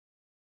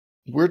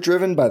We're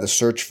driven by the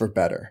search for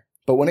better.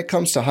 But when it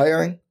comes to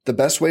hiring, the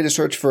best way to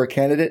search for a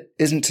candidate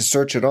isn't to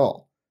search at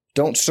all.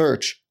 Don't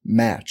search,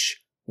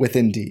 match with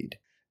Indeed.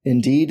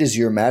 Indeed is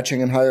your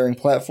matching and hiring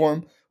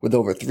platform with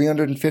over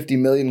 350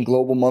 million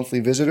global monthly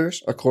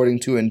visitors,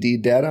 according to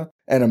Indeed data,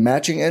 and a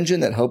matching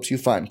engine that helps you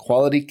find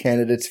quality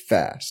candidates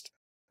fast.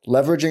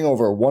 Leveraging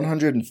over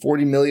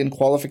 140 million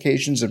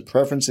qualifications and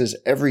preferences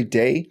every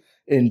day,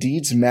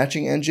 Indeed's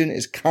matching engine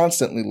is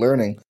constantly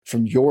learning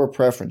from your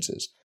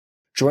preferences.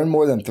 Join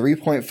more than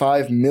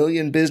 3.5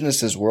 million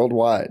businesses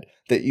worldwide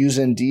that use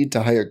Indeed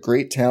to hire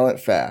great talent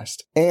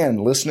fast.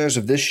 And listeners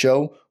of this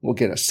show will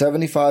get a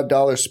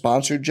 $75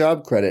 sponsored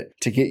job credit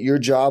to get your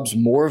jobs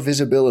more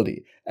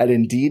visibility at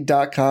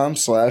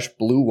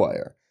Indeed.com/Blue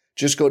Wire.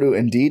 Just go to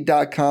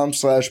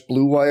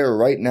Indeed.com/Blue Wire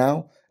right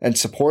now and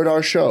support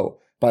our show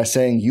by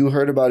saying you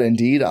heard about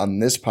Indeed on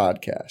this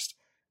podcast.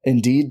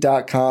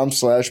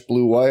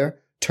 Indeed.com/Blue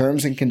Wire.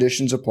 Terms and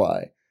conditions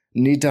apply.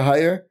 Need to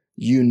hire?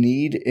 You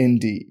need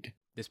Indeed.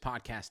 This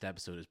podcast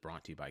episode is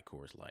brought to you by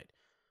Coors Light.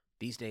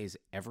 These days,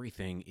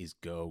 everything is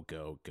go,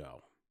 go,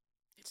 go.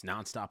 It's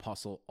nonstop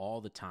hustle all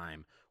the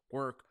time.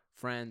 Work,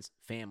 friends,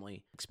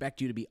 family,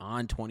 expect you to be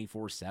on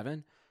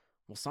 24/7.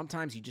 Well,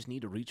 sometimes you just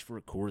need to reach for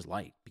a Coors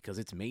Light because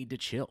it's made to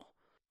chill.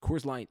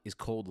 Coors Light is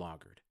cold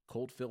lagered,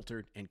 cold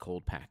filtered, and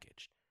cold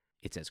packaged.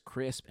 It's as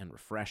crisp and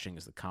refreshing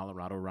as the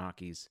Colorado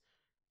Rockies.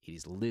 It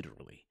is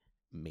literally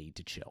made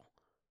to chill.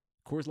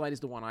 Coors Light is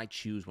the one I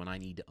choose when I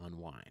need to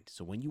unwind.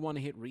 So when you want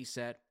to hit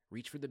reset,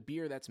 reach for the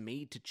beer that's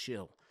made to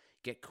chill.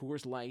 Get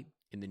Coors Light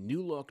in the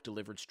new look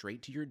delivered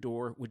straight to your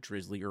door with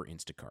Drizzly or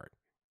Instacart.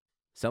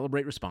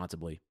 Celebrate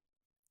responsibly.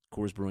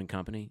 Coors Brewing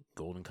Company,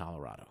 Golden,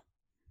 Colorado.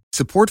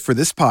 Support for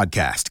this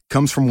podcast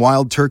comes from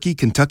Wild Turkey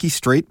Kentucky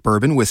Straight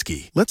Bourbon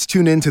Whiskey. Let's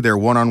tune in to their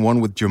one-on-one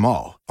with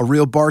Jamal, a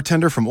real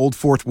bartender from Old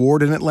Fourth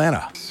Ward in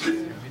Atlanta.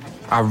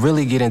 I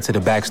really get into the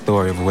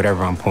backstory of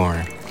whatever I'm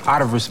pouring,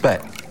 out of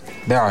respect.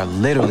 There are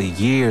literally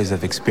years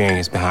of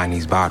experience behind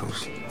these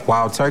bottles.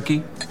 Wild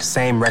Turkey,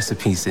 same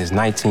recipe since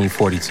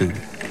 1942.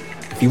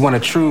 If you want a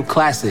true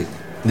classic,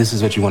 this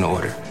is what you want to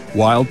order.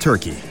 Wild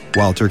Turkey.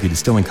 Wild Turkey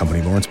Distilling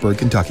Company, Lawrenceburg,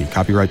 Kentucky.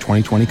 Copyright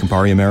 2020,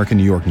 Campari American,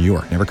 New York, New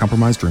York. Never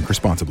compromise, drink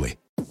responsibly.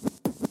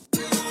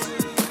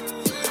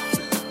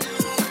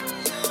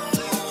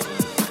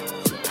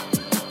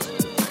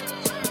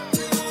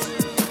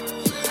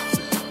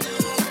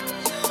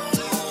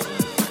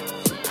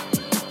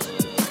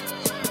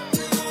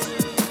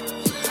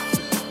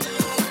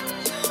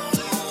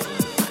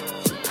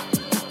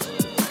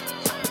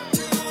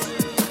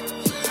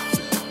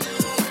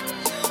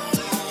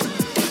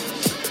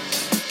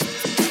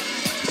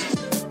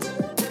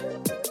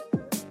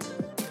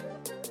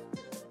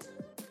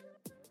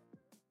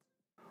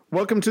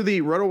 Welcome to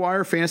the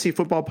RotoWire Fantasy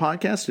Football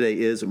Podcast. Today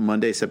is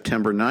Monday,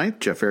 September 9th.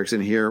 Jeff Erickson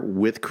here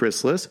with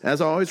Chris Liss.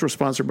 As always, we're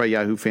sponsored by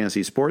Yahoo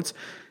Fantasy Sports.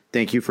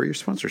 Thank you for your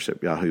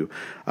sponsorship, Yahoo.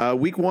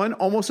 Week one,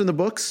 almost in the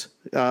books.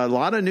 A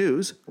lot of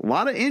news, a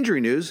lot of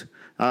injury news.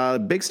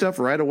 Big stuff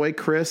right away,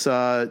 Chris.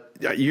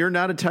 You're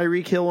not a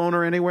Tyreek Hill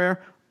owner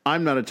anywhere.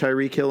 I'm not a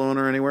Tyreek Hill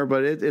owner anywhere,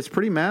 but it's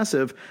pretty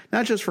massive,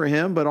 not just for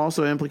him, but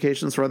also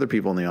implications for other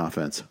people in the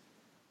offense.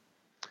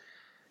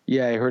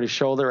 Yeah, he hurt his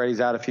shoulder.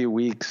 He's out a few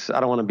weeks. I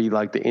don't want to be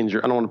like I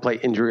don't want to play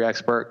injury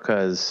expert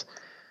because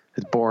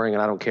it's boring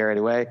and I don't care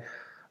anyway.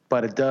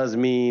 But it does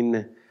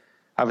mean,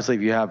 obviously,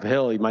 if you have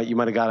Hill, you might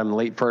have got him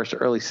late first,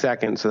 early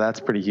second, so that's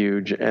pretty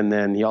huge. And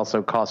then he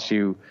also costs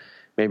you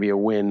maybe a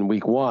win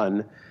week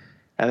one.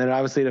 And then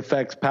obviously it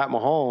affects Pat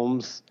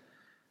Mahomes,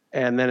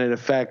 and then it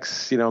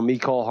affects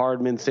Mecole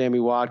Hardman, Sammy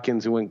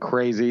Watkins, who went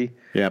crazy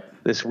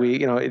this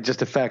week. It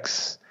just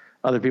affects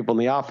other people in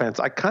the offense.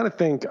 I kind of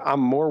think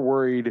I'm more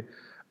worried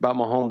about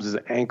Mahomes'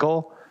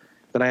 ankle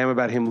than I am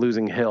about him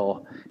losing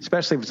Hill,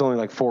 especially if it's only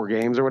like 4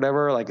 games or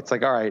whatever. Like, it's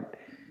like, all right,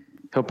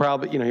 he'll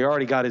probably, he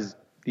already got his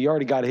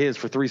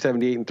for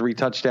 378 and 3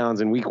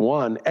 touchdowns in week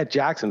one at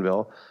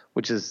Jacksonville,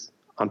 which is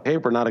on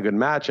paper not a good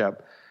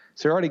matchup.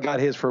 So he already got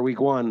his for week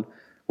one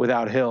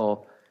without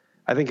Hill.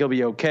 I think he'll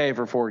be okay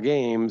for 4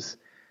 games,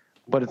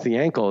 but it's the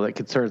ankle that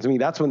concerns me.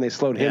 That's when they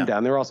slowed him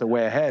down. They were also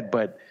way ahead,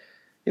 but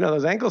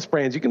those ankle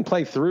sprains, you can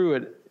play through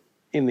it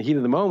in the heat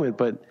of the moment,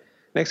 but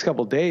next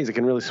couple of days it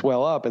can really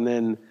swell up. And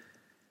then,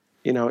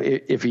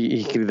 if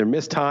he could either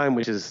miss time,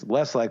 which is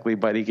less likely,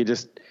 but he could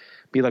just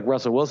be like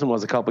Russell Wilson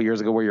was a couple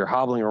years ago, where you're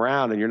hobbling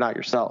around and you're not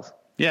yourself.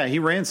 Yeah, he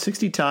ran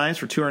 60 times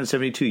for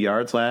 272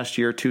 yards last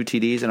year, 2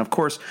 TDs. And of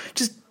course,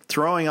 just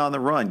throwing on the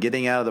run,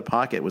 getting out of the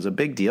pocket was a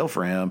big deal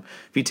for him.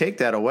 If you take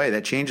that away,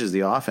 that changes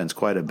the offense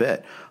quite a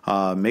bit.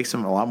 Makes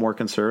him a lot more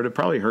conservative,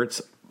 probably hurts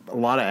a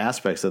lot of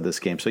aspects of this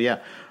game. So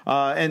yeah.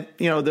 And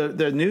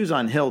the news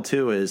on Hill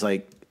too is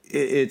like,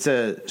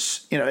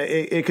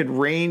 it could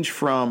range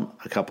from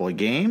a couple of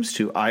games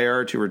to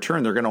IR to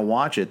return. They're going to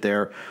watch it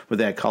there with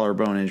that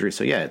collarbone injury.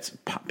 So yeah, it's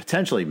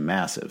potentially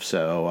massive.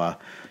 So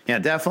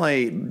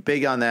definitely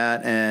big on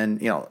that. And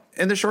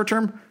in the short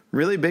term,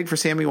 really big for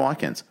Sammy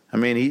Watkins. I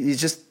mean,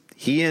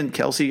 he and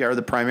Kelsey are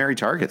the primary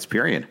targets.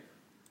 Period.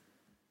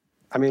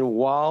 I mean,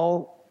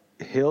 while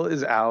Hill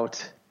is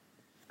out,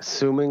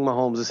 assuming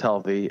Mahomes is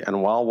healthy,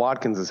 and while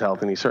Watkins is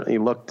healthy, and he certainly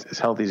looked as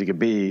healthy as he could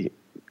be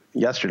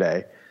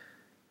yesterday,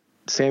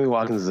 Sammy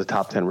Watkins is a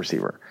top 10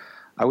 receiver.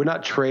 I would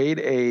not trade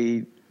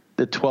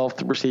the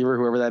 12th receiver,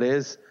 whoever that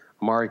is,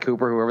 Amari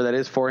Cooper, whoever that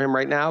is, for him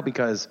right now,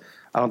 because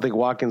I don't think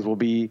Watkins will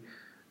be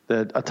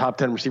a top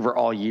 10 receiver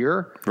all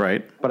year.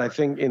 Right. But I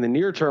think in the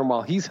near term,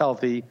 while he's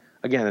healthy,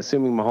 again,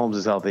 assuming Mahomes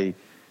is healthy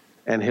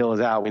and Hill is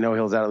out, we know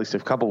Hill's out at least a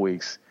couple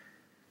weeks.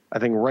 I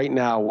think right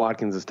now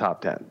Watkins is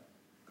top 10.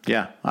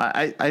 Yeah,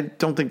 I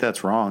don't think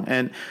that's wrong.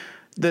 And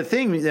the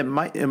thing that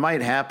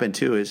might happen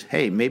too is,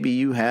 hey, maybe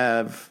you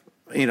have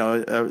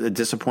a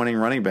disappointing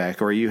running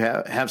back, or you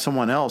have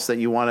someone else that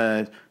you want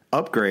to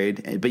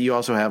upgrade, but you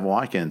also have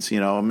Watkins.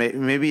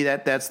 Maybe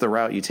that's the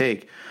route you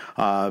take.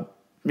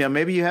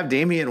 Maybe you have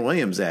Damian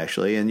Williams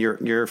actually, and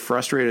you're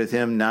frustrated with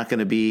him not going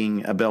to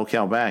being a bell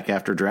cow back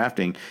after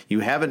drafting.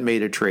 You haven't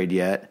made a trade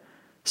yet.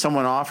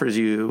 Someone offers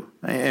you,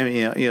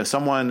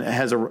 someone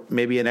has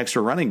maybe an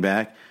extra running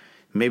back.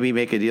 Maybe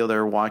make a deal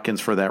there,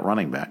 Watkins, for that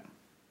running back.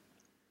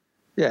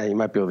 Yeah, you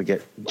might be able to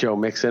get Joe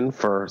Mixon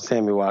for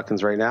Sammy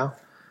Watkins right now.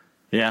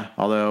 Yeah,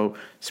 although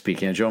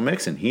speaking of Joe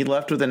Mixon, he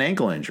left with an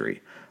ankle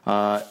injury,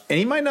 and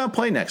he might not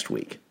play next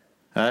week.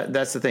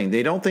 That's the thing.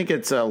 They don't think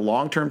it's a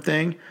long-term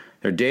thing.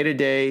 They're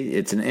day-to-day.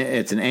 It's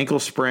an ankle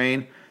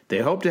sprain. They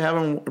hope to have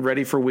him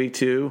ready for week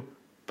 2,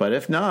 but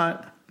if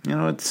not,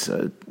 it's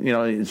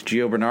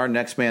Gio Bernard,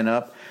 next man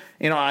up.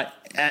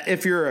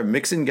 If you're a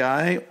Mixon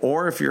guy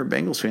or if you're a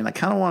Bengals fan, I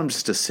kind of want him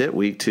just to sit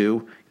week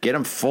 2, get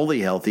him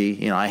fully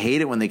healthy. I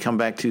hate it when they come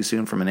back too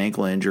soon from an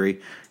ankle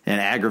injury and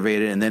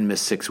aggravate it and then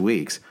miss 6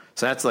 weeks.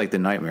 So that's like the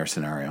nightmare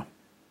scenario.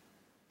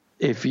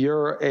 If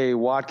you're a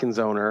Watkins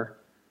owner,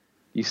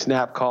 you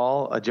snap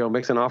call a Joe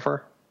Mixon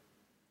offer?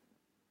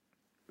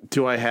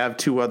 Do I have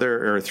 2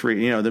 other or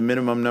 3, the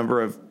minimum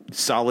number of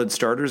solid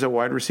starters at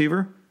wide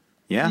receiver?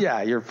 Yeah.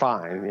 Yeah, you're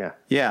fine. Yeah.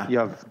 Yeah. You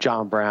have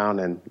John Brown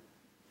and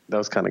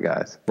those kind of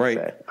guys.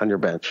 Right. On your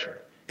bench.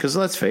 Because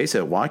let's face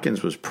it,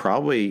 Watkins was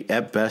probably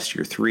at best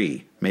your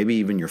 3, maybe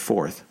even your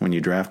 4th when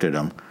you drafted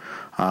him.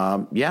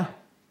 Yeah,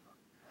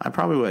 I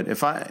probably would.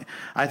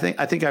 I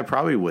think I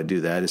probably would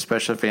do that,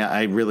 especially if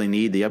I really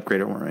need the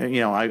upgrade.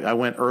 I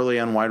went early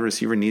on wide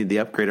receiver, needed the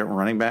upgrade at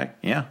running back.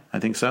 Yeah, I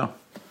think so.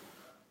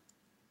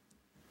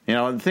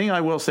 The thing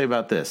I will say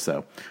about this,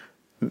 though,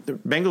 the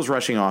Bengals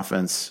rushing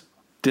offense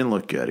didn't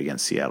look good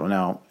against Seattle.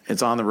 Now,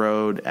 it's on the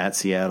road at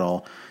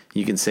Seattle.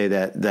 You can say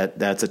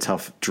that's a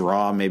tough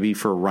draw maybe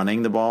for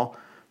running the ball.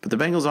 But the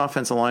Bengals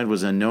offensive line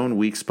was a known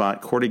weak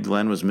spot. Cordy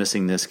Glenn was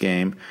missing this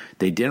game.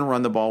 They didn't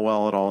run the ball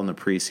well at all in the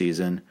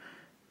preseason.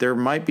 There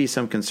might be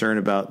some concern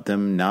about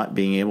them not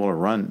being able to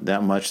run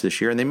that much this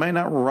year, and they might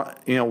not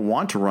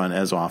want to run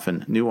as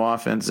often. New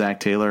offense, Zach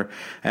Taylor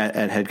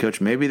at head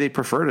coach. Maybe they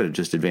prefer to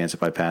just advance it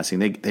by passing.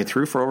 They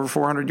threw for over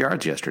 400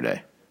 yards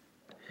yesterday.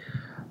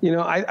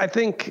 I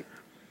think,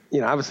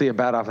 obviously a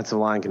bad offensive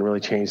line can really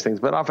change things,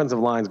 but offensive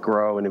lines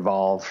grow and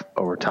evolve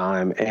over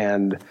time.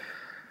 And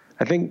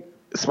I think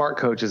smart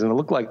coaches, and it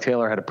looked like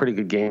Taylor had a pretty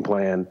good game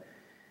plan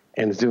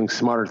and is doing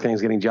smarter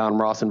things, getting John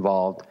Ross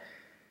involved.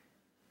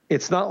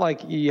 It's not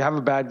like you have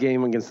a bad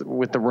game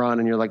with the run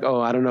and you're like,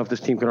 oh, I don't know if this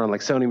team can run. Like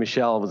Sony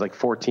Michel was like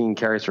 14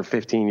 carries for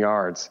 15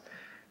 yards.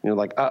 And you're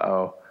like,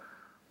 uh-oh.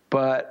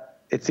 But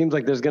it seems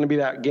like there's going to be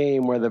that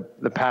game where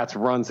the Pats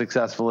run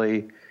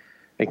successfully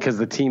because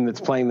the team that's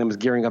playing them is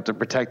gearing up to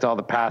protect all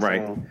the passing.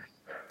 Right.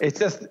 It's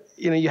just,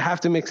 you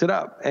have to mix it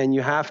up and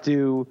you have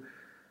to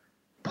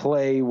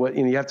play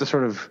you have to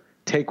sort of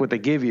take what they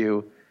give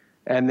you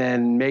and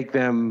then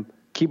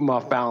keep them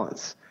off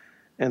balance.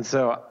 And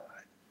so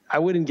I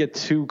wouldn't get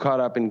too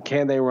caught up in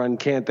can they run,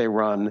 can't they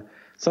run.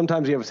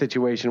 Sometimes you have a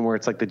situation where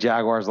it's like the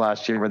Jaguars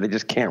last year where they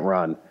just can't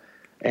run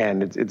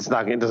and it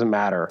doesn't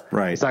matter.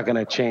 Right. It's not going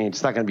to change.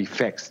 It's not going to be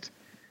fixed.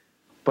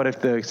 But if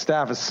the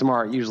staff is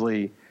smart,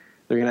 usually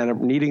they're going to end up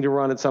needing to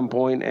run at some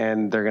point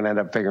and they're going to end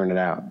up figuring it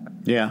out.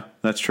 Yeah,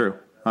 that's true.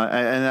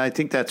 And I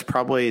think that's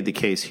probably the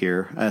case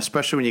here,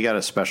 especially when you got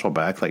a special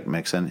back like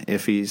Mixon.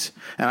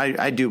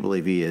 I do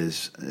believe he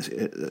is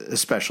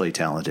especially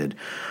talented.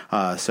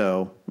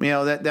 So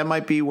that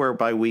might be where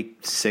by week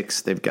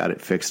 6 they've got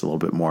it fixed a little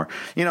bit more.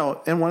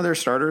 And one of their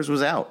starters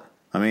was out.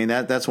 I mean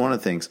that's one of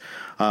the things.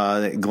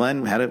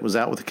 Glenn was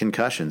out with a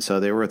concussion, so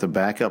they were at the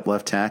backup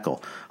left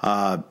tackle.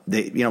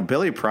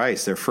 Billy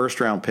Price, their first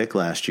round pick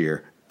last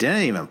year,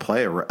 didn't even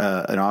play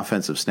an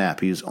offensive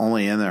snap. He was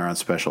only in there on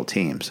special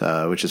teams,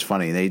 which is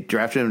funny. They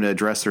drafted him to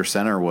address their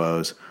center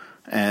woes,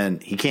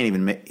 and he can't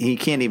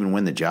even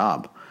win the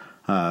job.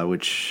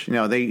 Which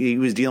he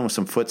was dealing with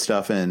some foot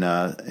stuff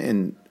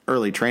in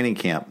early training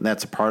camp.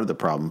 That's a part of the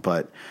problem.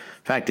 But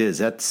fact is,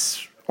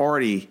 that's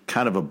already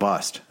kind of a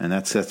bust, and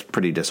that's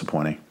pretty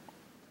disappointing.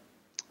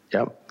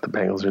 Yep, the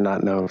Bengals are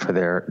not known for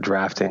their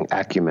drafting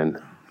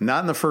acumen.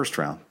 Not in the first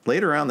round.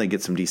 Later on, they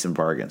get some decent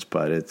bargains,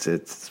 but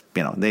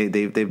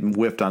they've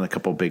whiffed on a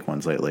couple big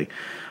ones lately.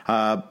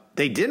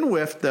 They didn't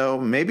whiff though,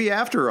 maybe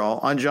after all,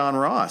 on John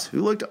Ross,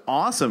 who looked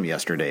awesome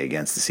yesterday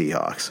against the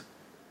Seahawks.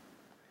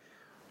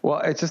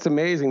 Well, it's just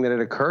amazing that it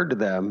occurred to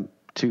them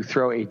to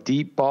throw a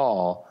deep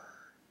ball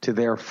to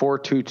their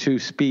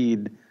 4.22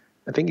 speed.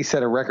 I think he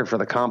set a record for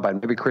the combine.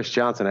 Maybe Chris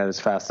Johnson had as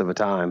fast of a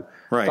time.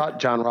 Right. I thought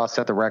John Ross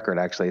set the record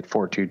actually at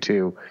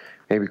 4.22.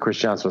 Maybe Chris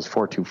Johnson was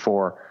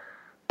 4.24.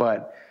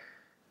 But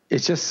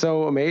it's just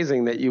so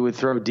amazing that you would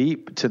throw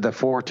deep to the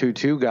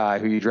 4.22 guy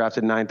who you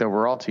drafted 9th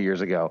overall 2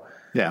 years ago.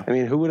 Yeah. I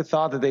mean, who would have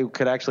thought that they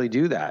could actually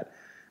do that?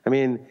 I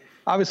mean,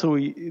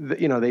 obviously,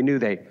 they knew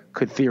they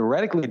could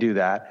theoretically do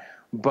that,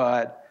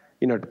 but,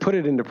 to put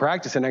it into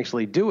practice and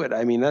actually do it,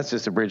 I mean, that's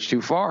just a bridge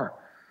too far.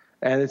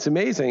 And it's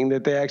amazing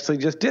that they actually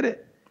just did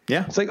it.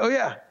 Yeah. It's like, oh,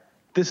 yeah,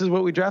 this is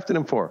what we drafted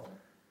him for.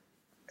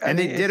 And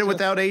they did it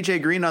without A.J.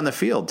 Green on the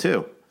field,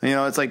 too.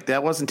 It's like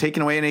that wasn't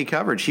taking away any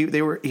coverage.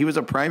 He was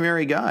a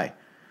primary guy,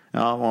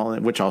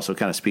 which also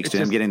kind of speaks to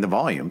him getting the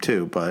volume,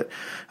 too. But,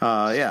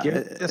 yeah.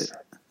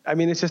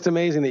 It's just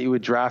amazing that you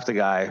would draft a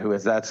guy who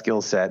has that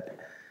skill set,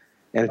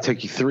 and it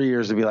took you 3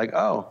 years to be like,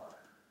 oh,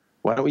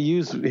 why don't we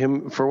use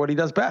him for what he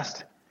does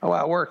best? Oh,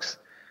 wow, it works.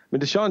 I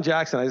mean, Deshaun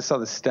Jackson, I just saw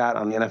the stat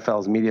on the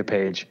NFL's media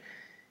page.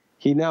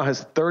 He now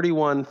has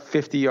 31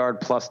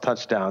 50-yard plus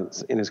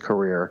touchdowns in his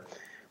career,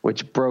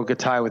 which broke a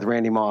tie with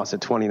Randy Moss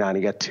at 29.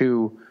 He got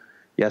 2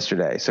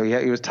 yesterday. So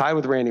he was tied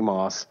with Randy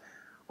Moss.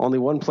 Only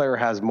one player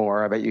has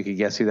more. I bet you could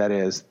guess who that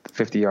is,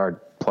 50-yard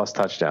plus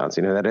touchdowns.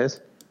 You know who that is?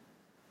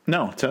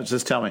 No,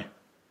 just tell me.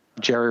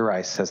 Jerry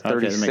Rice has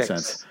 36. Okay, that makes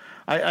sense.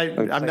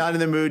 I'm not in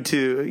the mood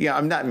to. Yeah,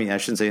 I'm not. I mean, I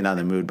shouldn't say not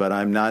in the mood, but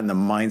I'm not in the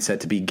mindset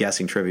to be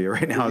guessing trivia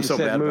right now. I'm so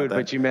bad mood, about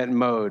that. but you meant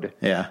mode.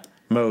 Yeah,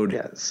 mode.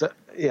 Yeah. So,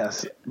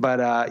 yes,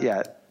 but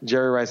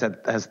Jerry Rice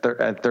has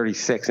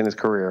 36 in his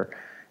career,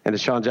 and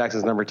Deshaun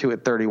Jackson's number 2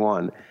 at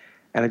 31,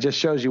 and it just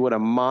shows you what a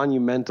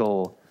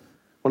monumental.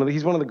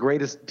 He's one of the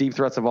greatest deep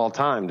threats of all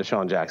time.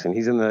 Deshaun Jackson.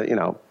 He's in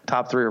the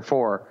top 3 or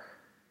 4,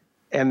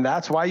 and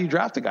that's why you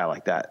draft a guy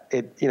like that.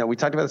 We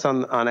talked about this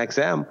on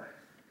XM.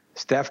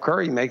 Steph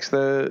Curry makes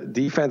the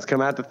defense come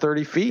out to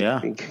 30 feet.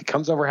 Yeah. He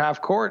comes over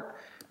half court.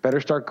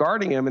 Better start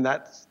guarding him, and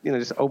that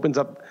just opens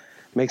up,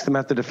 makes them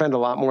have to defend a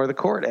lot more of the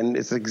court. And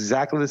it's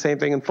exactly the same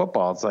thing in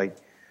football. It's like,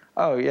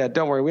 oh, yeah,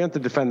 don't worry. We don't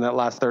have to defend that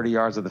last 30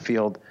 yards of the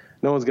field.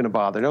 No one's going to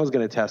bother. No one's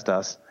going to test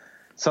us.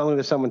 Suddenly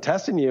there's someone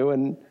testing you,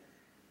 and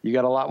you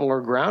got a lot more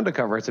ground to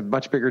cover. It's a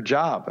much bigger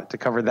job to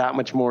cover that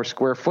much more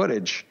square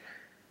footage,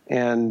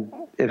 and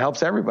it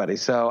helps everybody.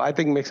 So I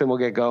think Mixon will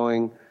get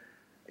going,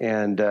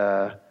 and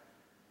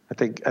I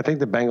think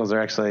the Bengals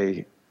are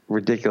actually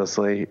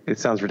ridiculously. It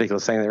sounds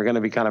ridiculous saying they're going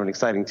to be kind of an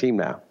exciting team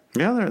now.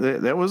 Yeah,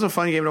 that was a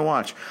fun game to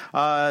watch.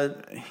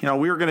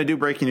 We were going to do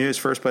breaking news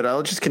first, but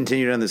I'll just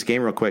continue on this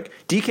game real quick.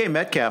 DK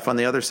Metcalf on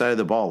the other side of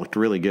the ball looked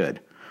really good.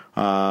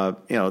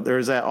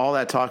 There's all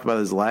that talk about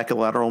his lack of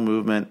lateral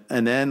movement,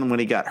 and then when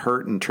he got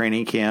hurt in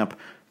training camp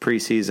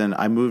preseason,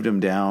 I moved him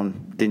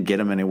down. Didn't get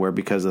him anywhere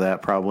because of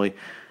that. Probably.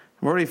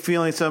 I'm already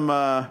feeling some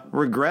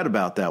regret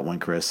about that one,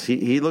 Chris.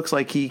 He looks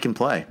like he can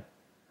play.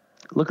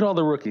 Look at all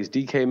the rookies.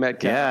 DK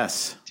Metcalf.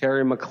 Yes.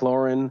 Terry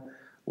McLaurin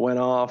went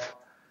off.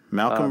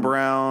 Malcolm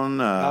Brown.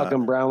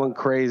 Malcolm Brown went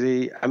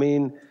crazy. I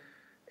mean,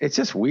 it's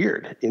just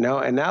weird,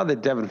 And now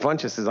that Devin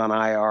Funchess is on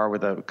IR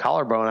with a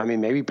collarbone, I mean,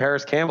 maybe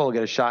Paris Campbell will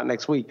get a shot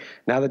next week.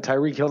 Now that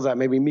Tyreek Hill's out,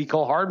 maybe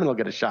Mecole Hardman will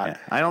get a shot. Yeah.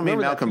 I don't mean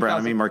Malcolm Brown.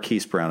 I mean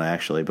Marquise Brown,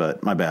 actually,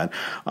 but my bad.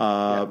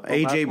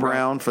 A.J.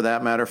 Brown, for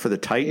that matter, for the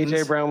Titans.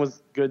 A.J. Brown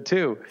was good,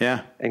 too.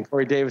 Yeah. And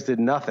Corey Davis did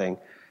nothing.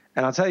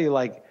 And I'll tell you,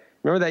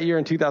 remember that year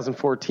in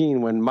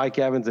 2014 when Mike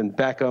Evans and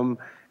Beckham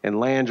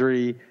and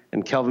Landry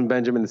and Kelvin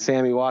Benjamin and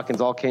Sammy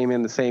Watkins all came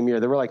in the same year?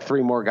 There were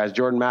 3 more guys.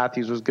 Jordan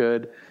Matthews was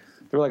good.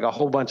 There were a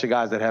whole bunch of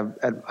guys that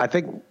have, I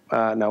think,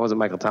 no, it wasn't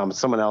Michael Thomas,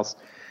 someone else.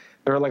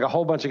 There were a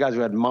whole bunch of guys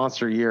who had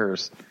monster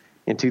years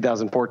in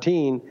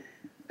 2014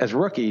 as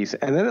rookies.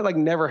 And then it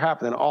never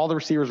happened. And all the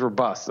receivers were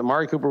busts.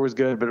 Amari Cooper was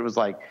good, but it was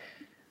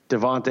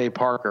Devontae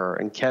Parker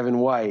and Kevin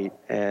White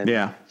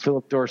and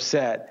Philip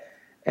Dorsett.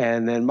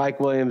 And then Mike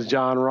Williams,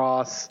 John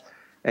Ross,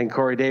 and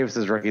Corey Davis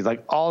as rookies.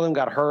 All of them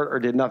got hurt or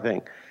did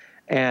nothing.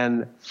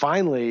 And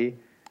finally,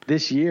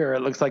 this year,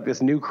 it looks like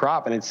this new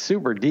crop, and it's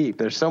super deep.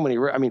 There's so many.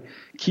 I mean,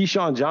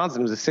 Keyshawn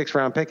Johnson was a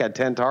 6th-round pick, had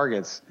 10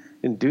 targets.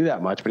 Didn't do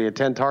that much, but he had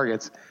 10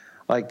 targets.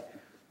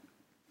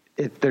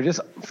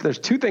 There's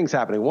 2 things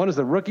happening. One is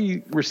the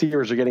rookie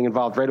receivers are getting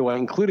involved right away,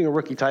 including a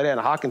rookie tight end,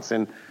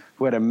 Hawkinson,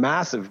 who had a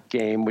massive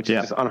game, which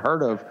is just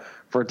unheard of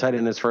for a tight end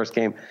in his first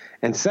game.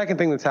 And second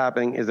thing that's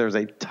happening is there's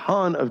a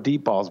ton of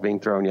deep balls being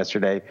thrown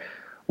yesterday,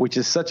 which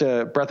is such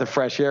a breath of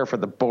fresh air for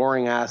the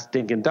boring ass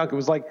dink and dunk. It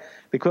was like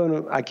the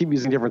equivalent. I keep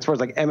using different sports,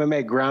 like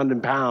MMA ground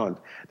and pound.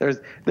 There's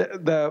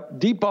the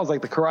deep ball is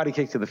like the karate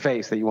kick to the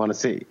face that you want to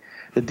see.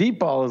 The deep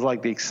ball is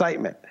like the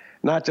excitement,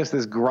 not just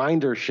this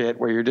grinder shit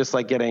where you're just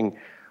getting,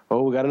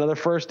 oh, we got another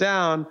first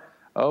down.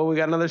 Oh, we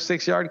got another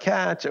 6-yard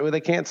catch. Oh,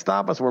 they can't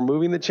stop us. We're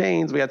moving the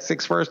chains. We had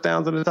 6 first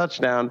downs and a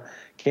touchdown.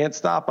 Can't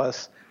stop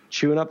us.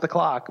 Chewing up the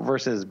clock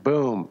versus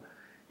boom.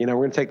 We're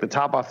going to take the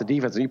top off the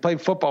defense. When you played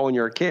football when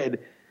you were a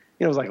kid,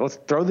 it was let's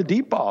throw the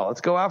deep ball.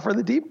 Let's go out for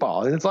the deep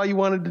ball. And that's all you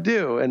wanted to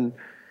do. And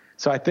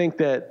so I think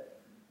that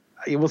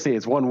we'll see.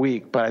 It's 1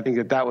 week, but I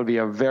think that would be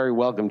a very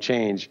welcome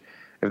change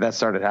if that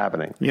started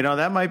happening.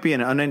 That might be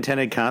an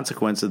unintended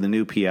consequence of the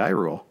new PI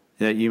rule.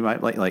 that you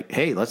might like,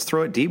 hey, let's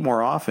throw it deep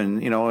more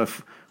often.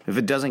 If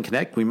it doesn't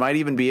connect, we might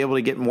even be able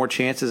to get more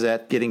chances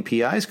at getting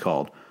PIs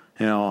called.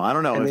 I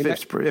don't know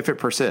if it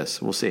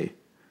persists. We'll see.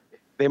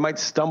 They might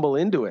stumble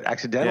into it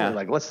accidentally. Yeah.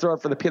 Like, let's throw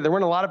it for the PI. There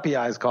weren't a lot of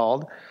PIs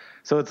called.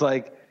 So it's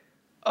like,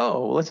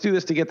 oh, let's do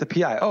this to get the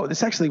PI. Oh,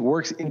 this actually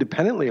works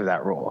independently of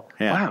that rule.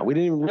 Yeah. Wow, we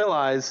didn't even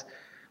realize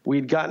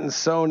we'd gotten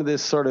so into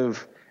this sort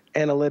of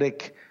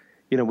analytic,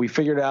 we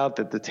figured out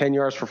that the 10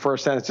 yards for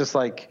first down, it's just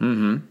like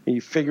you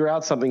figure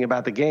out something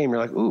about the game. You're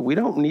like, ooh, we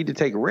don't need to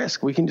take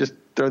risk. We can just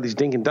throw these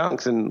dink and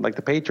dunks and like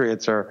the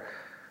Patriots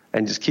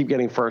and just keep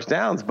getting first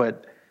downs.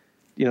 But,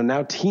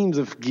 now teams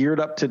have geared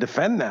up to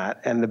defend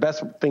that. And the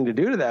best thing to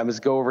do to them is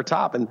go over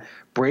top. And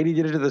Brady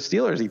did it to the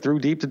Steelers. He threw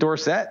deep to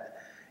Dorsett.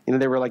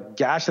 They were like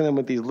gashing them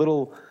with these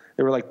little,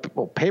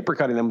 paper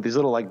cutting them with these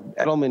little like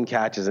Edelman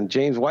catches and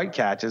James White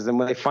catches. And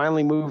when they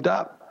finally moved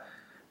up,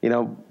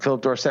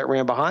 Philip Dorsett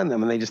ran behind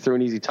them and they just threw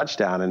an easy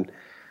touchdown. And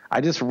I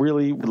just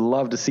really would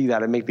love to see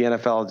that and make the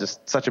NFL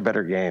just such a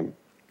better game.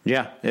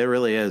 Yeah, it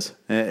really is.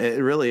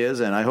 It really is.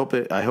 And I hope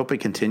it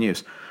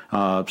continues.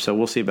 So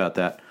we'll see about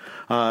that.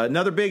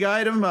 Another big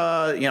item,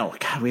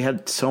 God, we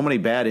had so many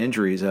bad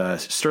injuries.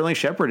 Sterling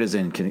Shepard is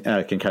in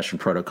concussion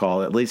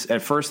protocol. At least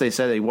at first they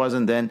said he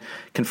wasn't, then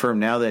confirmed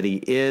now that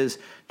he is.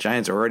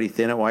 Giants are already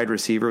thin at wide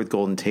receiver with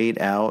Golden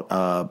Tate out.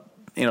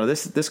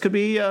 This could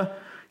be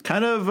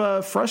kind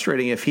of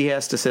frustrating if he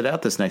has to sit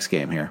out this next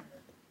game here.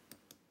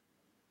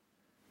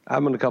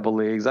 I'm in a couple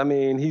leagues. I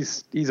mean,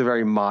 he's a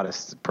very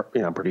modest,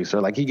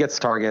 producer. Like, he gets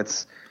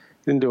targets.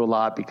 He didn't do a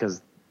lot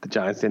because the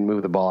Giants didn't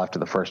move the ball after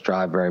the first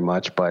drive very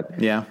much, but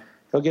yeah.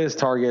 He'll get his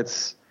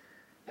targets.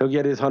 He'll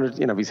get his 100,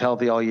 if he's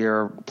healthy all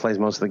year, plays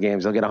most of the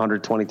games, he'll get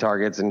 120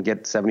 targets and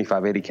get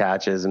 75, 80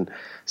 catches and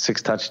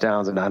 6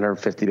 touchdowns and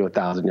 150 to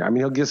 1,000 yards. I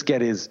mean, he'll just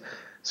get his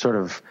sort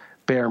of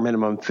bare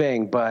minimum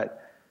thing,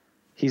 but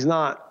he's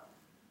not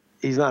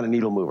a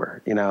needle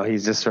mover.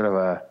 He's just sort of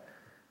a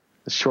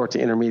short to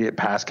intermediate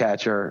pass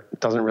catcher,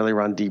 doesn't really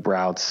run deep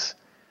routes.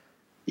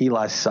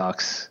 Eli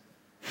sucks.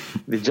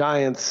 The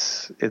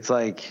Giants, it's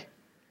like,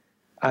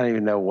 I don't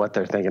even know what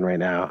they're thinking right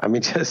now. I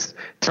mean, just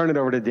turn it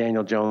over to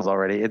Daniel Jones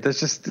already.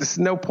 There's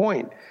no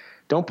point.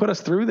 Don't put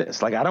us through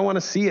this. Like, I don't want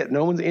to see it.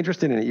 No one's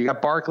interested in it. You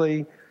got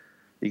Barkley.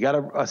 You got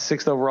a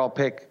 6th overall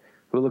pick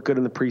who looked good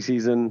in the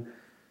preseason.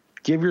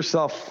 Give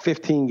yourself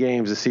 15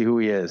 games to see who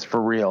he is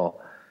for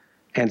real.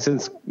 And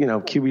since,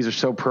 QBs are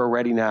so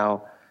pro-ready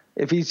now,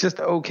 if he's just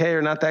okay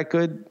or not that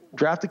good,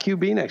 draft a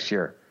QB next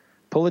year.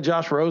 Pull a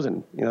Josh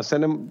Rosen.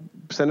 Send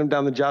him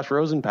down the Josh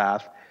Rosen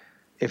path.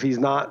 If he's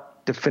not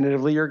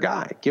definitively your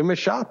guy, give him a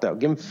shot, though.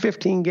 Give him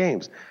 15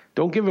 games.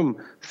 Don't give him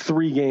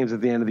 3 games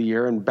at the end of the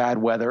year in bad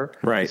weather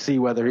to see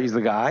whether he's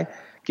the guy.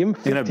 Give him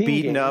 15 games. In a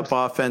beaten up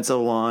offensive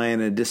line,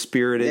 a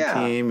dispirited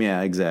team.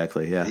 Yeah,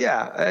 exactly. Yeah.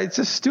 Yeah, it's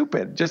just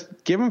stupid.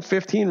 Just give him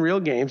 15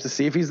 real games to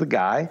see if he's the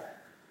guy.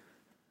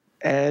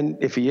 And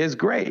if he is,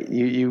 great.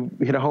 You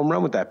hit a home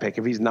run with that pick.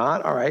 If he's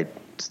not, all right,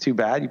 it's too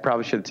bad. You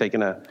probably should have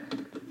taken a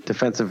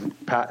defensive,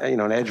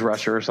 an edge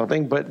rusher or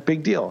something, but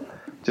big deal.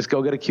 Just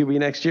go get a QB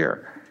next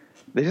year.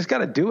 They just got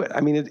to do it. I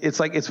mean, it's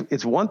like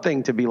it's one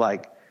thing to be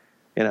like,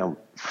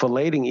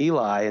 filleting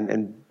Eli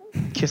and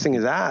kissing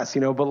his ass,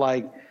 but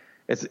like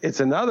it's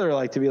another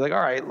like to be like, all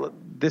right,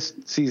 this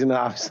season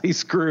obviously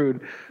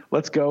screwed.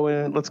 Let's go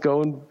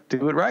and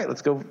do it right.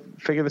 Let's go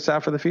figure this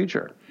out for the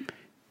future.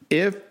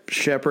 If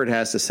Shepard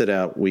has to sit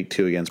out week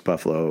 2 against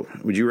Buffalo,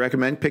 would you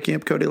recommend picking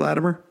up Cody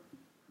Latimer?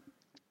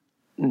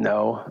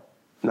 No,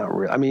 not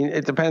really. I mean,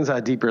 it depends how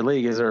deep your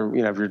league is, or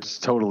if you're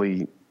just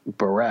totally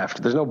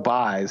bereft. There's no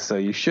buys, so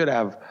you should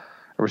have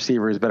a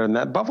receiver who's better than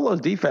that.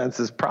 Buffalo's defense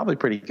is probably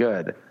pretty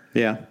good.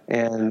 Yeah.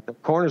 And the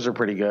corners are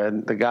pretty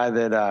good. The guy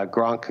that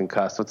Gronk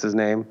concussed, what's his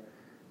name?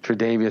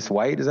 Tre'Davious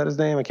White, is that his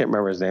name? I can't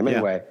remember his name. Yeah.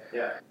 Anyway,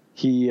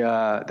 he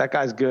that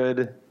guy's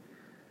good.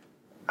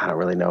 I don't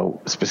really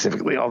know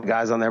specifically all the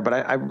guys on there, but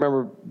I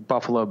remember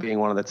Buffalo being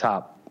one of the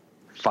top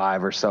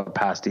 5 or so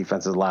pass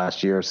defenses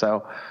last year.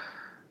 So,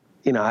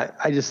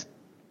 I just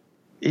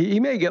he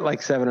may get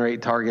like 7 or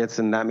 8 targets,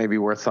 and that may be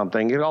worth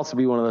something. It'd also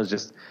be one of those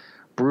just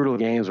brutal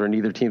games where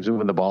neither team's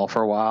moving the ball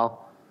for a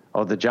while.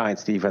 Oh, the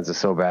Giants' defense is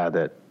so bad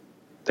that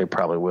they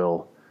probably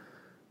will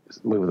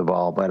move the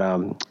ball. But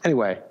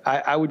anyway,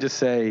 I would just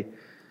say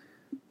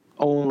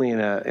only in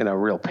a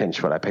real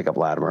pinch would I pick up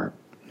Latimer.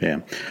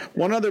 Yeah.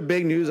 One other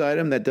big news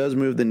item that does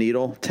move the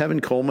needle.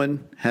 Tevin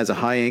Coleman has a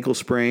high ankle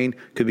sprain,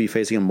 could be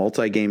facing a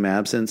multi-game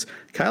absence.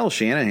 Kyle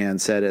Shanahan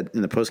said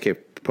in the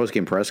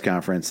post-game press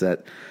conference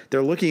that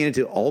they're looking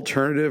into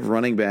alternative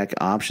running back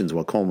options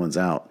while Coleman's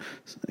out.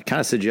 It kind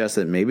of suggests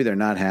that maybe they're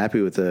not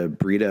happy with the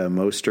Breida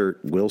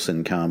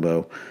Mostert-Wilson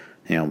combo.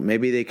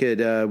 Maybe they could,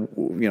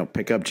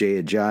 pick up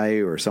Jay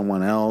Ajayi or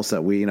someone else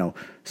that we,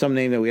 some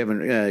name that we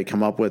haven't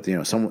come up with.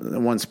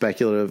 One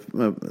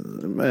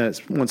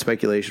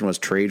speculation was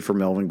trade for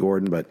Melvin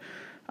Gordon, but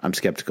I'm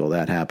skeptical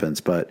that happens.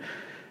 But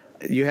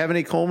you have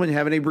any Coleman? You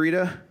have any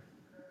Breida?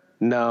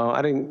 No,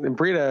 I didn't.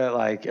 Breida,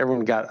 like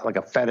everyone got like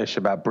a fetish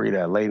about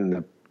Breida late in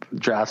the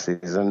draft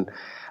season.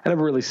 I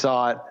never really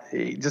saw it.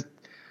 He just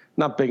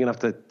not big enough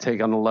to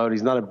take on the load.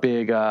 He's not a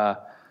big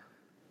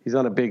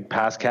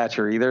pass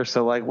catcher either.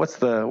 So like,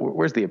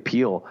 where's the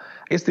appeal?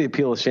 I guess the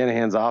appeal is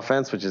Shanahan's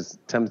offense, which is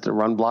attempts to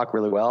run block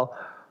really well.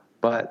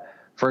 But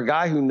for a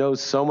guy who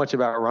knows so much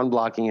about run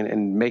blocking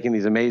and making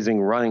these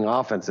amazing running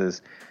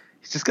offenses,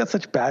 he's just got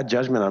such bad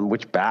judgment on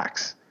which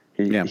backs.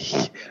 They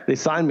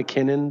signed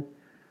McKinnon.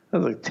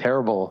 That was a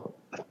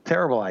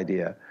terrible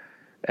idea.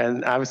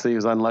 And obviously he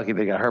was unlucky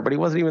they got hurt, but he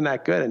wasn't even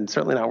that good and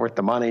certainly not worth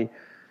the money.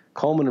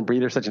 Coleman and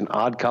Breed are such an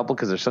odd couple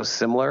because they're so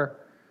similar.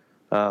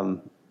 I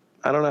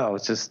don't know.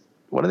 It's just,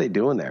 what are they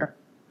doing there?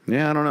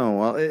 Yeah, I don't know.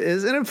 Well,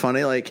 isn't it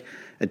funny? Like,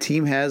 a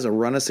team has a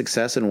run of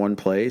success in one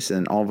place,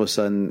 and all of a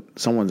sudden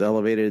someone's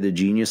elevated to the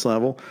genius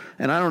level.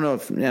 And I don't know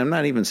if, I'm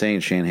not even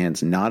saying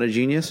Shanahan's not a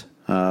genius,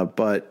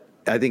 but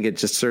I think it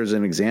just serves as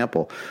an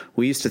example.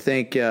 We used to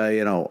think,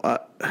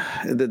 that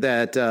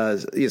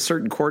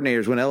certain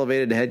coordinators, when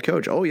elevated to head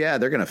coach, oh yeah,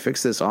 they're going to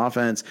fix this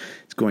offense.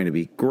 It's going to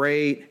be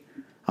great.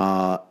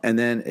 And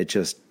then it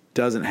just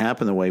doesn't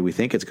happen the way we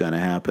think it's going to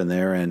happen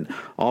there. And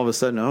all of a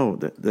sudden,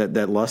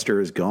 that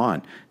luster is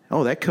gone.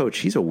 Oh, that coach,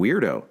 he's a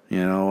weirdo.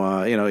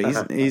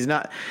 He's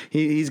not.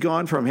 He's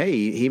gone from,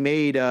 hey, he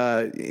made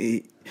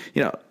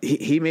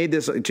he made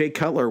this Jay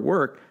Cutler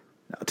work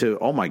to,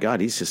 oh my God,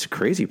 he's just a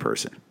crazy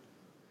person.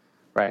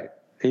 Right.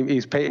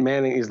 He's Peyton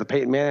Manning. He's the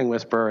Peyton Manning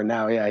whisperer, and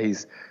now,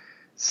 he's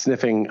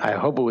sniffing. I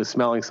hope it was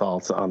smelling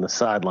salts on the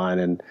sideline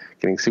and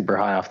getting super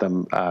high off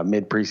them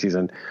mid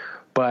preseason.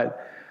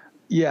 But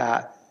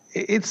yeah,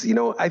 it's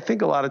I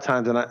think a lot of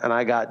times, and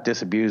I got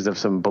disabused of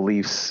some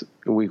beliefs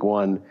in week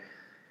one.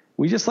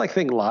 We just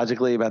think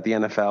logically about the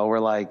NFL. We're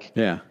like,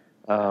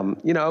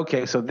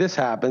 okay, so this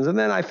happens, and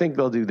then I think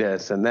they'll do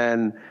this, and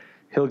then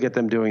he'll get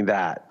them doing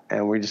that.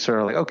 And we're just sort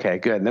of like, okay,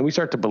 good. And then we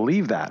start to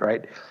believe that,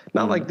 right?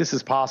 Not like this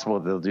is possible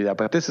that they'll do that,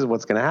 but this is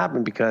what's going to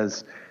happen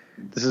because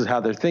this is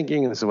how they're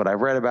thinking, and this is what I've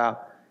read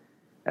about.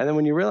 And then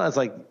when you realize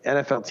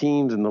NFL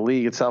teams and the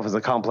league itself is a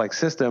complex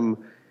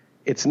system,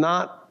 it's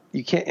not,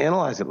 you can't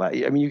analyze it like,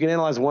 you can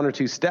analyze one or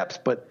two steps,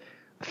 but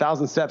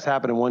 1,000 steps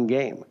happen in one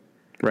game.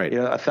 Right.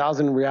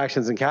 1,000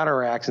 reactions and counter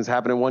reactions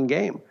happen in one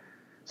game.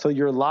 So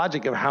your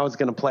logic of how it's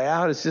going to play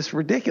out is just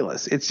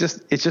ridiculous. It's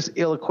just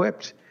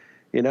ill-equipped.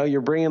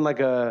 You're bringing like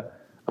a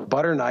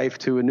butter knife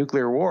to a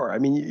nuclear war. I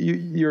mean,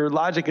 your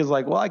logic is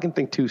like, well, I can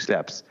think 2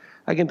 steps.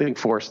 I can think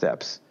 4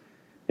 steps.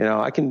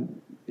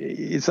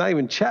 It's not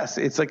even chess.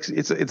 It's like,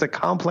 it's a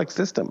complex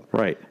system.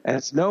 Right. And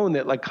it's known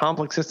that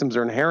complex systems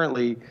are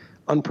inherently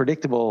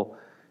unpredictable,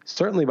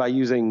 certainly by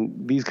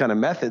using these kind of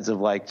methods of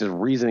just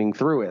reasoning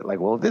through it.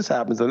 Well, if this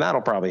happens, then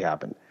that'll probably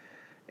happen.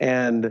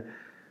 And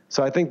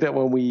so I think that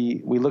when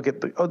we look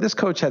at this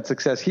coach had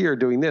success here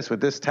doing this with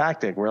this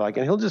tactic, we're like,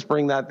 and he'll just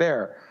bring that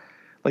there.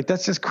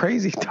 That's just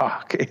crazy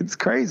talk. It's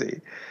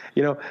crazy.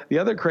 The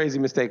other crazy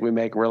mistake we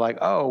make, we're like,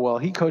 oh, well,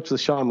 he coached with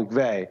Sean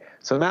McVay.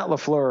 So Matt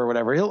LaFleur or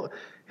whatever, he'll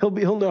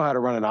know how to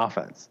run an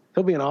offense.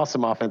 He'll be an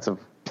awesome offensive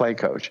play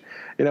coach.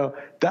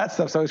 That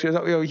stuff. So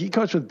he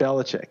coached with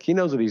Belichick. He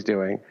knows what he's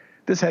doing.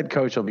 This head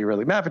coach will be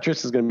Matt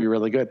Patricia is going to be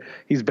really good.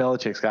 He's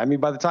Belichick's guy. I mean,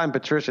 by the time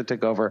Patricia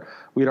took over,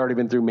 we'd already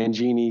been through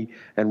Mangini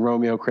and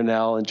Romeo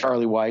Crennel and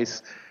Charlie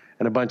Weiss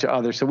and a bunch of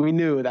others. So we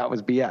knew that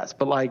was BS.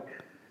 But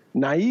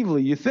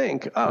naively, you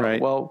think,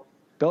 well,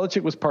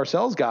 Belichick was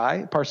Parcells'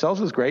 guy. Parcells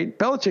was great.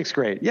 Belichick's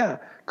great. Yeah,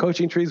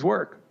 coaching trees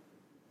work.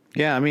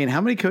 Yeah, I mean,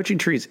 how many coaching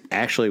trees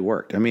actually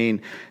worked? I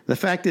mean, the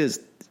fact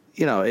is,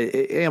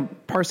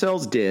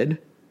 Parcells did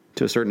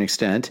to a certain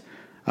extent.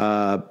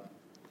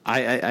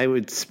 I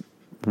would.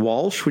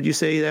 Walsh, would you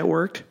say that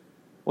worked?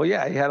 Well,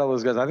 yeah, he had all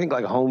those guys. I think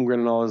Holmgren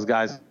and all those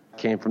guys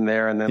came from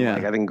there, and then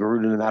I think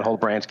Gruden and that whole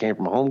branch came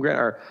from Holmgren,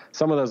 or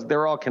some of those.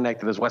 They're all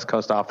connected as West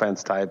Coast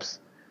offense types.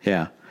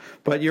 Yeah,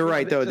 but you're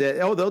right though.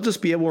 They'll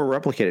just be able to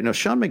replicate it. No,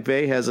 Sean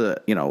McVay has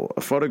a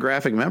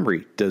photographic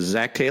memory. Does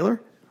Zach Taylor?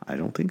 I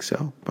don't think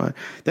so. But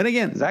then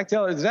again, Zach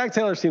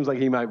Taylor seems like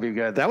he might be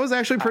good. That was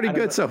actually pretty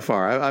good so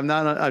far. I'm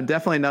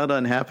definitely not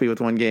unhappy with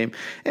one game,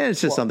 and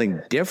it's just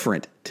something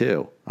different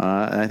too.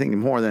 I think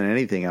more than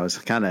anything, I was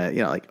kind of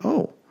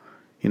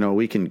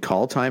we can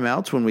call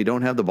timeouts when we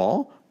don't have the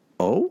ball.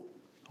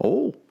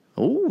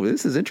 Oh,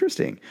 this is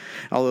interesting.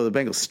 Although the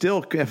Bengals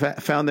still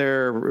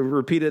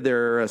repeated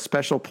their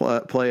special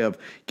play of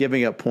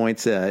giving up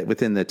points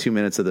within the 2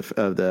 minutes of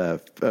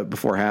the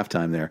before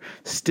halftime. There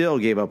still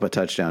gave up a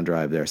touchdown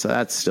drive there, so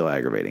that's still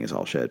aggravating as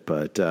all shit.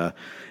 But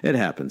it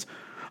happens.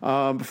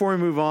 Before we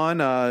move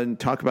on and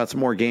talk about some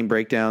more game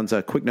breakdowns,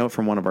 a quick note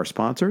from one of our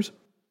sponsors.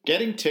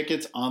 Getting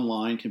tickets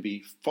online can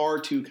be far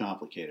too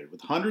complicated.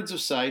 With hundreds of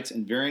sites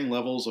and varying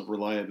levels of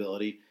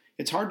reliability,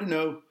 it's hard to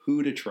know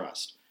who to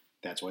trust.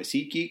 That's why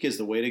SeatGeek is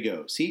the way to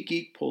go.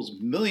 SeatGeek pulls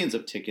millions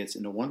of tickets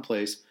into one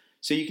place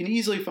so you can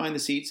easily find the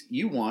seats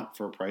you want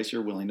for a price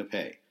you're willing to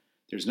pay.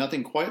 There's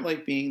nothing quite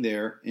like being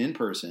there in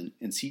person,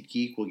 and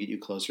SeatGeek will get you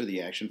closer to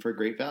the action for a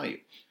great value.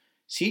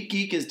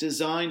 SeatGeek is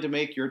designed to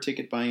make your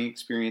ticket buying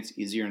experience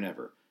easier than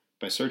ever.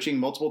 By searching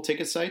multiple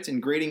ticket sites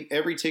and grading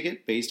every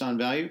ticket based on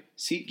value,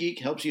 SeatGeek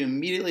helps you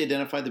immediately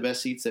identify the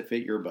best seats that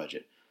fit your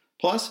budget.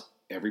 Plus,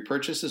 every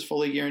purchase is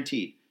fully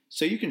guaranteed,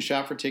 so you can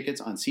shop for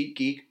tickets on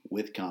SeatGeek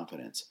with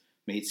confidence.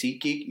 Made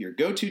SeatGeek your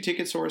go-to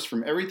ticket source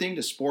from everything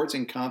to sports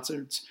and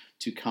concerts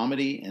to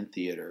comedy and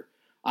theater.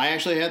 I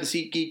actually have the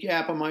SeatGeek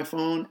app on my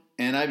phone,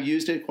 and I've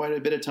used it quite a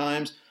bit of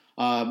times.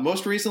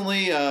 Most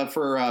recently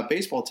for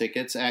baseball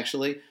tickets,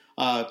 actually.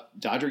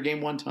 Dodger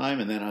game one time,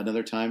 and then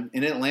another time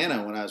in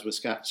Atlanta when I was with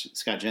Scott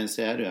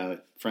Genstad,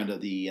 a friend of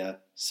the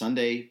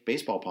Sunday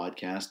baseball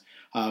podcast,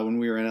 when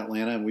we were in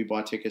Atlanta, and we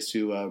bought tickets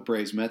to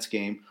Braves-Mets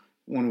game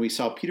when we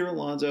saw Peter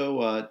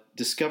Alonso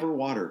discover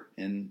water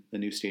in the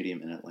new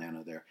stadium in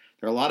Atlanta there.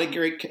 There are a lot of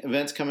great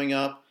events coming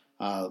up.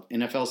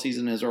 NFL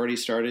season has already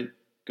started.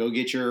 Go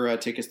get your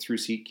tickets through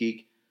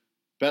SeatGeek.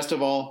 Best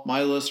of all,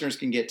 my listeners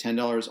can get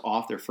 $10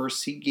 off their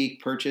first SeatGeek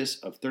purchase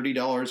of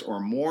 $30 or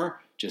more.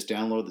 Just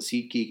download the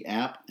SeatGeek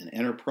app and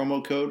enter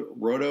promo code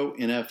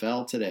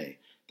ROTONFL today.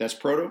 That's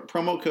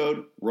promo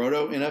code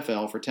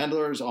ROTONFL for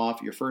 $10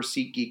 off your first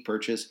SeatGeek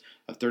purchase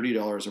of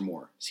 $30 or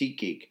more.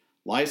 SeatGeek.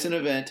 Life's an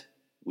event.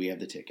 We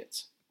have the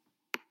tickets.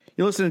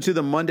 You're listening to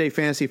the Monday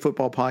Fantasy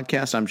Football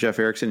Podcast. I'm Jeff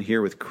Erickson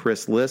here with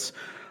Chris Liss.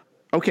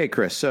 Okay,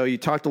 Chris, so you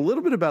talked a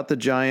little bit about the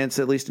Giants,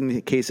 at least in the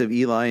case of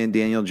Eli and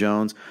Daniel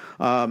Jones.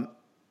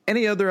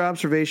 Any other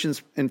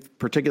observations in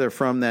particular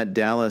from that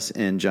Dallas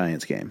and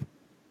Giants game?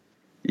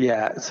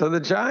 Yeah, so the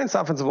Giants'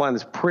 offensive line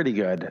is pretty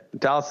good.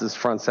 Dallas's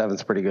front seven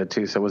is pretty good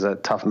too, so it was a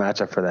tough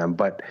matchup for them.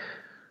 But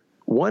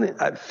one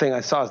thing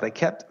I saw is they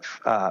kept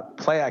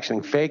play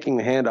action, faking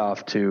the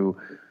handoff to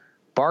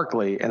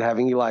Barkley and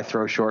having Eli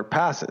throw short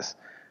passes.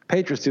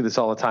 Patriots do this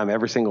all the time.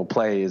 Every single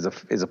play is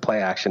a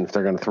play action if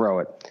they're going to throw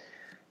it.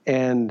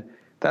 And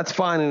that's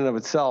fine in and of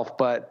itself,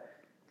 but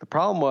the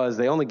problem was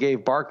they only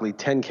gave Barkley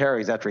 10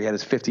 carries after he had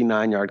his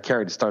 59-yard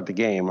carry to start the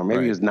game, or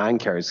maybe it was 9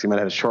 carries. He might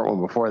have had a short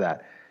one before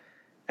that.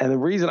 And the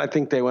reason I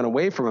think they went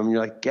away from him, you're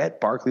like,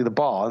 get Barkley the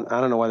ball. I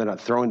don't know why they're not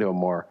throwing to him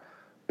more,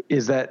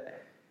 is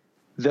that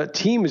the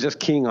team is just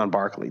keying on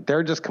Barkley.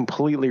 They're just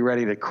completely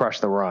ready to crush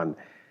the run.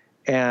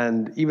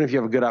 And even if you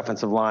have a good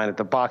offensive line, if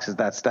the box is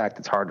that stacked,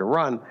 it's hard to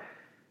run.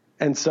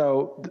 And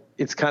so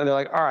it's kind of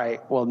like, all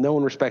right, well, no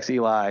one respects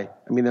Eli.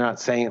 I mean, they're not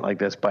saying it like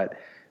this, but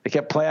they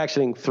kept play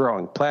actioning,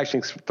 throwing.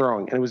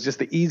 And it was just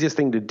the easiest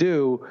thing to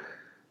do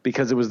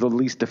because it was the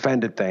least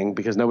defended thing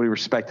because nobody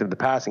respected the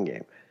passing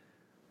game.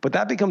 But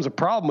that becomes a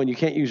problem when you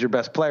can't use your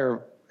best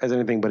player as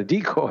anything but a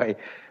decoy.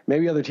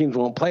 Maybe other teams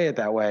won't play it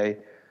that way.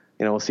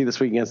 You know, we'll see this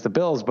week against the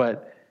Bills,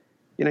 but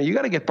you know, you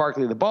got to get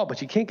Barkley the ball,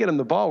 but you can't get him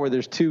the ball where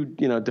there's 2,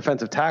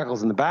 defensive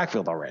tackles in the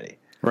backfield already.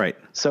 Right.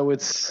 So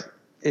it's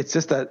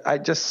just that I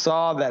just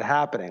saw that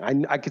happening.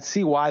 I could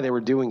see why they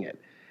were doing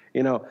it.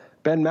 You know,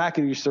 Ben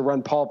McAdoo used to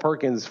run Paul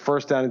Perkins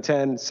 1st down and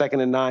 10,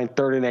 2nd and 9,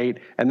 3rd and 8,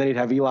 and then he'd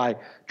have Eli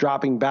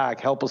dropping back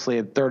helplessly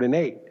at 3rd and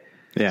 8.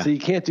 Yeah. So you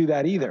can't do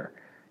that either.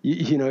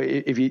 You know,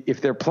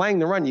 if they're playing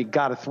the run, you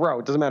got to throw.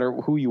 It doesn't matter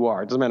who you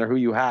are. It doesn't matter who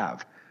you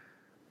have.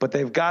 But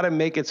they've got to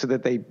make it so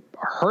that they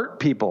hurt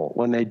people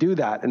when they do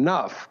that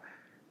enough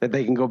that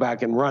they can go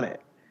back and run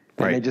it.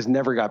 And they just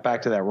never got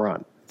back to that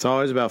run. It's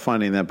always about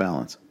finding that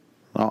balance.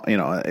 Well, you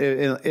know,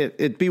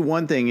 it'd be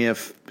one thing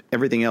if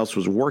everything else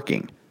was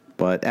working.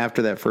 But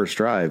after that first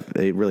drive,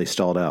 they really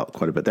stalled out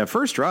quite a bit. That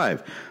first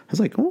drive, I was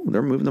like, oh,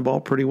 they're moving the ball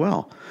pretty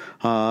well.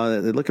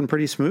 They're looking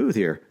pretty smooth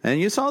here. And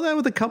you saw that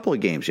with a couple of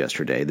games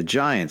yesterday. The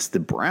Giants, the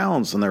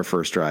Browns on their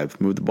first drive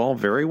moved the ball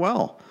very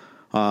well.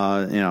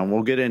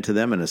 We'll get into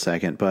them in a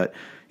second. But,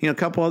 a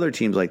couple other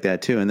teams like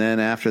that too. And then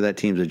after that,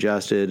 teams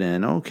adjusted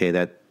and, okay,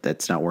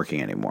 that's not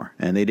working anymore.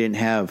 And they didn't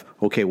have,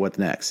 okay, what's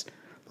next?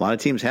 A lot of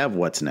teams have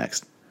what's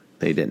next.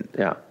 They didn't.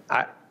 Yeah.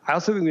 I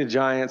also think the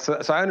Giants,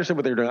 so I understand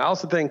what they're doing. I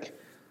also think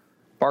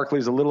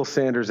Barkley's a little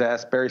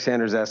Barry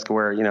Sanders-esque,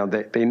 where,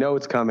 they know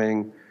it's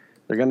coming.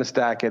 They're going to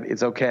stack it.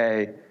 It's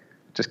okay.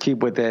 Just keep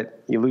with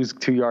it. You lose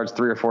 2 yards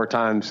 3 or 4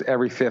 times.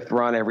 Every 5th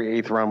run, every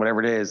 8th run,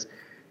 whatever it is,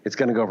 it's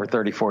going to go for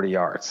 30, 40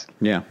 yards.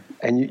 Yeah.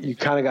 And you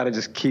kind of got to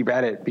just keep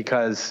at it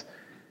because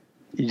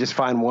you just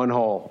find one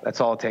hole.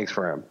 That's all it takes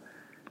for him.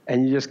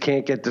 And you just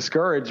can't get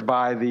discouraged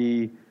by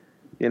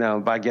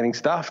by getting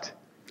stuffed.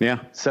 Yeah.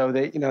 So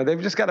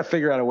they've just got to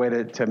figure out a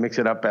way to mix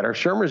it up better.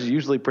 Shermer's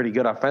usually pretty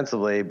good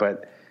offensively,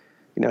 but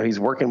he's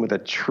working with a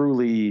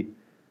truly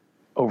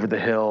over the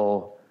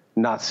hill,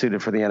 not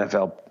suited for the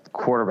NFL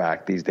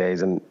quarterback these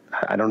days. And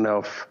I don't know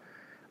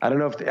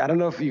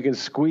if you can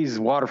squeeze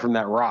water from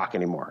that rock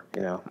anymore.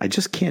 I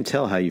just can't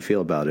tell how you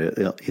feel about it,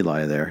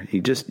 Eli. There,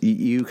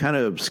 you kind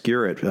of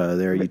obscure it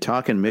there. You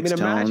talk in mixed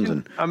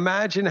tones.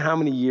 Imagine how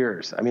many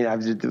years. I mean,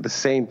 I've did the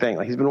same thing.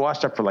 Like, he's been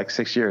washed up for like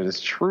 6 years.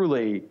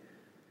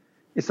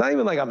 It's not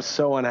even like I'm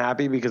so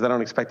unhappy because I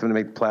don't expect them to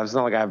make the playoffs. It's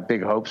not like I have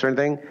big hopes or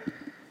anything.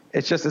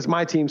 It's just, it's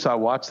my team, so I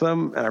watch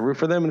them and I root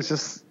for them, and it's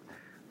just,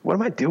 what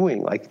am I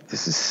doing? Like,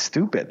 this is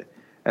stupid.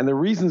 And the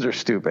reasons are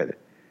stupid.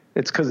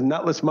 It's because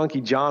nutless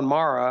monkey John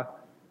Mara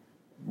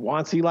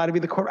wants Eli to be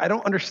the quarterback. I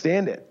don't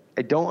understand it.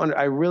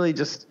 I really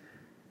just,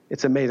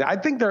 it's amazing. I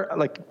think they're,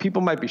 like,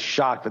 people might be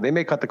shocked, but they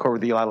may cut the cord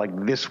with Eli,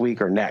 like, this week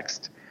or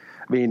next.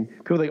 I mean,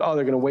 people think, oh,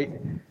 they're going to wait.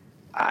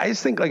 I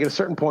just think like at a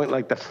certain point,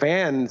 like the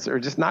fans are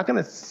just not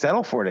going to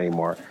settle for it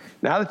anymore.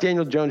 Now that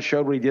Daniel Jones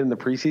showed what he did in the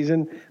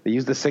preseason, they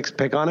used the 6th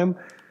pick on him.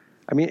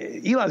 I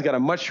mean, Eli's got a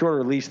much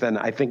shorter leash than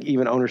I think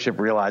even ownership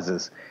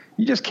realizes.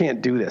 You just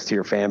can't do this to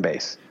your fan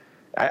base.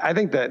 I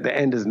think that the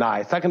end is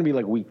nigh. It's not going to be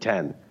like week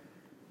 10.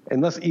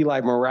 Unless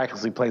Eli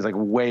miraculously plays like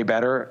way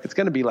better, it's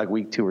going to be like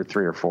week 2 or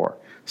 3 or 4.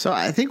 So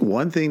I think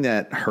one thing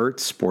that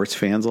hurts sports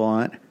fans a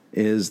lot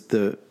is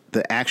the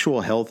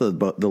actual health of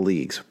the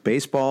leagues.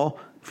 Baseball,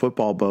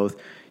 football, both.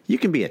 You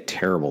can be a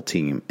terrible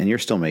team and you're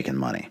still making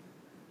money.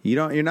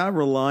 You're not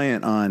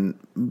reliant on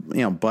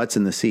butts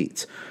in the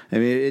seats. I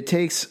mean, it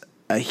takes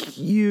a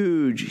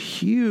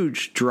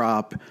huge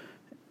drop,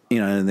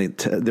 in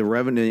the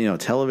revenue,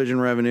 television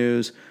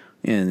revenues,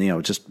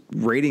 and just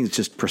ratings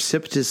just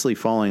precipitously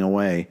falling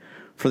away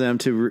for them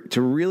to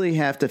really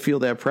have to feel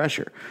that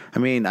pressure. I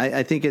mean,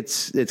 I think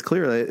it's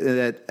clear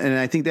that, and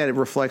I think that it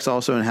reflects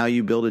also in how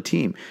you build a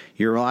team.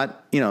 You're a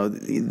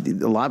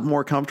lot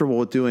more comfortable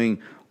with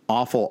doing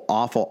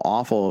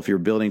awful if you're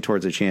building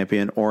towards a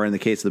champion, or in the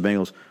case of the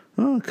Bengals,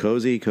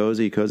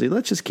 cozy.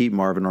 Let's just keep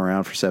Marvin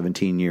around for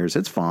 17 years.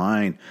 It's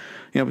fine,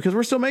 because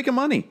we're still making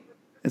money.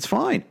 It's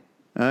fine.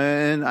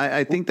 And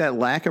I think that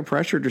lack of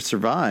pressure to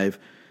survive,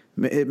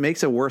 it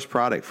makes a worse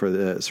product for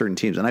the certain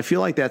teams. And I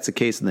feel like that's the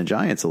case in the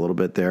Giants a little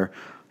bit there.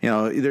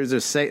 There's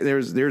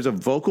a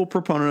vocal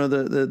proponent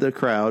of the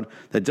crowd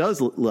that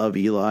does love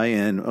Eli.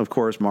 And of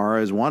course,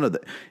 Mara is one of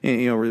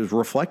is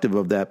reflective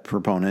of that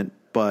proponent.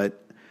 But,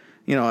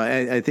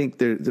 I think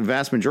the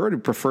vast majority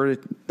prefer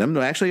them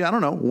to actually,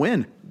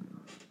 win.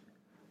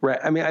 Right.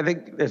 I mean, I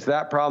think it's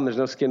that problem. There's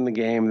no skin in the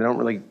game. They don't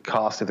really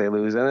cost if they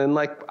lose. And then,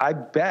 I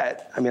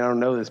bet, I don't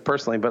know this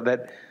personally, but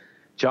that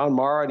John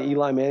Mara and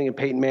Eli Manning and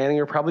Peyton Manning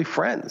are probably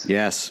friends.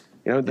 Yes.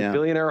 The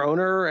billionaire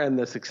owner and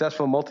the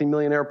successful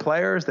multimillionaire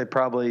players, they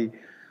probably,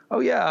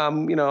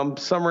 I'm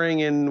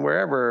summering in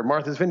wherever,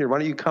 Martha's Vineyard. Why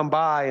don't you come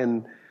by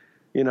and,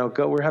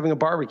 go, we're having a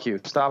barbecue.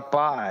 Stop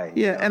by.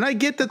 Yeah, and I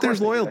get that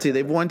there's loyalty.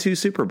 They've won 2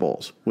 Super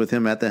Bowls with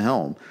him at the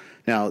helm.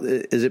 Now,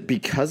 is it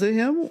because of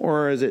him,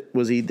 or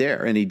was he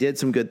there and he did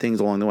some good things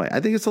along the way? I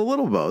think it's a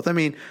little both. I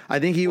mean, I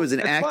think he was an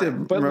active.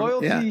 Fine, but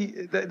loyalty,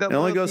 it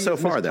only goes so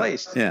far, though.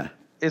 Yeah,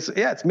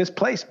 it's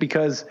misplaced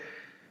because,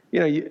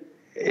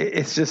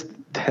 it's just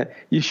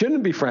you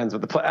shouldn't be friends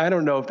with the player. I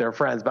don't know if they're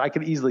friends, but I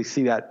could easily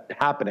see that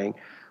happening.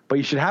 But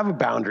you should have a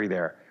boundary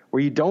there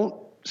where you don't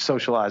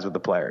socialize with the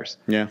players.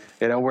 Yeah,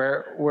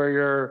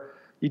 where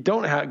you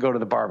don't go to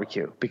the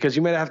barbecue because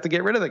you might have to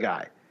get rid of the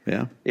guy.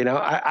 Yeah.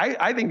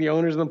 I think the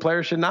owners and the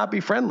players should not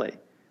be friendly.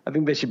 I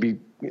think they should be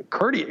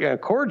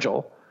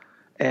cordial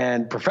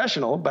and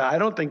professional, but I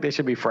don't think they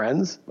should be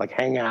friends, like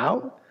hang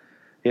out.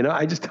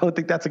 I just don't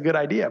think that's a good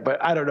idea,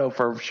 but I don't know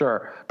for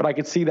sure. But I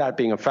could see that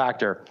being a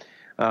factor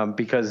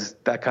because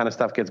that kind of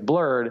stuff gets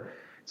blurred.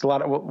 It's a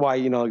lot of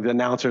why, the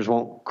announcers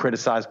won't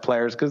criticize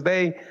players because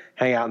they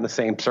hang out in the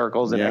same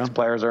circles and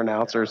ex-players are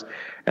announcers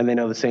and they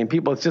know the same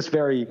people. It's just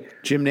very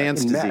Jim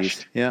Nantz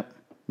disease.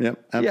 Yep,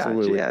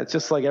 absolutely. Yeah, it's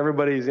just like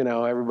everybody's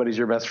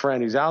your best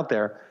friend who's out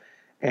there.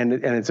 And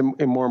it's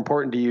more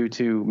important to you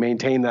to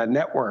maintain that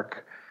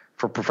network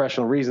for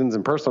professional reasons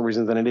and personal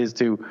reasons than it is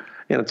to,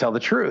 tell the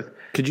truth.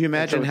 Could you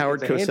imagine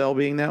Howard Cosell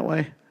being that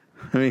way?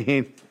 I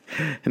mean,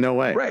 no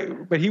way.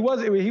 Right. But he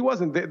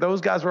wasn't. Those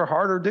guys were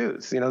harder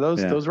dudes.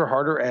 Those were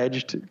harder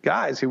edged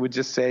guys who would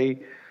just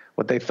say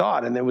what they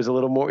thought. And it was a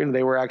little more,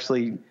 they were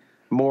actually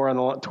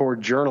more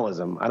toward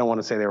journalism. I don't want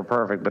to say they were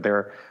perfect, but they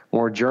were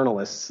more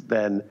journalists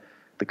than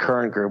the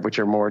current group, which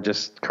are more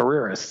just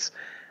careerists.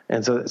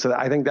 And so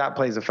I think that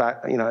plays as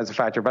a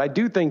factor. But I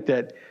do think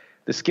that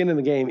the skin in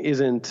the game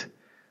isn't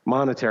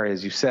monetary,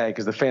 as you say,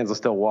 because the fans will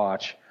still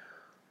watch.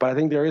 But I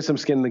think there is some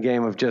skin in the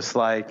game of just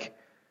like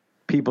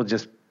people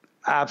just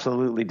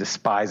absolutely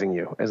despising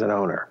you as an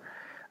owner.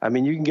 I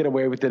mean, you can get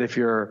away with it if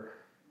you're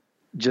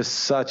just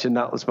such a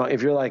nutless.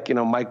 If you're like,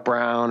 Mike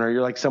Brown, or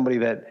you're like somebody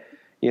that,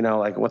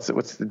 like what's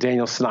the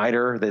Daniel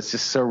Snyder that's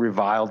just so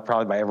reviled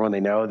probably by everyone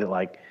they know that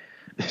like,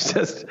 it's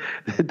just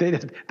they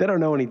don't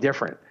know any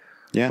different.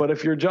 Yeah. But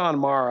if you're John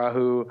Mara,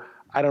 who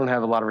I don't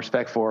have a lot of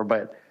respect for,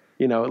 but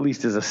at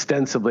least is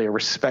ostensibly a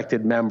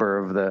respected member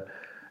of the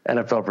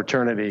NFL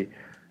fraternity,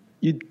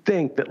 you'd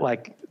think that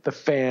like the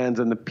fans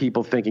and the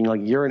people thinking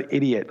like you're an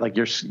idiot, like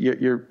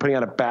you're putting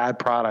out a bad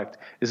product.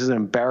 This is an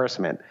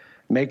embarrassment.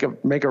 Make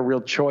a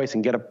real choice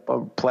and get a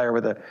player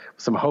with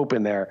some hope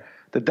in there.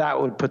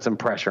 That would put some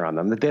pressure on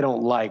them. That they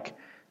don't like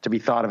to be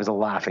thought of as a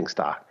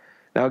laughingstock.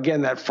 Now,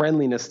 again, that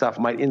friendliness stuff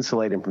might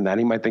insulate him from that.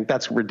 He might think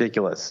that's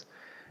ridiculous,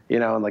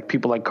 and like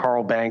people like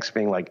Carl Banks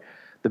being like,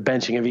 the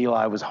benching of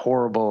Eli was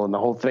horrible and the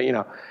whole thing,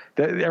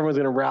 everyone's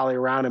going to rally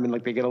around him and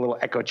like they get a little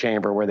echo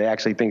chamber where they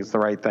actually think it's the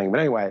right thing. But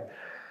anyway,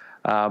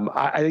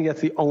 I think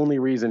that's the only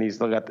reason he's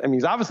still got,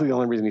 he's obviously the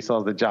only reason he still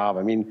has the job.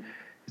 I mean,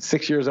 it's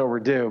 6 years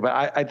overdue,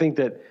 but I think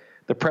that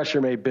the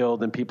pressure may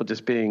build and people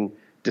just being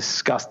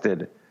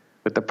disgusted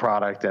with the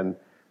product. And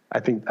I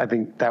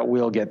think that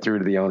will get through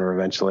to the owner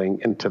eventually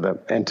and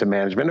to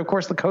management. And of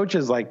course, the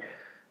coaches, like,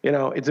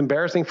 it's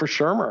embarrassing for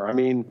Shermer. I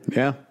mean,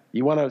 yeah,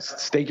 you want to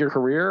stake your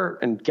career,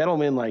 and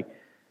Gettleman, like,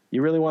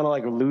 You really want to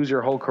like lose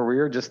your whole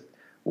career just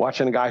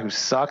watching a guy who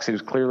sucks,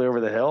 who's clearly over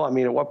the hill? I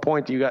mean, at what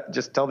point do you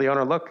just tell the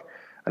owner, look,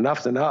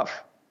 enough's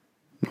enough?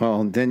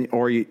 Well,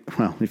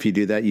 if you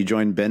do that, you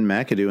join Ben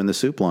McAdoo in the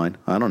soup line.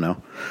 I don't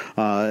know.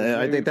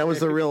 I think that was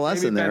the real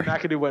lesson there. Ben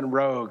McAdoo went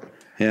rogue.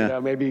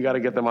 Yeah. Maybe you got to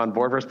get them on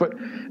board first. But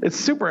it's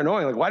super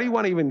annoying. Like, why do you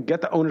want to even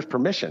get the owner's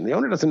permission? The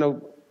owner doesn't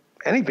know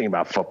anything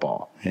about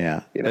football.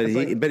 Yeah.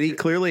 But he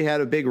clearly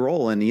had a big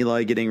role in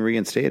Eli getting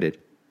reinstated.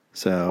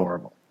 So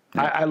horrible.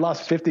 Yeah. I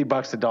lost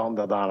 $50 to Dalton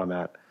Del Don on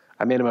that.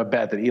 I made him a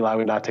bet that Eli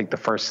would not take the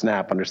first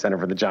snap under center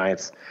for the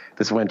Giants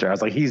this winter. I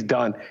was like, he's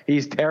done.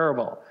 He's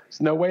terrible.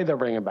 There's no way they'll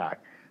bring him back.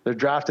 They're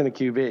drafting a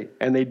QB,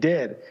 and they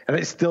did, and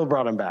they still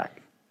brought him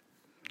back.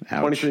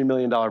 Ouch. $23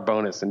 million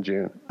bonus in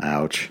June.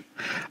 Ouch.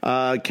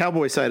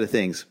 Cowboy side of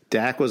things.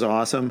 Dak was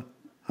awesome.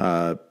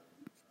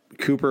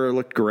 Cooper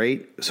looked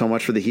great. So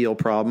much for the heel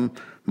problem.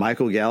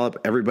 Michael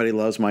Gallup. Everybody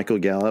loves Michael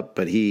Gallup,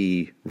 but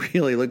he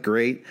really looked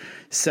great.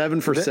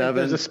 7 for 7.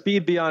 There's a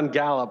speed beyond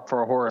Gallup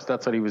for a horse.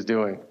 That's what he was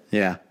doing.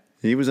 Yeah.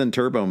 He was in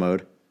turbo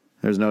mode.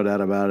 There's no doubt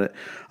about it.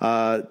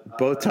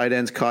 Both tight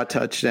ends caught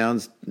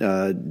touchdowns,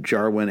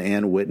 Jarwin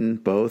and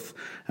Witten, both.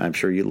 I'm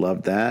sure you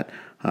loved that.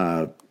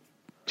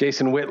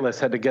 Jason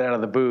Whitless had to get out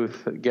of the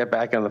booth, get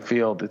back on the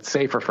field. It's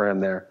safer for him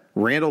there.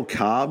 Randall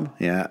Cobb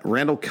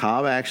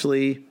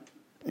actually,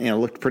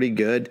 looked pretty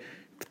good.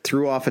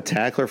 Threw off a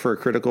tackler for a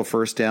critical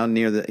first down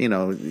near the,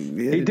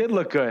 He did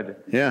look good.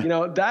 Yeah.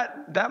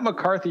 That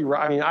McCarthy,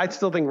 I mean, I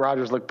still think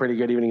Rodgers looked pretty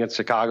good even against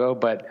Chicago,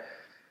 but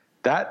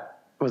that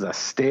was a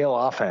stale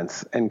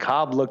offense, and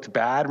Cobb looked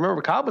bad.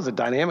 Remember, Cobb was a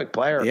dynamic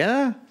player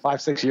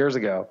 5-6 years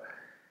ago,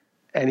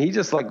 and he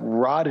just like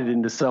rotted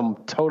into some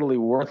totally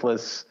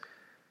worthless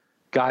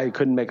guy who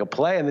couldn't make a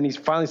play. And then he's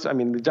finally,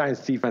 the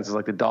Giants defense is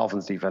like the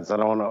Dolphins defense. I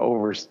don't want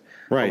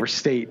to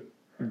overstate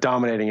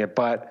dominating it,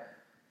 but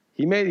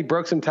he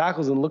broke some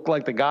tackles and looked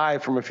like the guy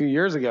from a few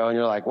years ago. And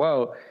you're like,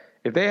 whoa,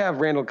 if they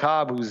have Randall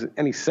Cobb, who's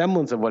any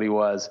semblance of what he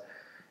was,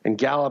 and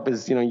Gallup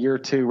is, year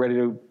 2 ready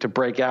to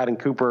break out, and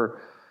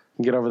Cooper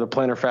can get over the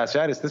plantar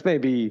fasciitis, this may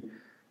be,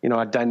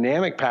 a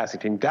dynamic passing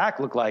team. Dak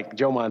looked like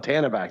Joe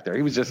Montana back there.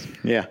 He was just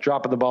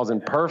dropping the balls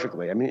in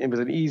perfectly. I mean, it was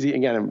an easy,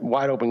 again,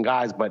 wide open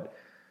guys, but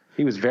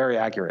he was very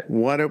accurate.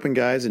 Wide open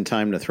guys and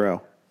time to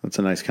throw. That's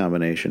a nice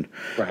combination.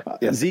 Right.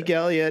 Yes. Zeke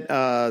Elliott,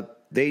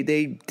 they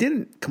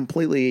didn't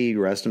completely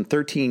rest him.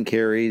 13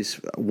 carries,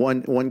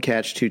 one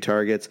catch, 2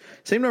 targets.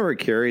 Same number of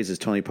carries as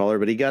Tony Pollard,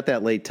 but he got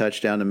that late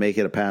touchdown to make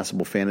it a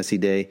passable fantasy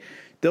day.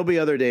 There'll be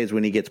other days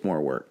when he gets more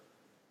work.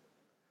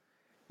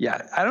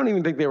 Yeah, I don't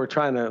even think they were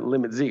trying to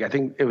limit Zeke. I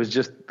think it was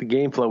just the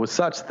game flow was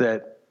such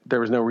that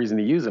there was no reason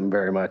to use him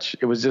very much.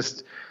 It was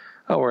just,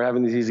 we're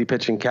having these easy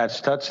pitch and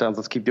catch touchdowns.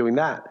 Let's keep doing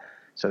that.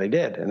 So they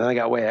did. And then they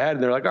got way ahead,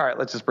 and they're like, all right,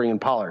 let's just bring in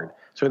Pollard.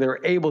 So they were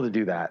able to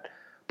do that.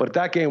 But if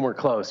that game were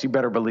close, you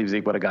better believe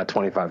Zeke would have got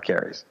 25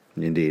 carries.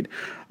 Indeed.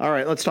 All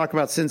right, let's talk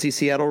about Cincy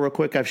Seattle real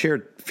quick. I've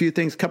shared a few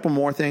things, a couple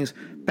more things.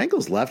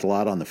 Bengals left a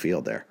lot on the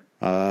field there.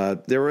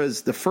 There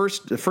was the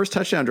first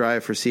touchdown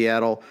drive for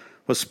Seattle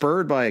was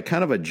spurred by a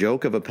kind of a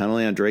joke of a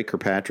penalty on Drake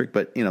Kirkpatrick,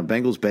 but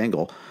Bengals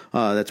bangle.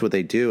 That's what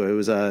they do. It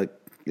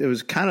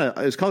was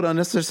called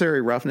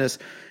unnecessary roughness.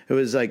 It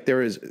was like it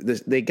was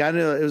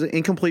an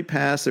incomplete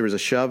pass. There was a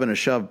shove and a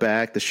shove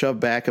back. The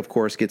shove back, of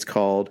course, gets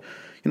called.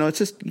 It's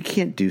just, you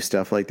can't do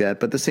stuff like that.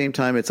 But at the same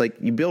time, it's like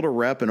you build a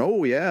rep and,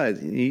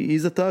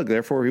 he's a thug.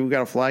 Therefore, we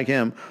got to flag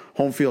him.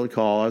 Home field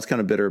call. I was kind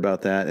of bitter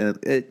about that.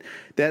 And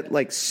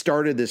that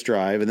started this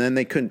drive. And then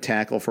they couldn't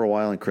tackle for a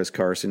while. And Chris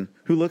Carson,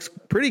 who looks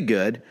pretty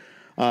good.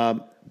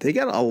 They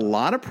got a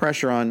lot of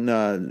pressure on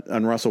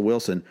Russell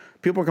Wilson.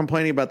 People are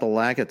complaining about the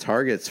lack of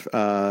targets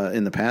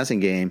in the passing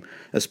game,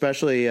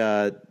 especially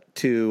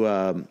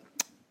to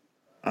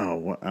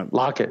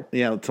Lockett.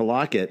 Yeah, to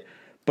Lockett.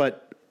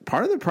 But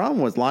part of the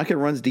problem was Lockett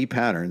runs deep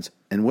patterns,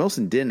 and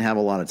Wilson didn't have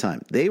a lot of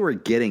time. They were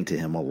getting to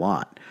him a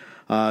lot.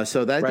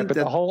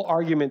 The whole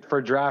argument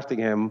for drafting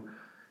him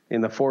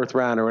in the 4th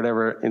round or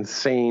whatever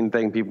insane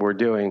thing people were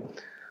doing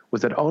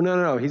was that,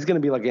 no, he's going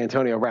to be like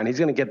Antonio Brown. He's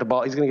going to get the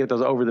ball. He's going to get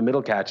those over the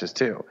middle catches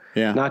too,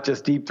 not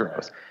just deep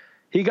throws.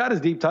 He got his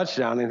deep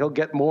touchdown, and he'll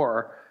get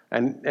more.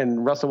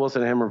 And Russell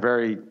Wilson and him are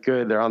very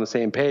good. They're on the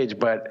same page.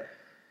 But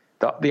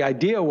the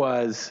idea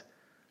was,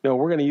 we're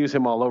going to use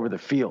him all over the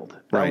field.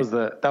 That was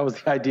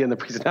the idea in the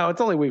preseason. Now it's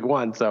only week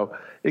 1, so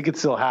it could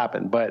still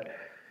happen. But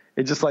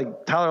it's just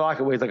like Tyler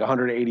Lockett weighs like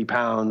 180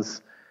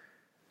 pounds.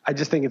 I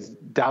just think it's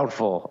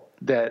doubtful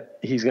that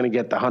he's going to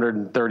get the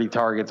 130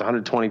 targets,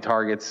 120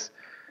 targets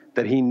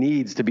that he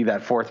needs to be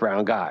that 4th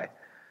round guy.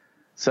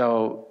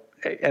 So,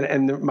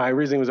 and my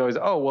reasoning was always,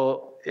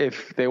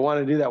 if they want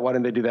to do that, why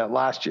didn't they do that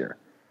last year?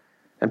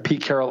 And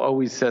Pete Carroll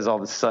always says all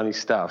this sunny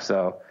stuff.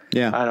 So I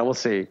don't know. We'll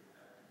see.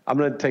 I'm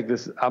going to take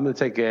this. I'm not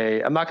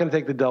going to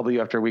take the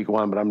W after week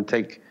 1, but I'm going to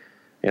take,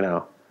 I'm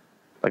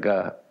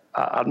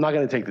not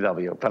going to take the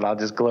W, but I'll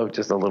just gloat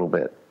just a little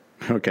bit.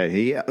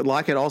 Okay.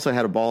 Lockett also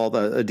had a ball,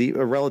 a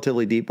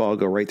relatively deep ball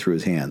go right through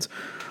his hands.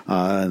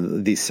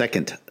 The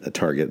second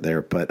target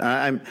there, but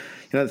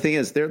the thing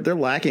is they're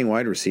lacking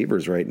wide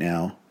receivers right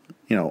now.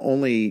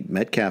 only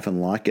Metcalf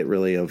and Lockett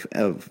really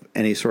of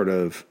any sort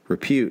of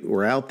repute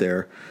were out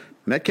there.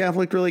 Metcalf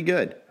looked really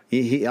good.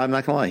 I'm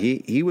not gonna lie.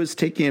 He was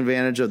taking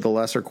advantage of the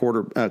lesser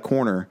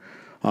corner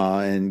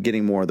and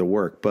getting more of the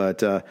work. But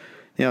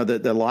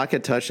the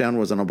Lockett touchdown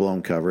was on a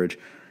blown coverage.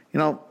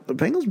 The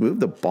Bengals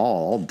moved the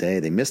ball all day.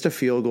 They missed a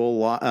field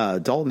goal.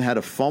 Dalton had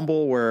a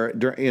fumble where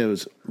it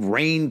was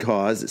rain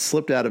caused. It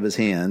slipped out of his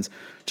hands.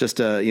 Just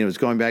he was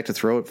going back to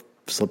throw it,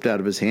 slipped out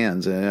of his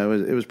hands, and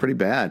it was pretty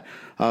bad.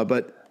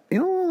 But they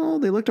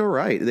looked all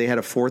right. They had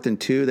a 4th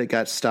and 2 that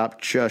got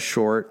stopped just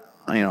short.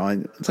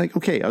 It's like,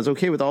 okay, I was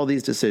okay with all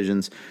these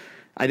decisions.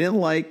 I didn't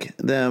like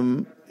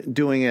them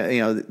doing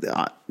it.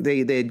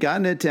 They had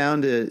gotten it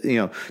down to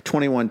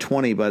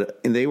 21-20, but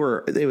it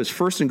was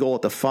 1st and goal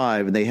at the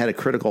 5, and they had a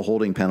critical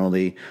holding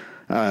penalty,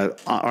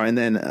 and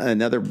then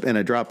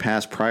a drop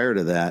pass prior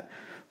to that.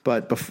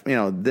 But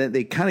then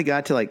they kind of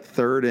got to like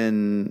third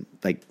and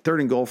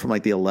goal from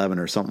like the 11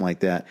 or something like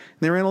that. And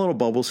they ran a little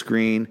bubble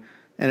screen,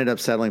 ended up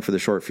settling for the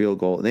short field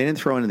goal. They didn't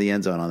throw into the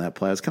end zone on that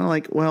play. It's kind of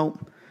like, well,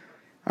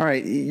 all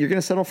right, you're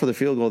going to settle for the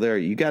field goal there.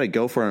 You got to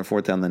go for it on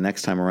 4th down the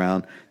next time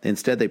around.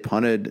 Instead, they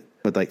punted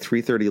with like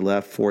 3:30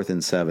 left, 4th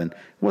and 7. It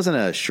wasn't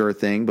a sure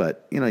thing,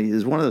 but it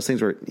was one of those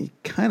things where you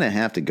kind of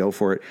have to go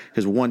for it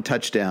because one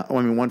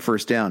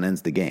first down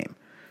ends the game,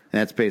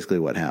 and that's basically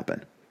what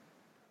happened.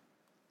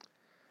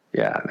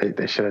 Yeah,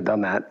 they should have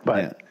done that,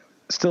 but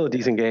still a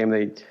decent game.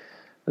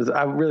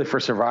 I really, for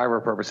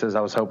survivor purposes, I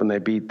was hoping they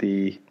beat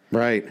the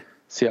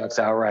Seahawks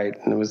outright,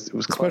 and it was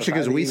close. Especially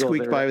because we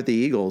squeaked by with the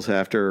Eagles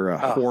after a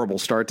horrible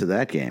start to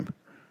that game.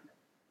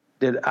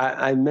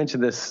 I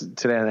mentioned this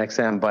today on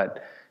XM,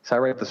 but so I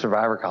write the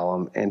survivor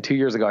column, and 2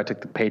 years ago I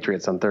took the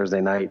Patriots on Thursday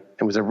night.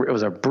 It was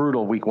a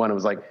brutal week 1. It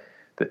was like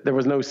there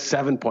was no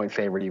 7-point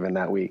favorite even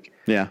that week.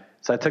 Yeah.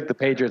 So I took the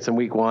Patriots in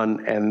week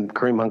 1, and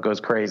Kareem Hunt goes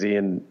crazy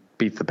and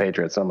beats the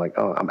Patriots. So I'm like,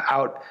 I'm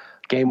out.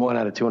 Game 1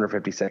 out of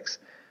 256.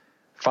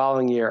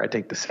 Following year, I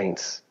take the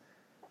Saints.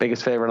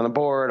 Biggest favorite on the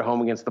board,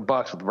 home against the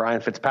Bucs with Ryan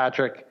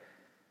Fitzpatrick.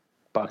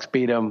 Bucs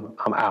beat them.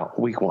 I'm out.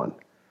 Week 1.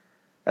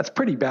 That's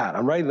pretty bad.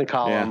 I'm writing the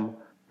column.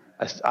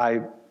 Yeah.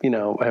 I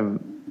have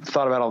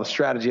thought about all the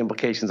strategy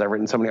implications. I've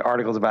written so many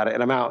articles about it,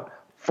 and I'm out.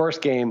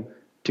 First game,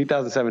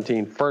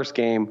 2017. First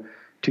game,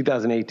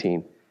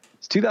 2018.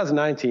 It's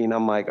 2019.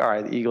 I'm like, all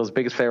right, the Eagles,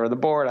 biggest favorite on the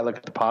board. I look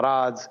at the pot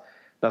odds.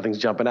 Nothing's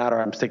jumping out,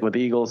 or I'm sticking with the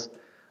Eagles.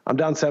 I'm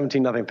down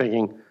 17-0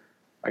 thinking,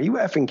 are you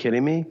effing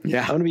kidding me?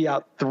 Yeah. I'm going to be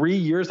out 3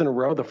 years in a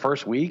row the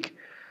first week.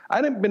 I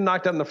hadn't been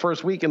knocked out in the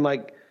first week in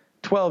like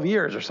 12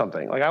 years or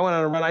something. Like I went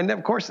on a run.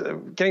 Of course,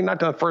 getting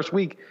knocked out the first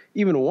week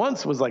even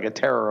once was like a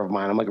terror of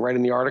mine. I'm like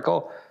writing the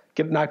article,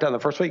 get knocked out in the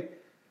first week.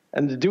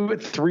 And to do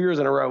it 3 years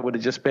in a row would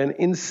have just been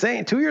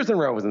insane. 2 years in a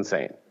row was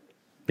insane.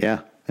 Yeah,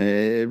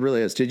 it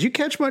really is. Did you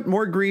catch much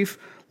more grief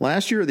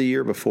last year or the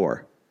year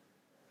before?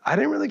 I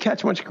didn't really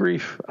catch much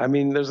grief. I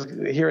mean, there's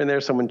here and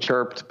there someone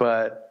chirped,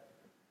 but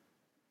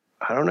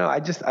I don't know. I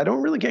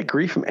don't really get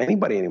grief from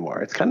anybody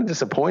anymore. It's kind of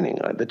disappointing.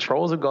 The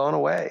trolls have gone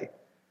away.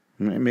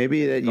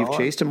 Maybe that you've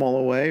chased them all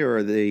away,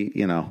 or they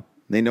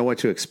know what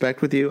to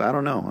expect with you. I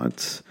don't know.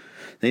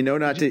 They know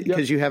not to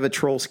because you have a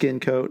troll skin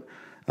coat.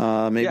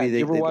 Maybe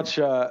you ever watch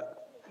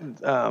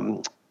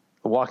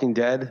Walking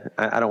Dead?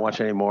 I don't watch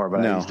anymore,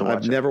 but no, I used to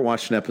watch I've never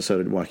watched an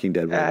episode of Walking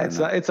Dead.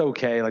 It's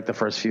okay, like the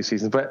first few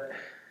seasons, but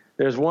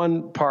there's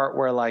one part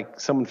where like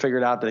someone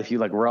figured out that if you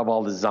like rub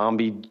all the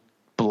zombie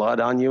blood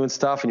on you and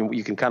stuff, and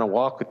you can kind of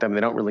walk with them, they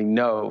don't really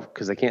know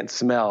because they can't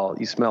smell.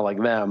 You smell like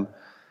them,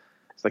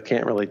 so they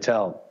can't really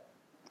tell.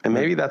 And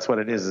maybe that's what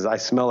it is I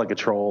smell like a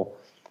troll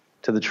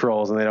to the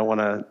trolls, and they don't want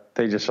to.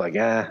 They just like,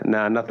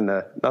 nothing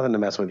to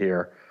mess with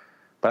here.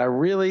 But I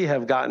really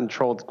have gotten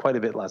trolled quite a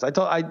bit less. I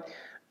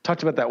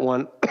talked about that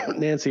one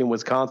Nancy in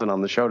Wisconsin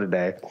on the show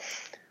today,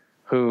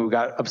 who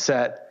got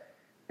upset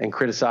and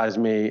criticized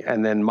me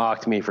and then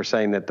mocked me for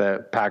saying that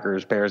the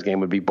Packers-Bears game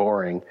would be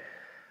boring.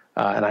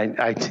 And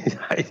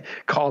I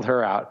called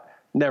her out,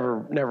 never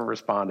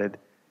responded,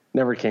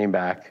 never came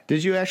back.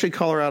 Did you actually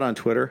call her out on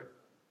Twitter?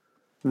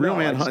 Real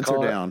man hunts her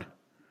down.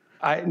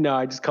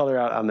 I just called her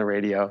out on the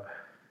radio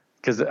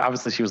because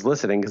obviously she was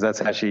listening because that's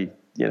how she,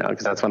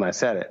 because that's when I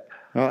said it.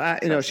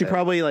 Well, she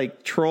probably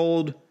like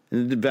trolled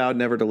and vowed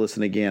never to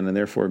listen again, and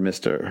therefore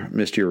missed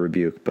your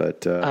rebuke.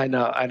 But I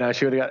know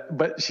she would have got,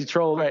 but she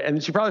trolled, right?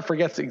 And she probably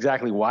forgets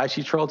exactly why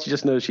she trolled. She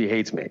just knows she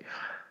hates me.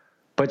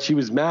 But she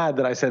was mad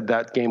that I said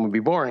that game would be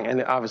boring, and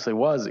it obviously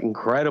was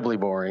incredibly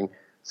boring.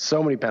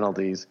 So many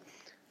penalties,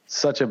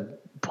 such a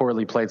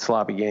poorly played,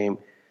 sloppy game,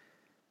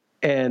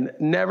 and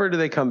never do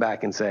they come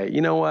back and say,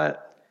 you know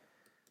what?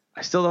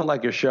 I still don't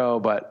like your show,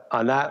 but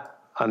on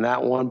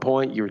that one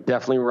point, you were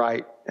definitely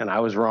right, and I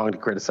was wrong to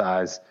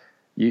criticize.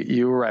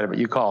 You were right, but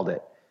you called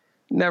it.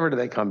 Never do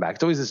they come back.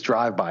 It's always this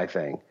drive-by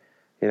thing,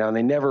 and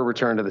they never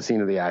return to the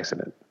scene of the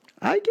accident.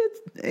 I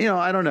get,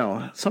 I don't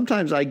know.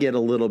 Sometimes I get a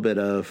little bit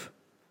of,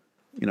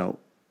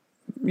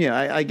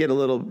 I get a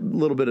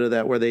little bit of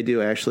that where they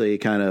do actually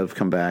kind of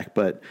come back.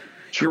 But,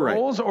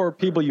 Trolls or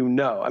people you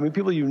know? I mean,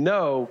 people you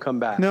know come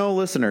back. No,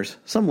 listeners.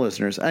 Some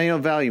listeners.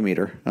 Value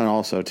meter, and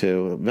also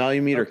too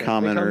value meter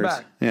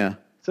commenters. Yeah.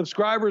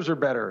 Subscribers are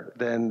better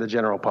than the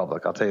general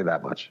public. I'll tell you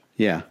that much.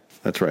 Yeah,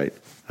 that's right.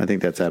 I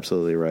think that's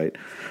absolutely right.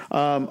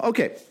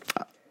 Okay.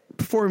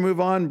 Before we move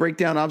on, break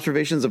down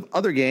observations of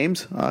other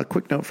games.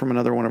 Quick note from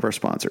another one of our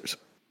sponsors.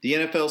 The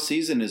NFL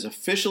season is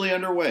officially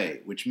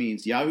underway, which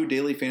means Yahoo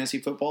Daily Fantasy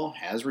Football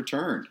has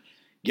returned.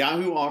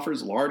 Yahoo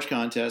offers large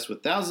contests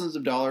with thousands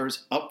of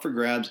dollars up for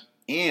grabs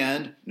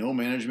and no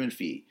management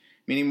fee,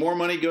 meaning more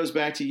money goes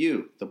back to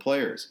you, the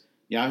players.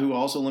 Yahoo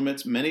also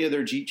limits many of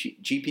their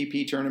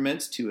GPP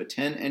tournaments to a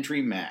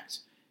 10-entry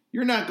max.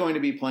 You're not going to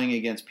be playing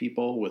against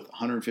people with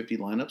 150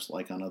 lineups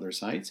like on other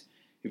sites.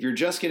 If you're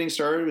just getting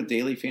started with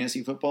daily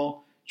fantasy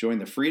football, join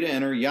the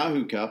free-to-enter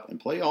Yahoo Cup and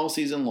play all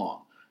season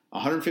long.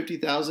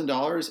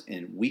 $150,000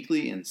 in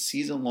weekly and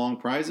season-long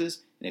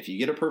prizes, and if you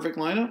get a perfect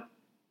lineup,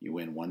 you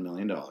win $1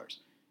 million.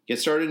 Get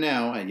started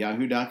now at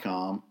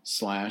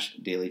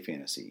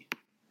yahoo.com/dailyfantasy.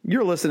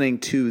 You're listening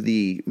to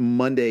the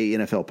Monday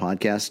NFL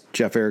podcast.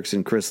 Jeff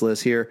Erickson, Chris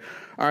Liss here.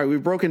 All right,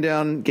 we've broken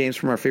down games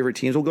from our favorite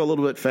teams. We'll go a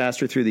little bit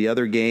faster through the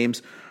other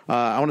games.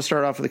 I want to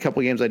start off with a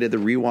couple of games I did the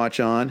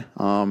rewatch on,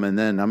 and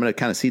then I'm going to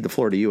kind of cede the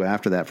floor to you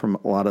after that from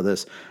a lot of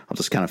this. I'll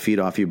just kind of feed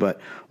off you, but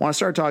I want to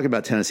start talking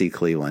about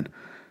Tennessee-Cleveland.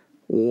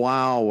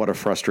 Wow, what a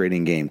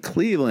frustrating game.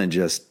 Cleveland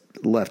just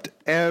left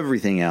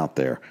everything out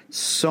there.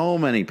 So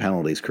many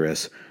penalties,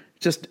 Chris.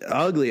 Just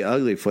ugly,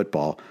 ugly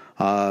football.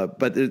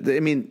 But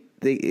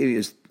it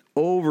was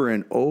over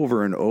and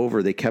over and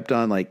over. They kept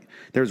on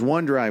there was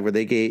one drive where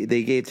they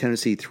gave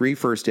Tennessee 3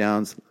 first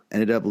downs,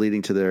 ended up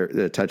leading to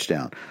their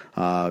touchdown.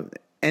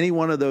 Any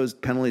one of those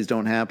penalties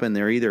don't happen,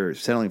 they're either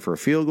settling for a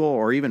field goal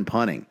or even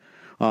punting.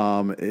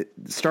 It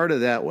started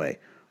that way.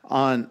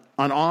 On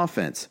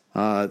offense,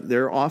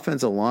 their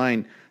offensive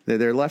line,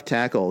 their left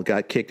tackle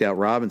got kicked out.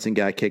 Robinson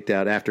got kicked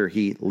out after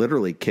he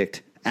literally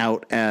kicked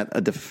out at a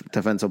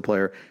defensive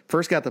player.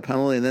 First got the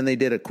penalty, and then they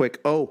did a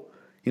quick, you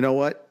know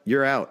what?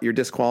 You're out. You're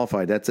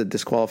disqualified. That's a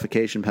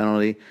disqualification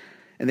penalty.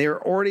 And they were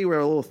a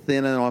little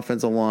thin on the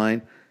offensive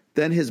line.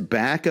 Then his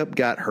backup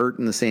got hurt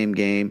in the same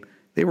game.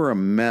 They were a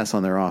mess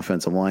on their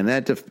offensive line.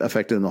 That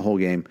affected them the whole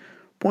game.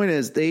 Point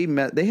is, they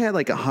had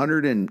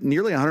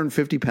nearly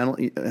 150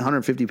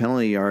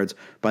 penalty yards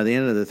by the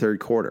end of the third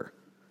quarter.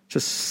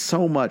 Just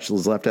so much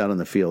was left out on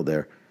the field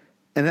there.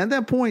 And at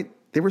that point,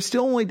 they were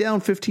still only down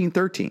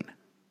 15-13.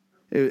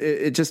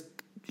 It just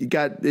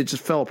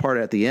fell apart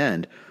at the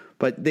end.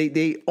 But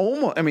they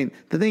almost,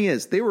 the thing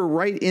is, they were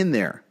right in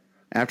there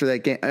after that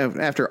game,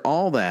 after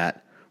all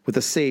that, with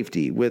the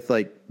safety, with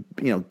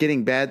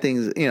getting bad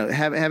things,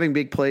 having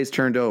big plays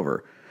turned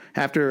over.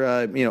 After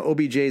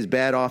OBJ's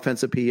bad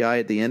offensive PI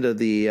at the end of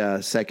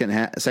the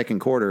second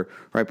quarter,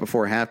 right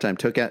before halftime,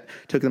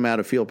 took them out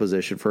of field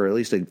position for at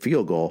least a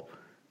field goal.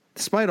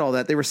 Despite all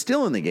that, they were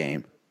still in the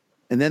game,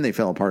 and then they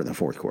fell apart in the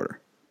fourth quarter.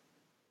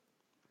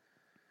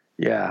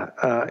 Yeah.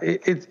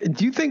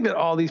 Do you think that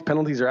all these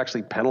penalties are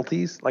actually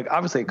penalties?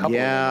 Obviously a couple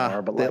of them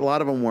are, but a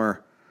lot of them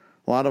were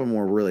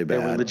really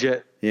bad. They were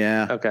legit.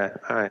 Yeah. Okay.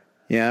 All right.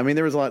 Yeah.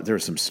 There were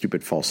some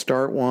stupid false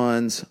start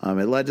ones.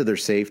 It led to their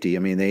safety.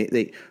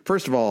 They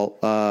first of all,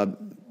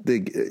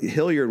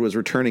 Hilliard was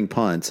returning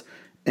punts,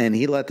 and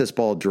he let this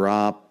ball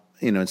drop.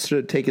 Instead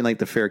of taking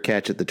the fair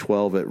catch at the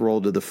 12, it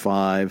rolled to the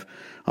 5.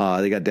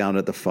 They got down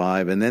at the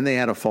 5, and then they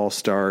had a false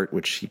start,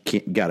 which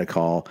he got a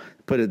call,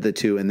 put it at the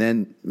 2, and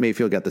then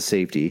Mayfield got the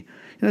safety.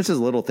 It's just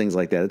little things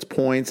like that. It's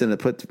points, and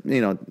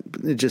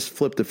it just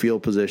flipped the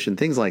field position,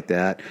 things like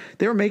that.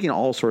 They were making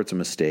all sorts of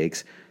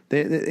mistakes.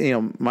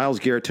 Myles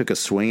Garrett took a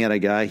swing at a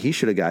guy. He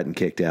should have gotten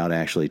kicked out,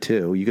 actually,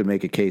 too. You could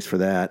make a case for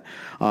that,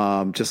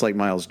 just like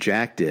Myles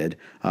Jack did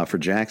for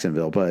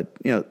Jacksonville. But,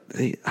 I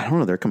don't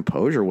know, their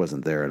composure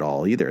wasn't there at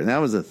all either. And that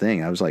was the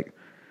thing. I was like,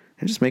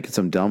 they're just making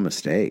some dumb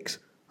mistakes.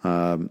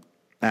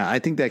 I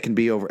think that can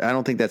be over. I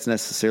don't think that's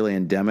necessarily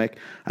endemic.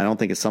 I don't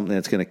think it's something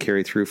that's going to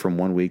carry through from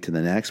one week to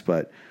the next.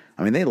 But,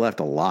 they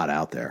left a lot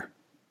out there.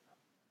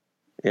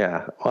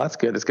 Yeah, well, that's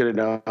good. It's good to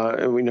know.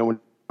 We know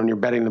when you're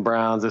betting the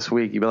Browns this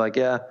week, you'd be like,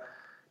 yeah,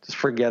 just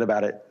forget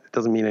about it. It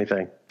doesn't mean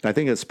anything. I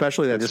think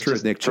especially that's true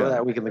with Nick Chubb. Throw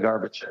that week in the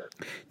garbage.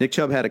 Nick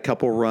Chubb had a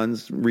couple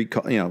runs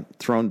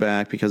thrown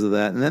back because of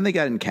that, and then they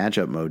got in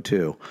catch-up mode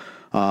too.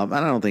 I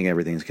don't think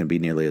everything's going to be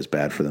nearly as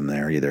bad for them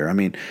there either.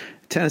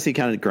 Tennessee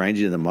kind of grinds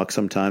you to the muck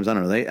sometimes. I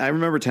don't know. I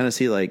remember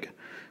Tennessee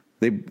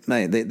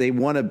they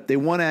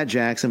won at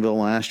Jacksonville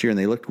last year, and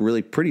they looked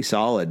really pretty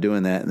solid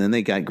doing that, and then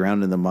they got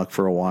ground in the muck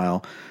for a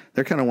while.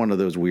 They're kind of one of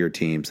those weird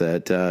teams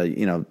that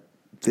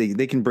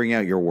they can bring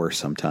out your worst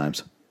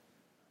sometimes.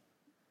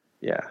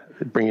 Yeah,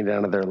 bring it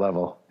down to their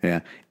level.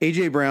 Yeah.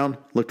 A.J. Brown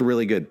looked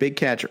really good. Big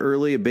catch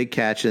early, a big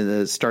catch in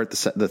the start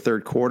the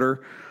third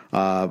quarter.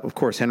 Of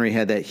course, Henry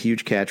had that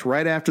huge catch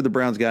right after the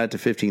Browns got it to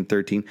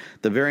 15-13.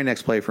 The very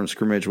next play from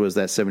scrimmage was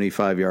that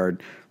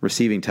 75-yard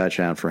receiving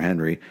touchdown for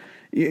Henry.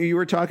 You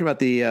were talking about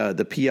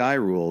the PI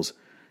rules.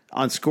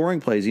 on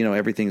scoring plays,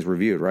 everything's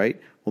reviewed,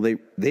 right? Well,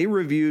 they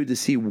reviewed to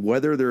see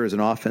whether there is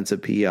an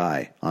offensive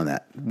PI on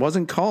that. It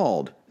wasn't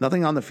called.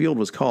 Nothing on the field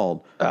was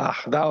called.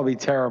 That would be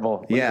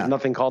terrible. Yeah. There's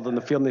nothing called on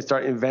the field, and they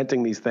start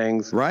inventing these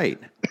things. Right.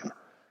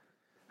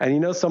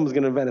 And someone's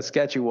going to invent a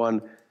sketchy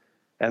one,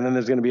 and then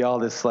there's going to be all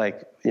this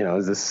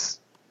is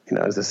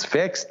this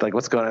fixed? Like,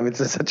 what's going on? I mean, it's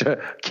just such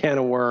a can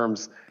of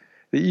worms.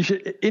 You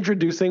should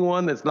introducing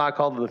one that's not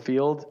called on the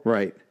field.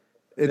 Right.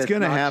 It's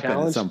going to happen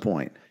at some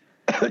point.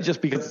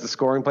 Just because it's a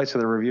scoring play, so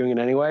they're reviewing it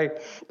anyway.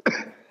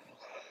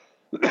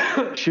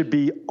 Should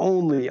be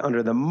only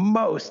under the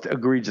most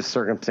egregious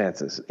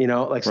circumstances,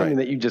 like something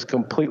that you just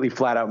completely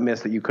flat out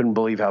missed that you couldn't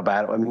believe how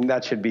bad. I mean,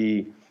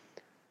 it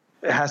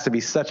has to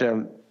be such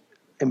an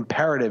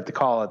imperative to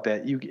call it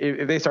that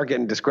if they start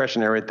getting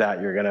discretionary at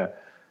that, you're going to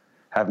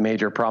have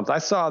major problems. I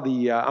saw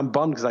I'm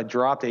bummed because I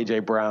dropped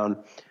AJ Brown.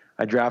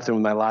 I drafted him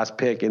with my last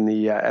pick in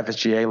the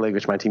FSGA league,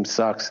 which my team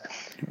sucks.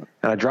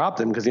 And I dropped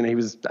him because,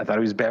 I thought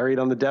he was buried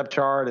on the depth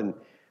chart, and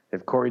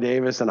if Corey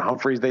Davis and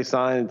Humphreys they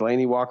signed, and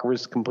Delaney Walker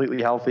was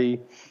completely healthy.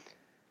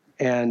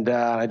 And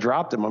I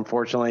dropped him,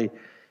 unfortunately.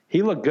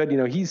 He looked good.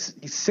 He's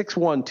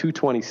 6'1",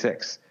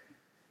 226.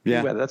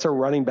 Yeah. That's a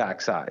running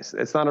back size.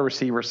 It's not a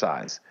receiver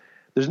size.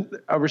 There's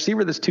a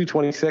receiver that's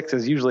 226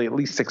 is usually at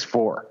least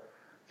 6'4".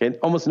 And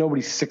almost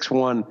nobody's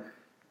 6'1",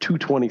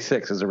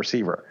 226 as a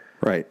receiver.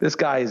 Right. This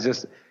guy is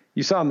just,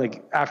 you saw him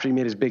after he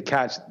made his big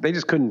catch, they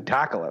just couldn't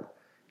tackle him.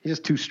 He's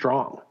just too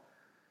strong.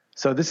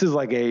 So this is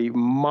like a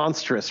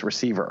monstrous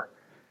receiver.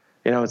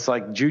 It's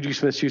like Juju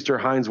Smith-Schuster,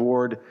 Hines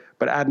Ward,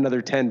 but add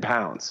another 10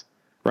 pounds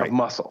of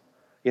muscle,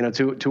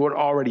 to an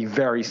already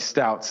very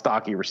stout,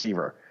 stocky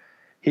receiver.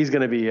 He's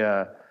going to be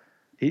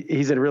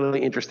he's just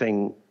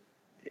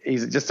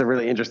a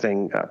really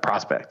interesting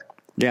prospect.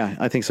 Yeah,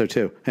 I think so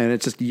too. And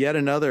it's just yet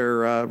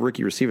another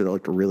rookie receiver that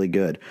looked really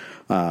good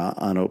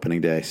on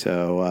opening day.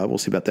 So we'll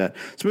see about that.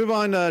 Let's move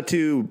on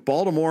to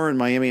Baltimore and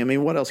Miami. I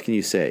mean, what else can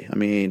you say? I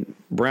mean,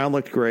 Brown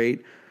looked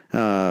great.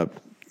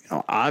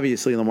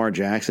 Obviously, Lamar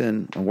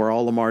Jackson, we're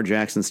all Lamar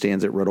Jackson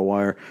stands at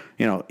RotoWire.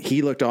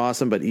 He looked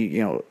awesome, but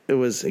it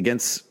was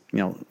against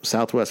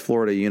Southwest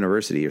Florida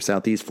University or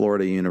Southeast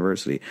Florida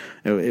University.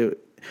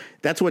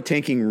 That's what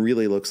tanking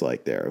really looks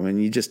like there. I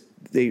mean,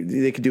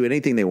 they could do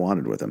anything they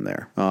wanted with him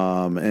there.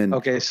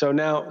 Okay, so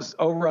now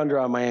over under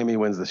on Miami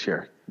wins this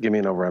year. Give me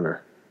an over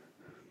under.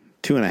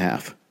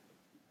 2.5.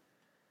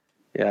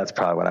 Yeah, that's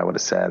probably what I would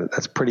have said.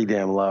 That's pretty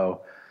damn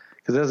low.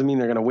 Because it doesn't mean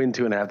they're going to win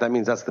 2.5. That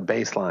means that's the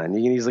baseline.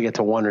 You can easily get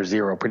to 1 or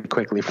 0 pretty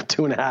quickly for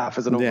 2.5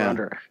 as an over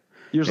under.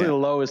 Usually the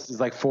lowest is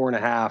like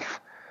 4.5.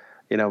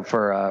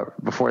 For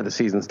before the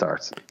season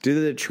starts. Do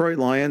the Detroit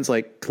Lions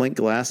clink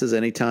glasses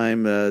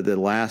anytime the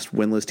last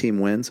winless team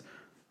wins?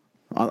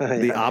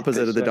 The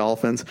opposite of the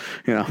Dolphins,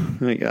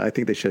 I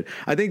think they should.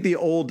 I think the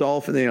old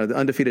Dolphin, the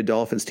undefeated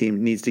Dolphins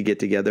team needs to get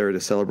together to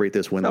celebrate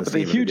this winless but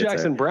team. The Hugh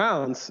Jackson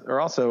Browns are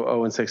also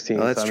 0-16.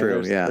 Oh, that's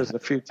true. There's a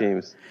few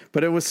teams,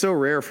 but it was so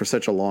rare for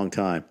such a long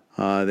time.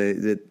 I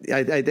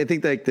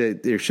think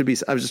there should be.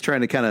 I was just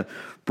trying to kind of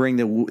bring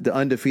the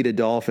undefeated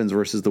Dolphins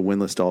versus the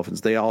winless Dolphins.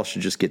 They all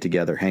should just get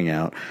together, hang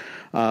out.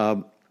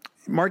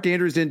 Mark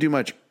Andrews didn't do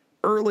much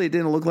early. It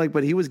didn't look like,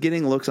 but he was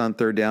getting looks on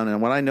third down.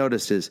 And what I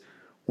noticed is,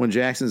 when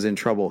Jackson's in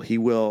trouble, he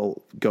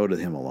will go to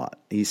him a lot.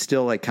 He's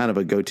still kind of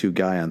a go-to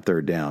guy on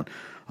third down.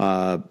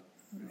 There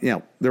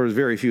was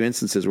very few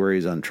instances where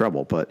he's in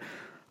trouble, but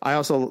I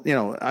also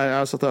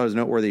thought it was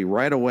noteworthy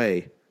right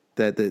away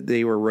that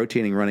they were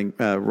rotating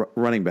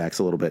running backs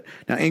a little bit.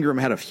 Now Ingram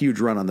had a huge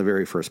run on the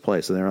very first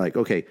play, so they were like,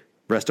 okay,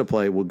 rest a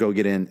play, we'll go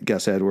get in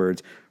Gus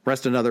Edwards.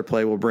 Rest another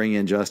play, we'll bring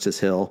in Justice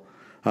Hill.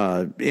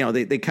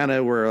 They kind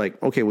of were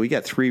like, okay, we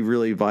got 3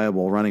 really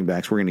viable running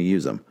backs, we're going to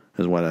use them.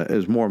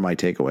 Is more my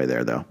takeaway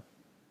there, though.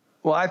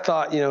 Well, I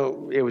thought,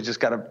 it was just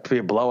got to be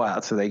a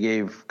blowout, so they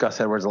gave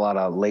Gus Edwards a lot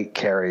of late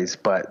carries,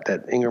 but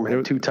that Ingram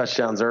had 2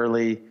 touchdowns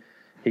early.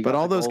 But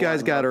all those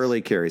guys got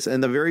early carries.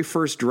 And the very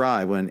first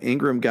drive, when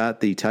Ingram got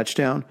the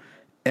touchdown,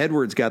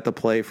 Edwards got the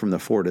play from the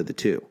 4 to the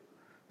 2.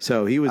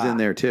 So he was in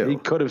there, too. He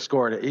could have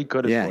scored it. He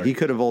could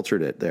have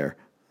vultured it there.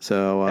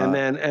 So and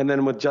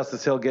then with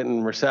Justice Hill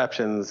getting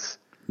receptions.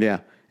 Yeah.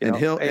 And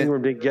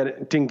Ingram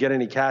didn't get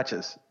any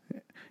catches.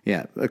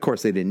 Yeah, of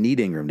course, they didn't need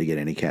Ingram to get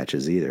any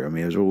catches either. I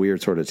mean, it was a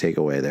weird sort of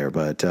takeaway there.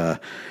 But,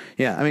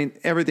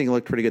 everything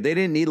looked pretty good. They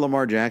didn't need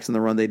Lamar Jackson to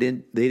run. They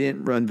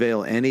didn't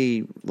unveil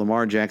any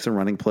Lamar Jackson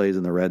running plays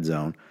in the red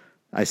zone.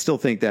 I still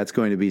think that's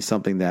going to be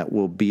something that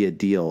will be a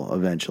deal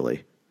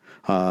eventually.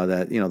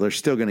 They're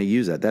still going to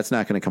use that. That's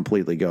not going to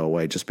completely go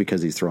away just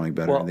because he's throwing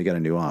better and they got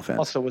a new offense.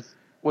 Also,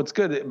 what's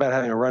good about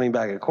having a running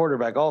back, a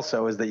quarterback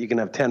also, is that you can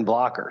have 10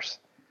 blockers.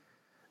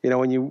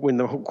 When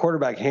the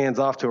quarterback hands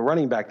off to a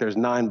running back, there's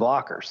 9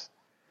 blockers.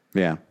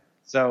 Yeah.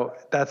 So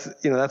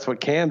that's what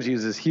Cam's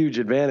uses huge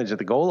advantage at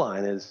the goal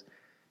line is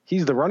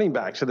he's the running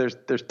back. So there's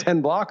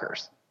 10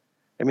 blockers.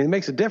 I mean, it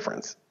makes a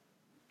difference.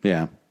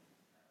 Yeah,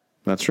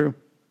 that's true.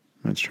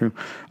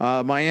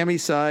 Miami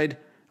side,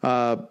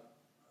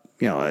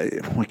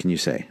 what can you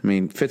say? I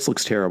mean, Fitz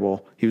looks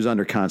terrible. He was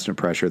under constant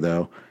pressure,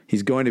 though.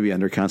 He's going to be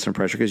under constant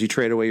pressure because you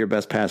trade away your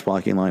best pass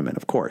blocking lineman,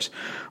 of course.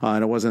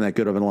 And it wasn't that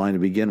good of a line to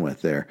begin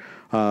with there.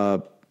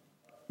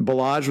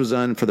 Balaj was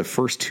on for the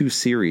first 2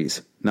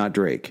 series, not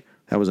Drake.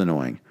 That was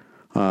annoying.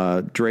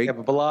 Drake. Yeah,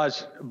 but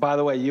Balaj, by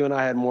the way, you and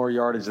I had more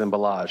yardage than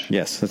Balaj.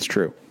 Yes, that's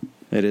true.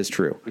 It is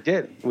true. We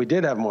did. We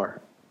did have more.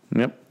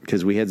 Yep,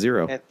 because we had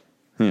 0.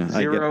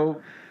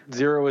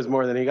 Zero is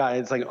more than he got.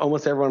 It's like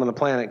almost everyone on the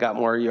planet got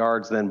more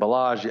yards than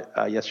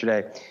Balaj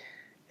yesterday.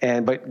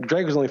 But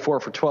Drake was only 4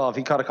 for 12.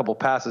 He caught a couple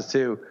passes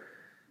too.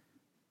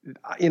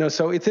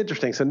 So it's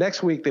interesting. So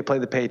next week they play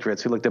the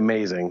Patriots, who looked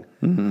amazing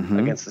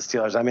against the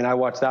Steelers. I mean, I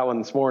watched that one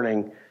this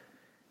morning,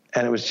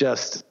 and it was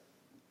just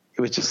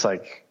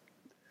like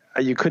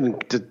you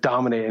couldn't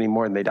dominate any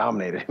more than they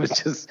dominated. It was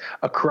just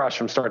a crush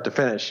from start to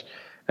finish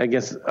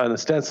against an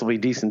ostensibly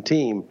decent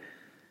team.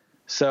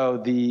 So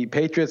the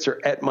Patriots are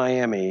at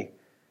Miami.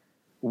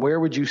 Where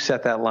would you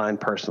set that line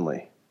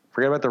personally?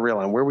 Forget about the real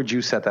line. Where would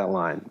you set that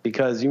line?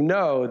 Because you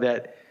know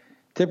that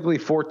typically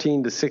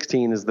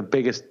 14-16 is the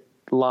biggest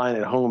line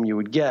at home you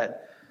would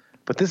get.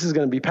 But this is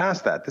going to be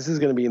past that. This is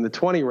going to be in the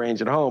 20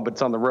 range at home, but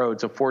it's on the road.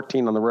 So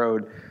 14 on the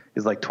road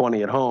is like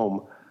 20 at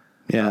home.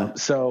 Yeah.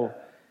 So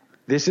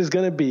this is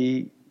going to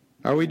be.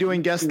 Are we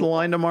doing guess the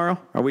line tomorrow?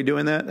 Are we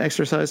doing that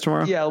exercise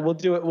tomorrow? Yeah, we'll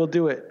do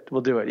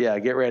it. Yeah,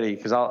 get ready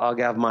because I'll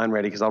have mine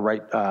ready because I'll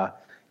write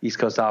East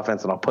Coast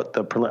offense and I'll put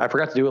I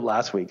forgot to do it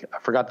last week. I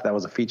forgot that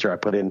was a feature I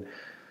put in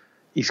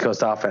East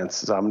Coast offense,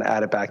 so I'm going to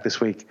add it back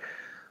this week.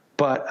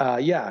 But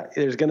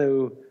there's going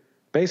to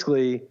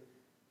basically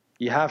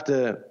you have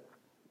to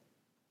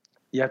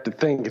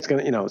think it's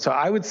going to So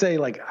I would say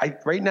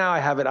right now I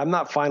have it. I'm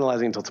not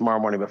finalizing until tomorrow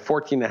morning, but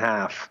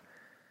 14.5.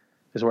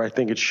 is where I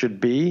think it should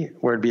be,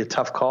 where it'd be a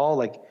tough call.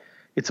 Like,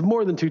 it's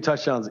more than 2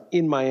 touchdowns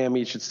in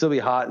Miami. It should still be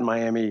hot in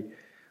Miami.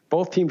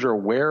 Both teams are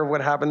aware of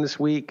what happened this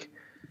week.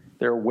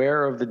 They're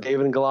aware of the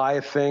David and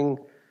Goliath thing.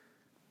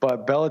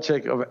 But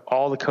Belichick, of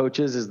all the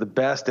coaches, is the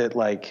best at,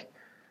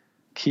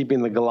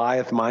 keeping the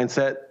Goliath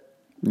mindset.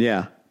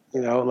 Yeah.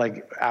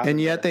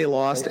 And yet they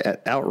lost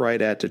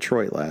outright at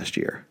Detroit last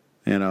year.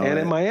 And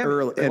in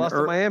Miami. They lost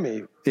to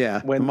Miami.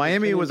 Yeah. When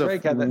Miami was a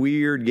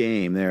weird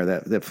game there,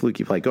 that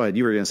fluky play. Go ahead.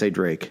 You were going to say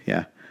Drake.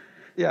 Yeah.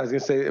 Yeah, I was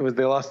going to say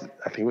they lost.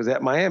 I think it was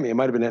at Miami. It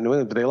might have been at New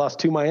England, but they lost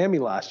to Miami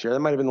last year. That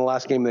might have been the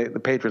last game the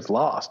Patriots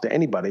lost to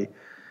anybody.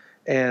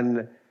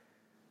 And,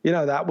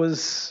 that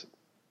was –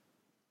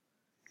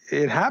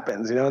 it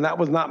happens, and that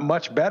was not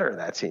much better,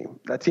 that team.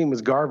 That team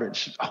was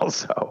garbage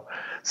also.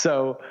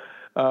 So,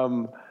 I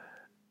mean,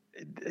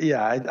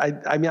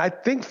 I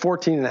think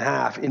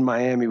 14.5 in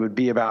Miami would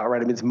be about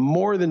right. I mean, it's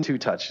more than 2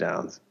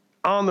 touchdowns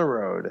on the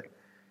road.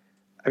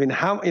 I mean,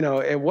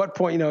 at what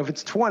point, if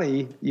it's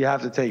 20, you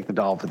have to take the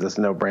Dolphins. It's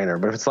a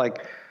no-brainer. But if it's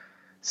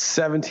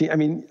 17, I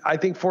mean, I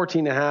think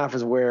 14.5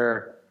 is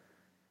where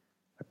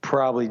I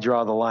probably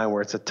draw the line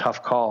where it's a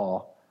tough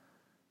call.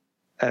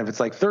 And if it's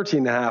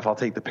 13.5, I'll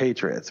take the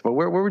Patriots. But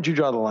where would you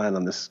draw the line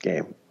on this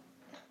game?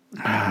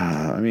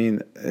 I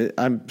mean,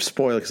 I'm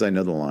spoiled because I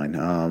know the line,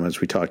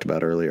 as we talked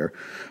about earlier,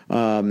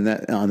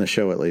 that on the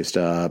show at least.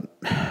 I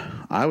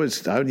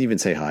would even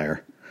say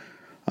higher.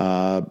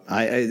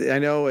 I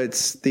know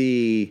it's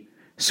the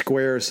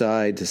square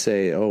side to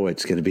say, oh,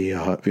 it's going to be,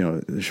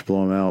 they should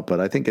blow them out. But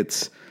I think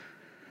if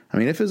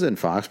it was in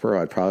Foxborough,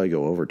 I'd probably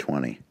go over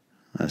 20.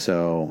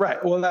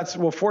 Right. Well,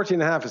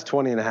 14.5 is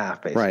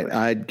 20.5, basically. Right.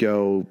 I'd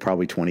go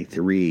probably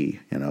 23,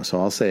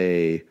 so I'll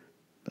say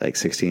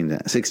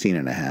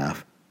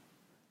 16.5.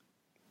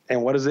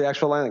 And what is the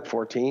actual line?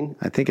 14?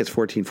 I think it's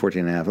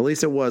 14.5. At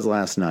least it was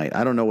last night.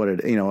 I don't know what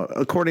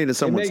according to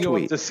someone's tweet. It may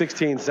go up to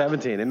 16,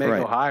 17. It may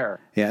go higher.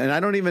 Yeah, and I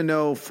don't even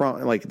know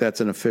from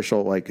that's an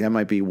official that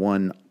might be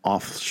one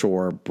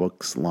offshore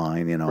books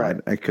line. Right.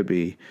 It could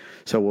be.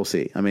 So we'll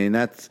see. I mean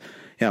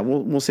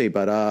we'll see.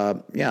 But I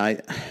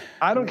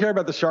don't care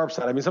about the sharp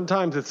side. I mean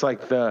sometimes it's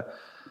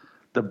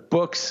the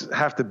books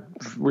have to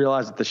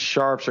realize that the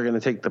sharps are going to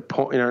take the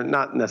point,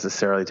 not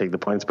necessarily take the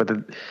points, but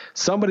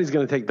somebody's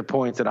going to take the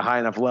points at a high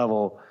enough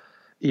level,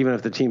 even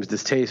if the team's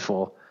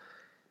distasteful.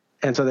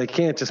 And so they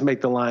can't just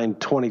make the line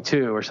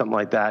 22 or something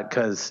like that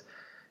because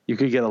you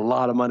could get a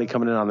lot of money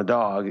coming in on the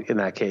dog in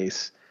that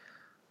case.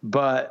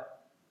 But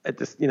at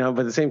this, but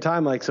at the same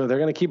time, so they're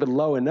going to keep it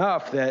low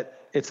enough that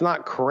it's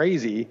not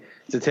crazy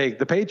to take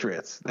the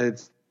Patriots.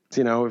 It's,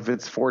 if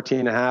it's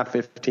 14.5,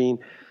 15.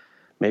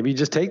 Maybe you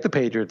just take the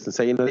Patriots and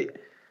say,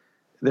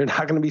 they're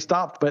not going to be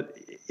stopped. But,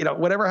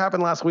 whatever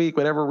happened last week,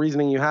 whatever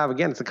reasoning you have,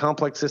 again, it's a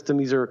complex system.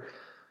 These are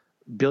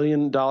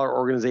billion-dollar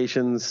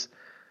organizations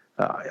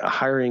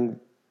hiring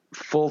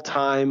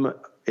full-time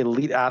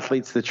elite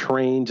athletes to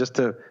train just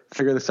to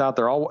figure this out.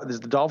 The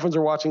Dolphins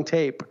are watching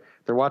tape.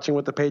 They're watching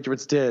what the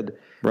Patriots did.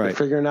 Right. They're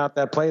figuring out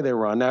that play they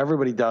run. Now,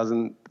 everybody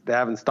doesn't. They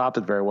haven't stopped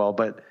it very well.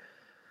 But,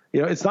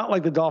 it's not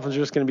like the Dolphins are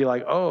just going to be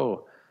like,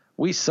 oh,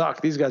 we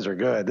suck. These guys are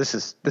good. This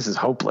is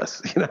hopeless.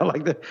 They're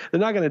not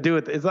going to do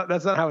it.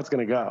 That's not how it's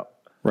going to go.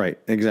 Right.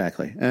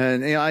 Exactly.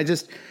 And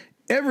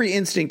every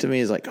instinct to me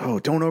is oh,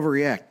 don't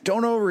overreact.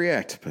 Don't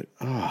overreact. But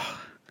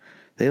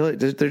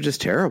they're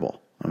just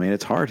terrible. I mean,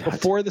 it's hard.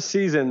 Before the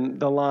season,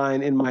 the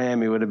line in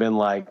Miami would have been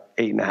like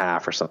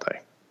 8.5 or something.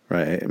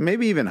 Right.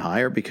 Maybe even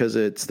higher because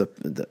it's the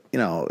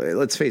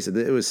let's face it,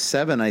 it was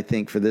 7, I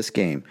think, for this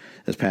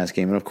past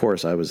game. And of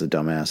course, I was a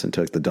dumbass and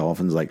took the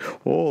Dolphins like,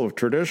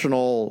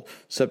 traditional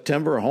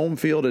September home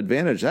field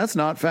advantage. That's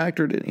not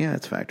factored in. Yeah,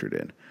 it's factored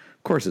in.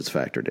 Of course, it's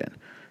factored in.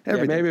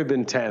 Yeah, maybe it'd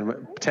been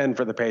 10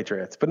 for the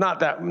Patriots, but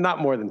not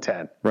more than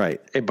 10.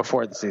 Right.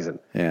 Before the season.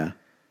 Yeah.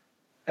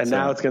 And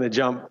now it's going to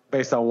jump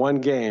based on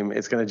one game.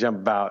 It's going to jump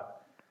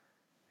about,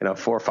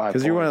 4 or 5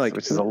 points,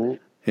 which is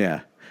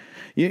yeah.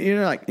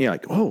 You're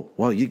like, oh,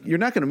 well, you're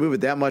not going to move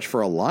it that much for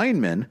a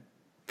lineman.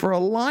 For a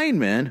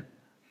lineman,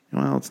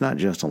 well, it's not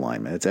just a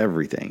lineman; it's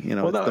everything. It's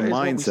the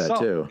mindset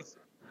too.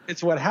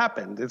 It's what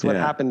happened. It's what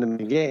happened in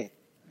the game,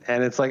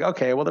 and it's like,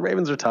 okay, well, the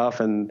Ravens are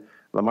tough, and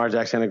Lamar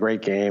Jackson had a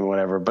great game,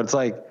 whatever. But it's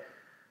like,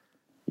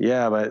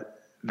 yeah, but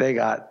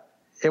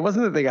it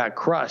wasn't that they got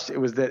crushed. It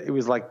was that it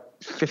was like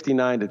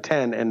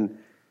 59-10, and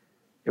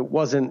it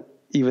wasn't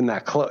even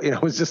that close.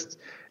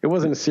 It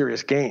wasn't a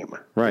serious game.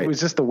 Right. It was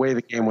just the way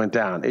the game went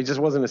down. It just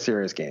wasn't a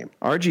serious game.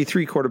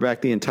 RG3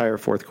 quarterbacked the entire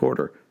fourth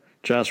quarter.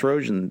 Josh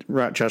Rosen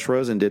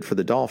did for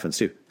the Dolphins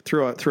too.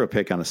 Threw a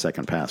pick on a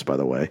second pass, by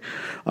the way.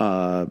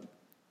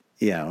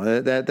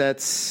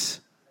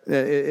 It's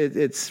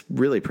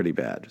really pretty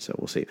bad. So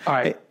we'll see. All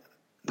right.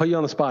 Put you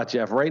on the spot,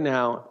 Jeff. Right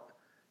now,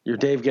 you're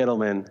Dave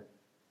Gettleman.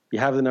 You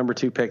have the number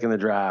 2 pick in the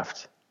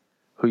draft.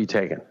 Who you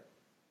taking?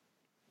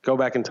 Go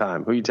back in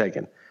time. Who you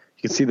taking?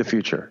 You can see the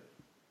future.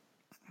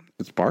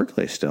 It's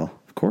Barkley still,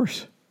 of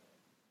course.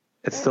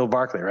 It's still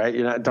Barkley, right?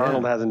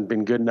 Darnold hasn't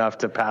been good enough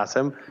to pass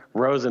him.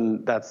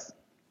 Rosen, that's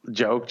a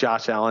joke.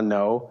 Josh Allen,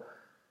 no.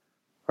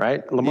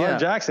 Right? Lamar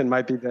Jackson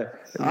might be the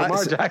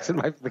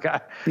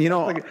guy.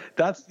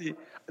 That's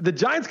the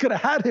Giants could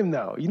have had him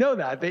though. You know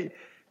that. They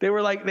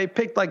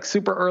picked like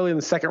super early in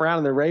the second round,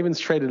 and the Ravens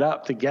traded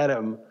up to get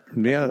him.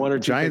 Yeah, 1 or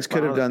 2 Giants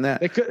could have done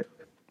that. They could.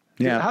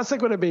 Yeah. How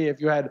sick would it be if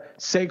you had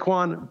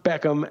Saquon,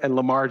 Beckham, and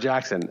Lamar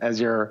Jackson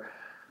as your?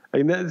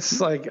 I mean, it's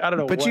like, I don't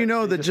know. But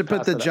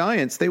the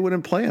Giants, they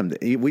wouldn't play him.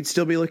 We'd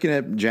still be looking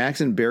at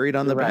Jackson buried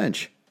on the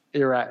bench.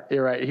 You're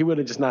right. He would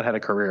have just not had a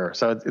career.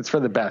 So it's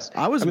for the best.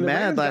 I was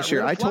mad last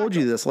year. I told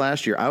you this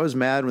last year. I was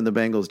mad when the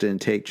Bengals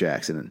didn't take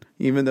Jackson,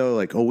 even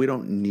though we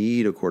don't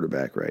need a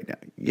quarterback right now.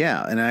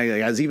 Yeah, and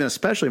I was even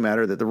especially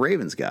madder that the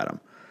Ravens got him.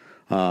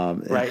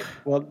 Right.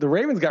 Well, the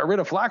Ravens got rid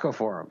of Flacco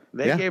for him.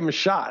 They gave him a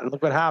shot, and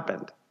look what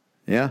happened.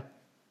 Yeah,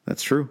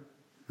 that's true.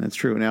 That's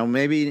true. Now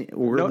maybe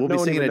we'll be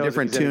singing a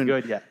different tune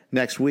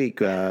next week.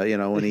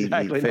 When he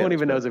fails, no one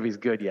even knows if he's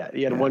good yet.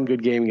 He had one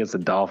good game against the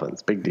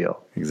Dolphins. Big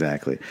deal.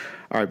 Exactly.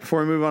 All right. Before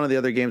we move on to the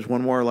other games,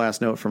 one more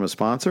last note from a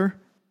sponsor.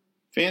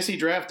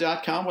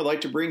 FantasyDraft.com would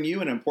like to bring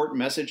you an important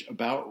message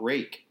about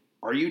Rake.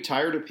 Are you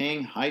tired of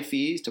paying high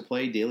fees to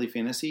play daily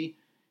fantasy?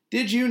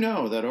 Did you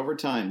know that over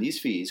time these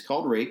fees,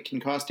 called Rake,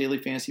 can cost daily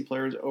fantasy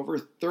players over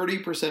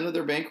 30% of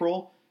their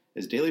bankroll?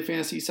 As daily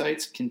fantasy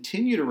sites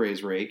continue to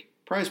raise Rake,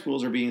 prize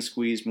pools are being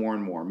squeezed more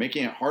and more,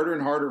 making it harder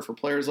and harder for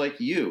players like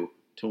you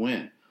to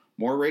win.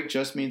 More Rake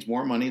just means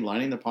more money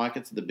lining the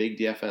pockets of the big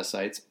DFS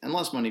sites and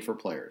less money for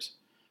players.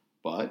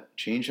 But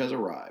change has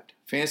arrived.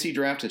 Fantasy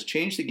Draft has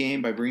changed the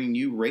game by bringing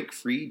you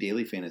Rake-free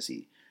daily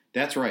fantasy.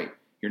 That's right.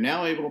 You're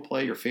now able to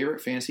play your favorite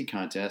fantasy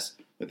contests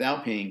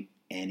without paying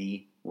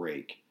any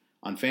Rake.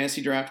 On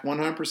Fantasy Draft,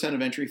 100%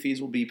 of entry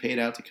fees will be paid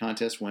out to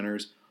contest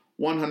winners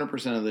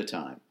 100% of the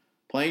time.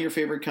 Playing your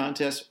favorite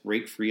contest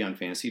rake-free on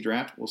Fantasy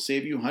Draft will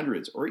save you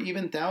hundreds or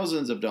even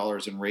thousands of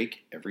dollars in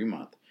Rake every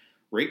month.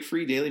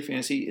 Rake-free daily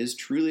fantasy is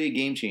truly a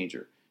game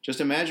changer. Just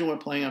imagine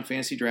what playing on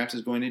Fantasy Draft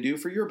is going to do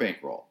for your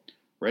bankroll.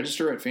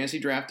 Register at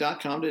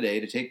FantasyDraft.com today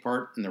to take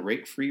part in the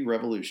Rake-free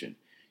revolution.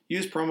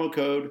 Use promo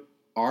code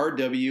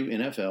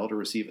RWNFL to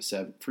receive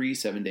a free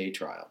 7-day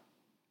trial.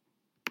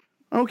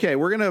 Okay,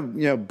 we're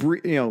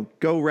gonna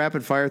go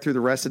rapid fire through the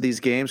rest of these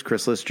games.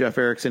 Chris Liss, Jeff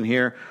Erickson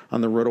here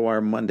on the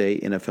RotoWire Monday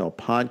NFL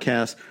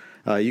podcast.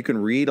 You can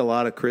read a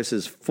lot of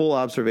Chris's full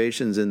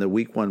observations in the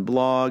Week 1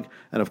 blog,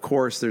 and of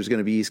course, there's going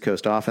to be East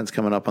Coast Offense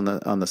coming up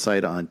on the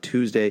site on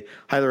Tuesday.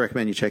 Highly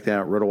recommend you check that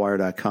out.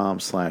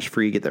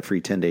 RotoWire.com/free. Get that free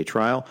 10-day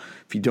trial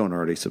if you don't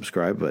already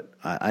subscribe. But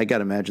I got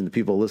to imagine the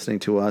people listening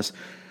to us,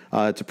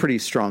 it's a pretty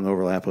strong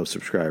overlap of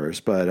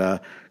subscribers.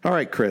 But all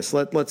right, Chris,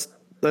 let's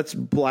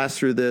blast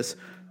through this.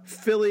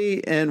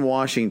 Philly and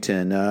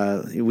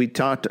Washington. We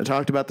talked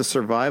about the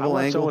survival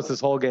angle. What's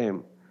this whole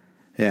game?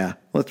 Yeah,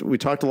 we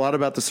talked a lot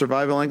about the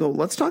survival angle.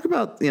 Let's talk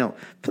about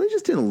Philly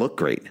just didn't look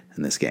great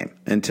in this game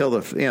until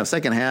the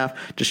second half.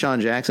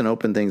 Deshaun Jackson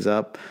opened things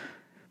up,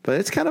 but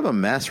it's kind of a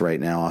mess right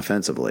now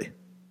offensively.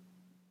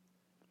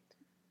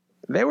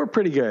 They were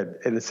pretty good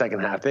in the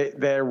second half.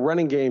 Their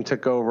running game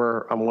took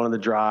over on one of the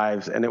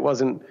drives, and it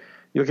wasn't.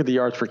 You look at the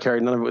yards per carry;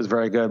 none of it was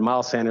very good.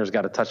 Miles Sanders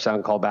got a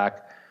touchdown call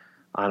back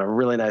on a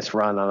really nice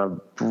run on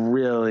a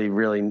really,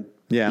 really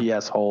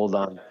BS hold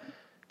on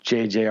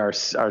J.J.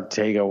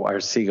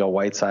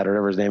 Arcega-Whiteside, or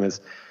whatever his name is.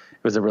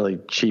 It was a really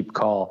cheap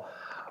call.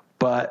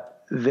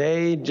 But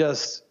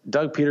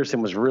Doug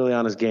Peterson was really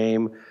on his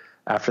game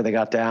after they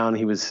got down.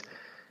 He was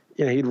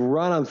he'd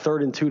run on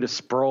 3rd and 2 to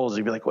Sproles.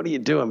 He'd be like, what are you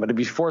doing? But it'd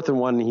be 4th and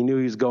 1, and he knew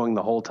he was going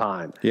the whole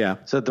time. Yeah.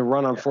 So the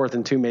run on 3rd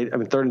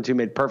and 2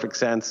 made perfect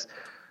sense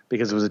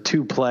because it was a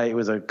 2-play. It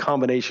was a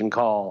combination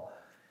call.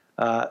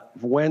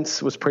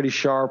 Wentz was pretty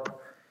sharp.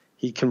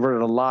 He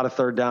converted a lot of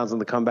 3rd downs on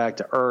the comeback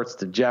to Ertz,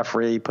 to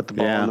Jeffrey, put the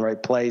ball in the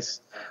right place,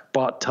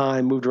 bought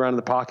time, moved around in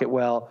the pocket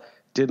well,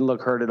 didn't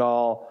look hurt at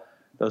all.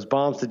 Those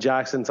bombs to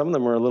Jackson, some of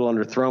them were a little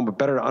underthrown, but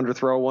better to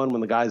underthrow one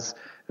when the guy's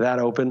that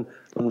open.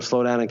 Let him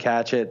slow down and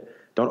catch it.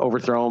 Don't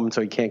overthrow him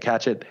so he can't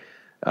catch it.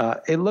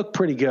 It looked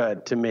pretty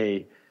good to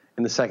me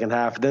in the second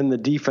half. Then the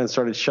defense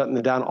started shutting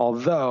them down,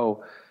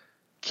 although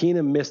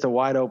Keenum missed a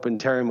wide-open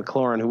Terry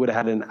McLaurin, who would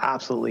have had an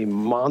absolutely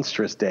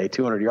monstrous day,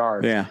 200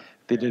 yards. Yeah.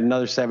 They did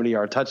another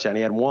 70-yard touchdown.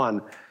 He had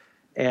one.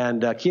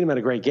 And Keenum had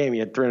a great game. He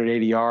had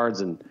 380 yards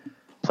and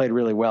played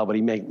really well, but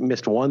he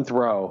missed one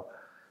throw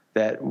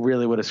that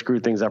really would have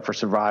screwed things up for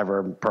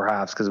Survivor,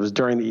 perhaps, because it was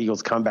during the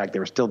Eagles' comeback. They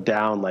were still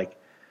down,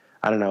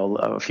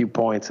 a few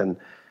points, and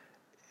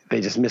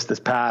they just missed this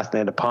pass. They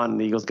had to punt,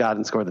 and the Eagles got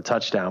and scored the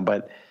touchdown.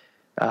 But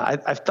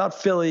I thought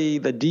Philly,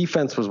 the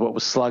defense was what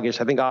was sluggish.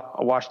 I think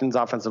Washington's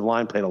offensive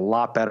line played a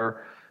lot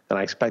better than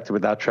I expected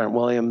without Trent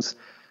Williams.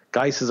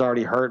 Geis is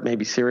already hurt,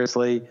 maybe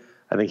seriously.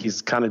 I think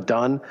he's kind of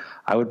done.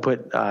 I would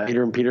put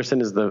Adrian Peterson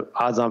as the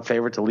odds-on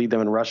favorite to lead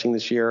them in rushing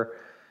this year.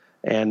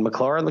 And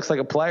McLaurin looks like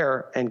a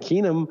player. And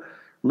Keenum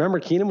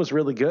was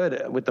really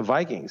good with the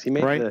Vikings. He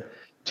made the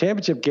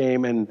championship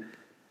game, and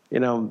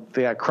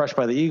they got crushed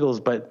by the Eagles,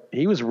 but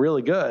he was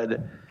really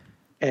good.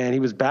 And he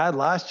was bad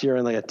last year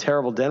in a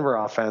terrible Denver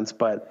offense,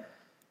 but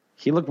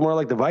he looked more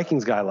like the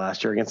Vikings guy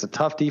last year against a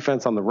tough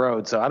defense on the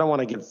road. So I don't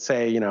want to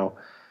say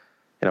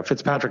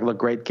Fitzpatrick looked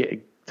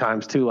great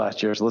times too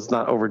last year, so let's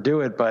not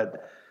overdo it,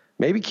 but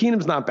maybe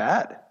Keenum's not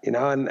bad,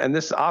 and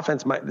this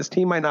this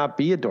team might not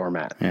be a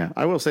doormat. Yeah,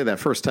 I will say that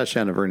first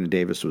touchdown of Vernon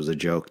Davis was a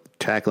joke.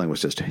 Tackling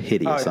was just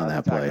hideous on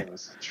that play. It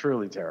was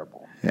truly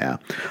terrible. Yeah.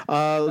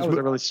 That was a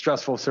really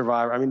stressful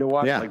Survivor. I mean, to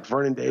watch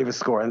Vernon Davis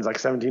score, and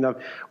it's 17-0.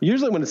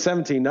 Usually when it's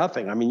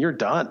 17-0, you're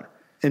done.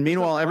 And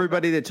meanwhile,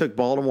 everybody that took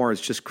Baltimore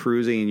is just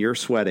cruising, and you're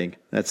sweating.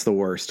 That's the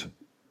worst.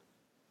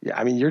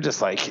 Yeah, you're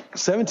just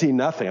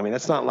 17-0.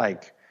 That's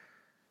not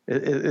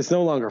it's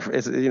no longer,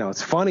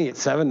 it's funny at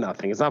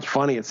 7-0. It's not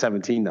funny at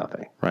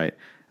 17-0. Right.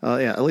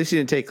 At least you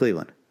didn't take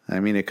Cleveland.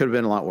 it could have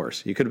been a lot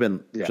worse. You could have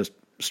been just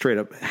straight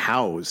up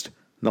housed,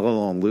 let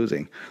alone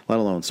losing, let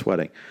alone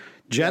sweating.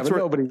 Jets were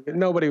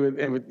nobody would,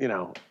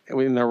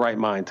 in their right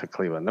mind took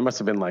Cleveland. There must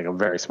have been like a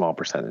very small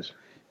percentage.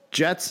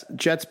 Jets,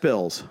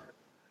 Bills,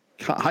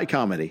 high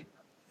comedy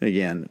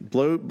again.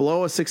 Blow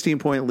a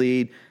 16-point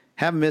lead.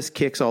 Have missed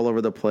kicks all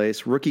over the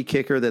place. Rookie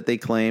kicker that they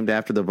claimed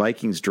after the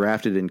Vikings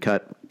drafted and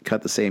cut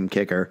the same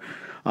kicker.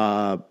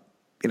 But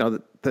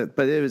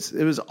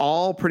it was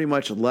all pretty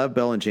much Lev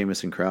Bell and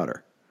Jamison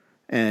Crowder,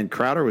 and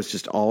Crowder was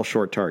just all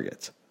short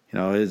targets. It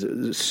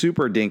was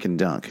super dink and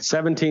dunk.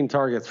 17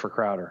 targets for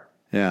Crowder.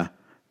 Yeah,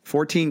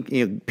 14.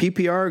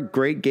 PPR,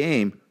 great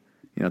game.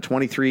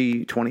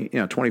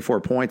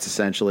 24 points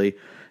essentially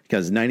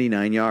because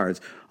 99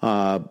 yards.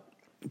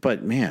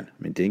 But man,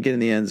 didn't get in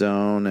the end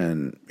zone,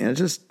 and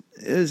it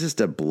was just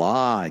a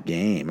blah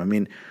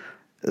game.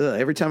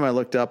 Every time I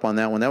looked up on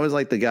that one, that was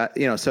like the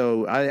guy,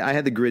 so I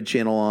had the Grid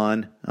channel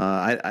on.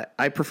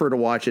 I prefer to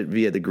watch it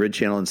via the Grid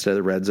channel instead of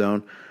the Red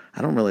Zone.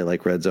 I don't really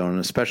like Red Zone,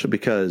 especially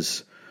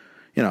because,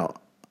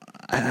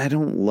 I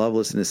don't love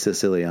listening to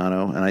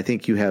Siciliano, and I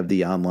think you have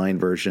the online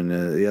version,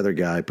 the other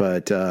guy,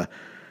 but, Yeah,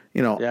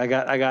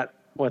 I got,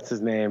 what's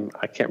his name?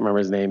 I can't remember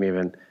his name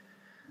even.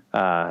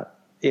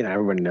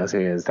 Everybody knows who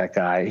he is, that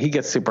guy. He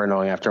gets super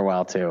annoying after a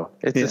while, too.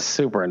 It's just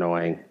super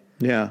annoying.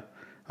 Yeah.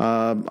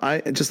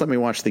 I just let me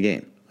watch the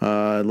game.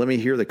 Let me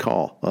hear the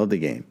call of the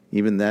game.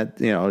 Even that,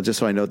 just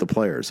so I know the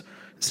players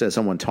instead of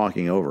someone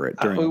talking over it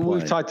during the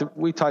play.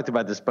 We talked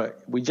about this,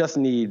 but we just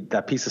need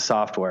that piece of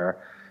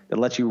software that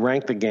lets you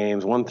rank the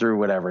games 1 through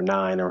whatever,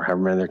 9 or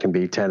however many there can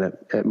be, 10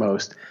 at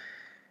most.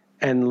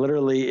 And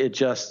literally it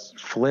just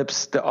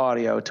flips the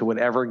audio to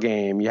whatever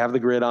game you have the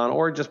grid on,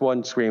 or just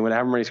one screen,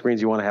 whatever many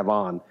screens you want to have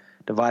on,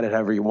 divide it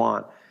however you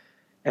want.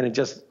 And it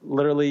just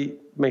literally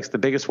makes the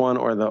biggest one,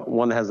 or the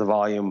one that has the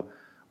volume,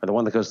 or the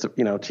one that goes to,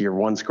 to your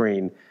one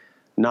screen,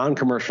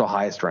 non-commercial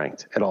highest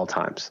ranked at all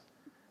times.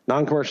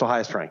 Non-commercial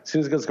highest ranked. As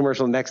soon as it goes to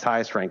commercial, the next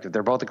highest ranked. If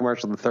they're both a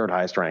commercial, the third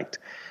highest ranked.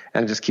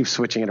 And it just keeps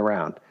switching it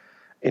around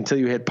until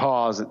you hit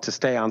pause to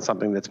stay on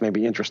something that's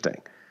maybe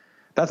interesting.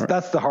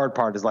 That's the hard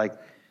part, is like,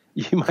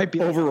 you might be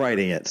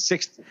overwriting it.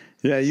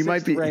 You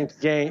might be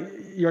ranked game.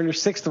 You're in your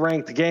 6th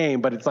ranked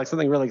game, but it's like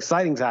something really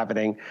exciting's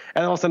happening,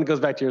 and all of a sudden it goes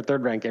back to your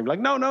 3rd ranked game. You're like,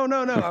 no,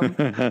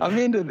 I'm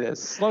into this.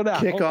 Slow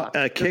down.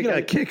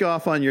 Kick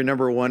off on your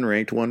number 1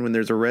 ranked one when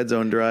there's a red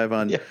zone drive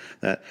on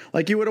that.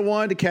 Like, you would have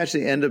wanted to catch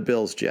the end of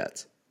Bills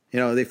Jets.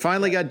 They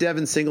finally got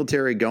Devin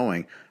Singletary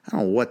going. I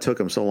don't know what took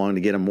him so long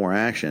to get him more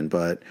action,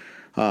 but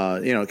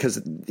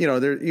because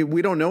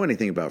we don't know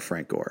anything about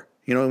Frank Gore.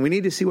 And we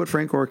need to see what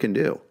Frank Gore can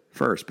do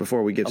first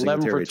before we give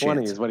Singletary a chance.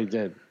 11 for 20 is what he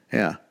did.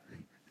 Yeah.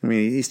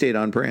 He stayed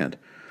on brand.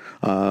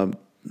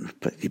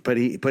 but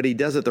he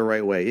does it the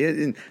right way.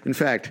 In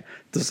fact,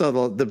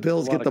 so the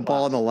Bills get the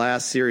ball in the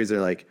last series.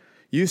 They're like,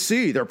 you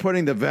see, they're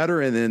putting the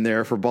veteran in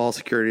there for ball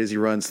security as he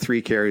runs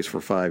 3 carries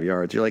for 5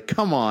 yards. You're like,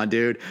 come on,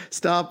 dude,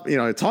 stop.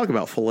 Talk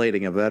about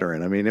filleting a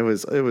veteran. I mean, it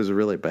was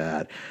really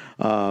bad.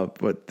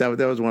 But that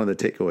was one of the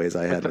takeaways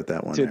I had with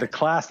that one. Dude, the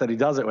class that he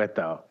does it with,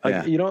 though,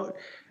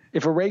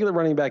 if a regular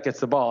running back gets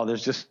the ball,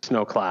 there's just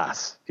no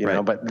class, you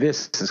know. But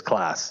this is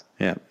class.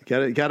 Yeah,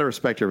 got to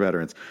respect your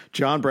veterans.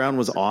 John Brown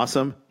was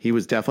awesome. He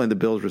was definitely the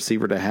Bills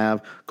receiver to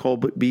have. Cole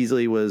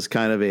Beasley was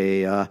kind of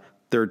a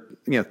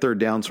third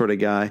down sort of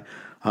guy.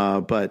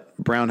 But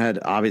Brown had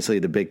obviously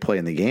the big play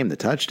in the game, the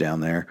touchdown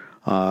there.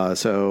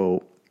 That's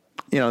going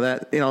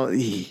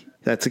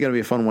to be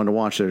a fun one to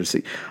watch there to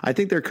see. I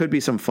think there could be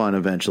some fun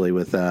eventually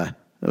with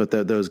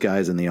those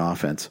guys in the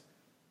offense.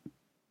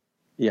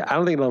 Yeah, I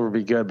don't think it'll ever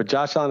be good, but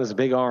Josh Allen has a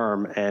big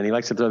arm and he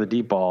likes to throw the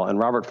deep ball. And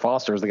Robert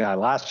Foster was the guy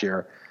last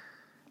year.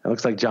 It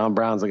looks like John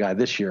Brown's the guy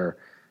this year,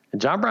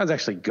 and John Brown's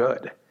actually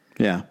good.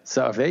 Yeah.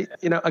 So if they,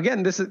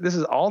 again, this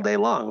is all day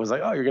long. It was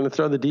like, oh, you're going to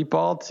throw the deep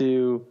ball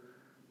to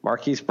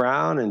Marquise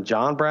Brown and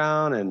John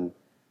Brown, and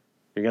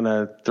you're going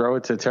to throw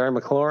it to Terry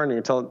McLaurin, and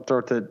you're going to throw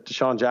it to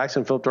Deshaun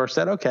Jackson, Philip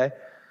Dorsett. Okay,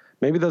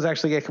 maybe those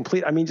actually get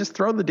complete. I mean, just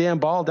throw the damn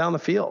ball down the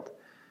field,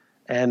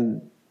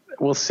 and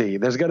we'll see.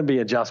 There's going to be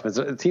adjustments.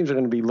 Teams are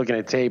going to be looking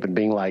at tape and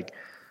being like,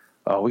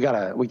 oh,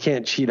 we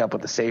can't cheat up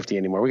with the safety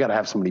anymore. We got to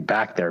have somebody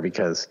back there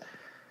because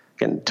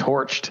getting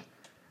torched.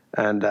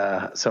 And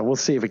so we'll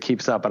see if it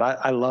keeps up. But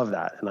I love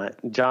that.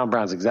 And John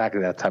Brown's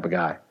exactly that type of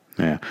guy.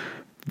 Yeah.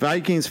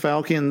 Vikings,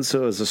 Falcons, it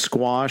was a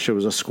squash. It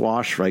was a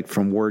squash right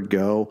from word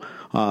go.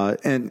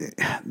 And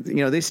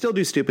they still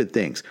do stupid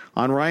things.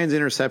 On Ryan's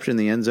interception in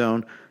the end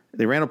zone,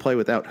 they ran a play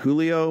without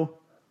Julio,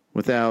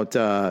 without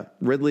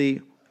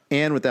Ridley,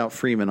 and without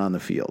Freeman on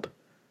the field.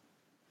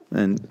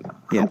 And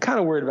I'm kind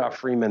of worried about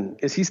Freeman.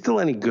 Is he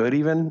still any good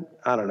even?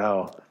 I don't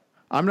know.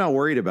 I'm not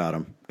worried about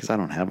him because I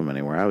don't have him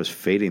anymore. I was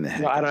fading the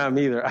heck. No, I don't have him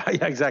either.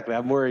 Yeah, exactly.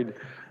 I'm worried.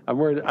 I'm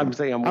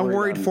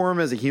worried for him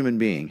as a human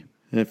being.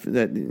 If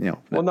that,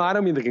 Well, no, I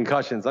don't mean the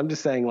concussions. I'm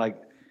just saying,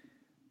 like,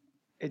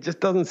 it just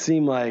doesn't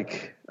seem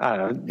like, I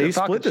don't know. He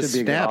split the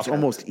snaps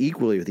almost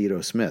equally with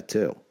Ito Smith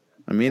too.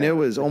 I mean, it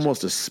was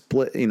almost a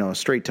split, a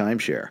straight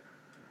timeshare,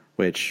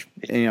 which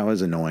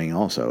is annoying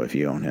also if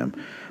you own him.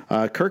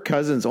 Kirk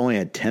Cousins only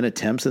had 10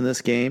 attempts in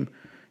this game.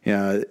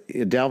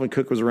 Dalvin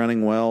Cook was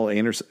running well.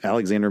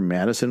 Alexander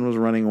Madison was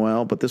running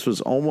well, but this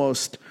was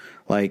almost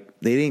like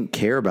they didn't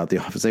care about the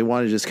offense. They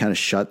wanted to just kind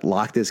of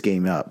lock this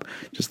game up.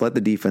 Just let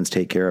the defense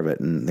take care of it,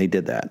 and they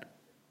did that.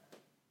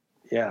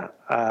 Yeah.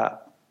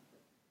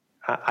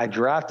 I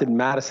drafted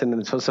Madison,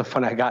 and it's so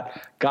funny. I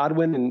got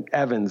Godwin and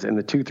Evans in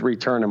the 2-3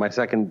 turn in my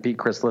second Beat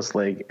Chris List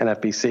League in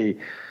FBC,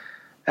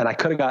 and I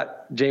could have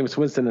got Jameis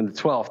Winston in the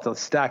 12th to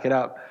stack it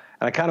up.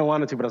 And I kind of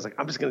wanted to, but I was like,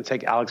 I'm just going to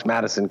take Alex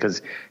Madison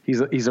because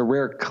he's a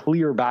rare,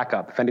 clear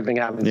backup. If anything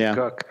happens to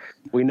Cook,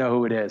 we know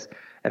who it is.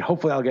 And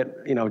hopefully I'll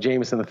get,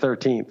 Jameis in the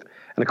 13th.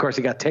 And, of course,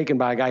 he got taken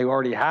by a guy who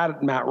already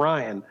had Matt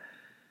Ryan.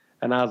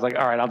 And I was like,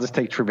 all right, I'll just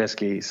take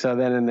Trubisky. So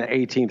then in the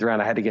 18th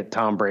round, I had to get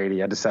Tom Brady.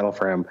 I had to settle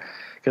for him.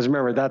 Because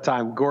remember, at that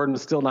time, Gordon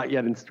was still not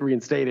yet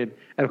reinstated.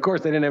 And, of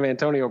course, they didn't have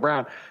Antonio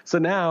Brown. So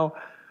now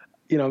 –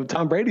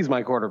 Tom Brady's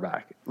my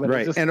quarterback. But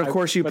right. And of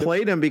course you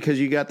played him because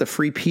you got the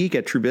free peek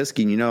at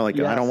Trubisky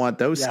and I don't want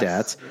those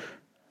stats.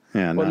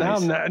 Yeah. Well,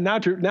 nice.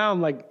 now I'm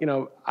like,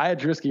 I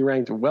had Trubisky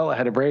ranked well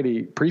ahead of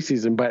Brady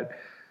preseason, but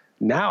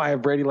now I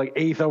have Brady like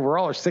 8th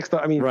overall or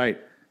 6th. I mean, right.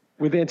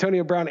 With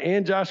Antonio Brown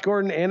and Josh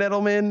Gordon and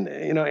Edelman,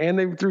 and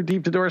they threw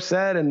deep to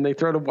Dorsett and they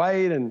throw to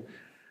White. And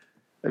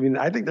I mean,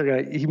 I think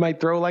he might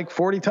throw like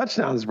 40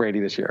 touchdowns, Brady,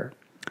 this year.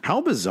 How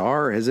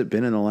bizarre has it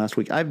been in the last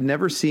week? I've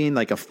never seen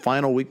like a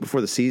final week before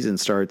the season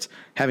starts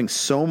having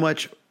so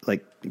much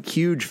like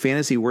huge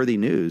fantasy worthy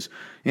news.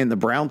 And the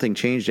Brown thing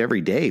changed every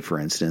day, for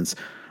instance,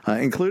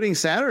 including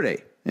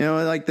Saturday.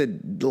 Like the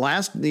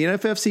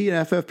NFFC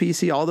and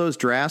FFPC, all those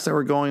drafts that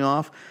were going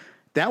off,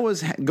 that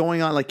was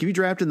going on. Like if you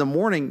draft in the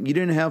morning, you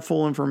didn't have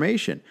full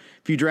information.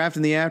 If you draft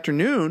in the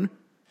afternoon,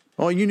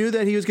 well, you knew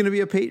that he was going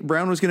to be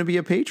Brown was going to be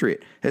a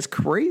Patriot. It's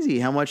crazy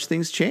how much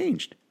things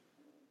changed.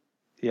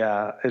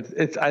 Yeah,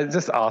 it's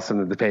just awesome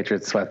that the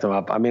Patriots swept them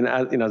up. I mean,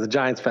 as a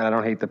Giants fan, I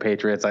don't hate the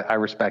Patriots. I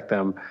respect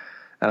them,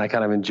 and I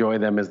kind of enjoy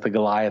them as the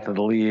Goliath of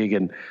the league.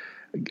 And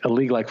a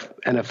league like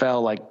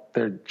NFL, like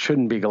there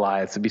shouldn't be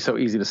Goliaths. It'd be so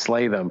easy to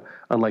slay them,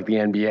 unlike the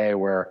NBA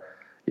where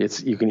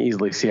you can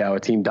easily see how a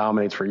team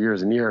dominates for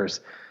years and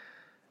years.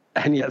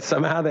 And yet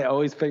somehow they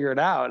always figure it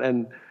out.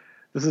 And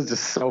this is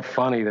just so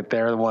funny that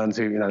they're the ones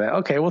who,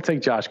 okay, we'll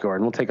take Josh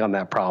Gordon. We'll take on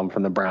that problem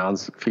from the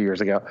Browns a few years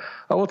ago.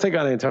 Oh, we'll take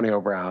on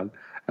Antonio Brown.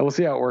 And we'll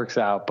see how it works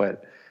out.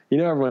 But,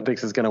 everyone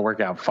thinks it's going to work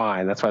out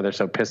fine. That's why they're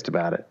so pissed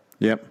about it.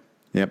 Yep,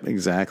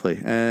 exactly.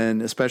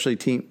 And especially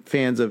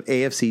fans of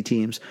AFC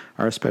teams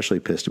are especially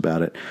pissed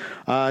about it.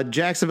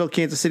 Jacksonville,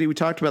 Kansas City, we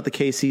talked about the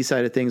KC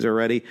side of things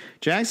already.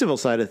 Jacksonville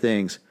side of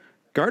things,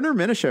 Gardner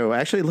Minshew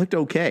actually looked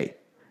okay.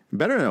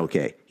 Better than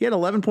okay. He had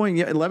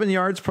 11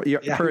 yards per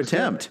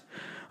attempt.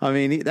 Good. I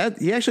mean,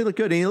 he actually looked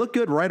good, and he looked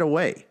good right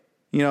away.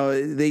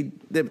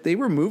 They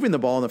were moving the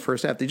ball in the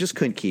first half. They just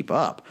couldn't keep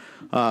up.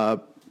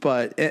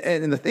 But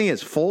the thing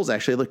is, Foles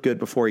actually looked good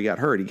before he got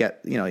hurt.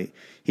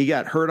 He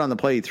got hurt on the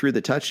play he threw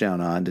the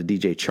touchdown on to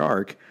DJ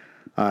Chark.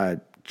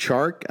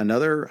 Chark,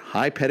 another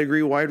high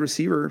pedigree wide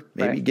receiver,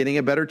 maybe getting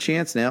a better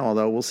chance now.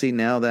 Although we'll see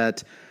now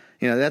that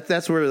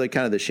that's where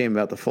kind of the shame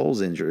about the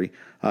Foles injury.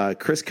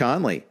 Chris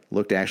Conley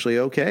looked actually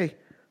okay.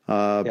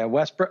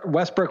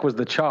 Westbrook was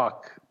the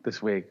chalk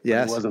this week.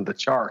 Yes, it wasn't the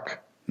Chark.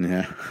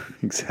 Yeah,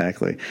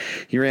 exactly.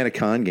 He ran a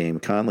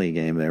Conley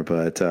game there,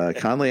 but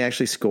Conley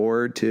actually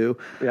scored too.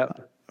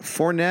 Yep.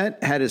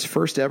 Fournette had his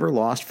first ever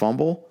lost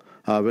fumble,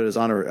 but it was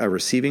on a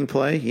receiving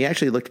play. He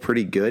actually looked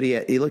pretty good.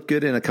 He looked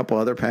good in a couple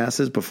other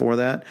passes before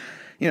that.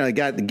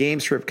 The game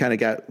script kind of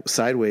got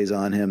sideways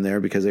on him there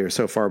because they were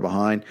so far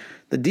behind.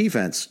 The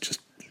defense just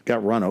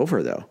got run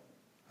over though.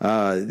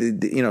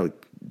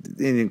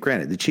 And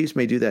granted, the Chiefs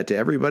may do that to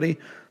everybody,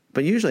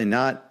 but usually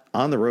not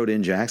on the road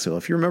in Jacksonville.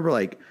 If you remember,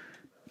 like,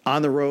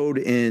 on the road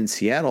in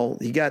Seattle,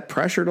 he got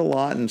pressured a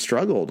lot and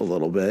struggled a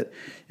little bit.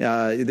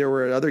 There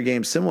were other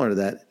games similar to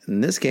that.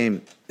 In this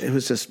game, it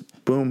was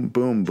just boom,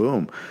 boom,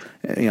 boom.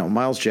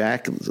 Miles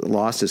Jack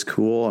lost his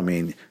cool. I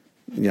mean,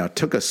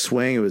 took a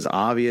swing. It was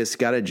obvious.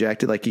 Got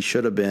ejected like he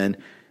should have been,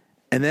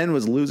 and then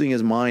was losing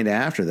his mind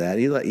after that.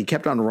 He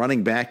kept on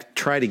running back,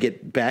 try to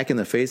get back in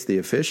the face of the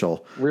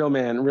official. Real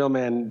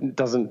man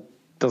doesn't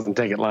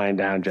take it lying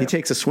down, Jeff. He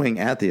takes a swing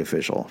at the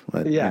official.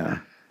 But, yeah.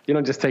 You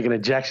don't just take an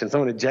ejection.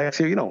 Someone ejects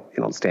you. You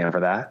don't stand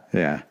for that.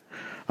 Yeah.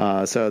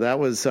 So that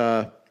was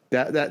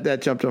that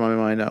jumped in my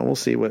mind. We'll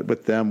see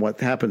what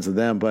happens to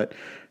them. But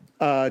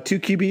 2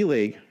 QB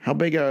league. How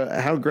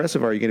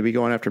aggressive are you going to be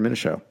going after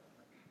Minshew?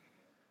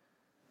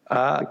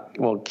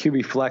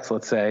 QB flex,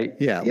 let's say.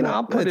 Yeah.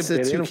 I'll put it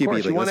in. 2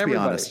 QB league. Let's be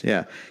honest.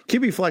 Yeah.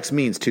 QB flex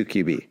means 2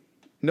 QB.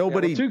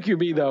 Nobody. Yeah, 2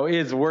 QB though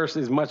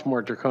is much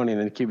more draconian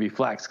than QB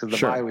flex because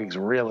the bye weeks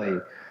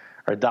really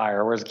are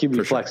dire. Whereas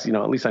QB flex,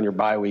 at least on your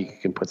bye week, you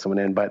can put someone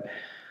in. But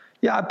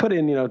yeah, I put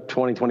in, $20,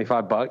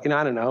 $25.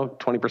 I don't know,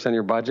 20% of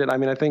your budget. I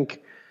mean, I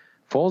think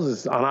Foles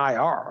is on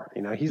IR.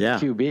 He's the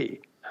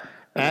QB.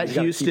 At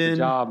Houston.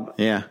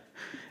 Yeah.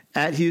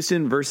 At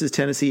Houston versus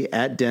Tennessee,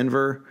 at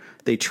Denver.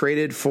 They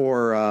traded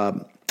for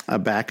a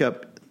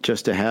backup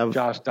just to have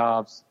Josh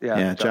Dobbs.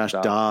 Yeah, Josh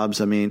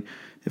Dobbs. I mean,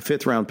 a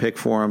 5th round pick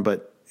for him,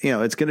 but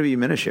it's going to be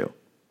Minshew.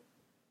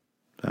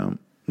 So.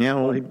 Yeah,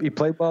 well, he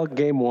played well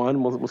game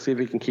 1. We'll see if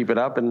he can keep it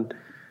up. And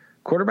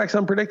quarterback's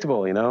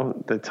unpredictable,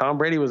 The Tom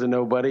Brady was a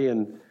nobody,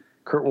 and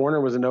Kurt Warner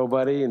was a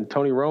nobody, and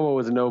Tony Romo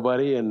was a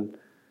nobody, and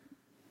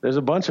there's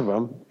a bunch of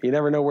them. You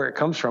never know where it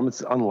comes from.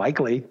 It's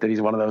unlikely that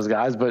he's one of those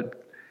guys,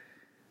 but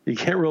you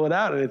can't rule it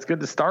out. And it's good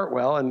to start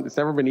well, and it's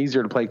never been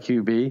easier to play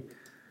QB.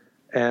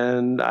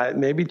 And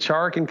maybe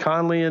Chark and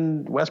Conley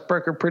and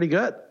Westbrook are pretty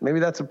good. Maybe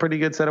that's a pretty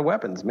good set of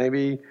weapons.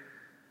 Maybe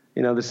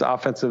this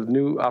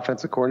new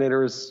offensive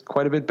coordinator is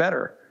quite a bit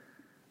better.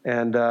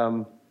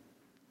 And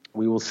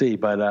we will see.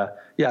 But,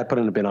 I put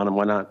in a bid on him.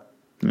 Why not?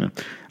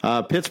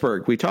 Yeah.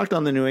 Pittsburgh. We talked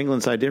on the New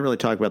England side. Didn't really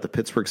talk about the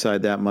Pittsburgh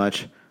side that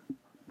much.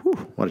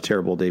 Whew, what a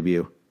terrible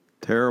debut.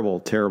 Terrible,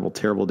 terrible,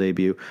 terrible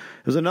debut.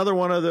 It was another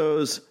one of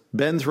those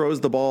Ben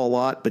throws the ball a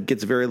lot but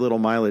gets very little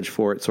mileage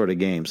for it sort of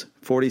games.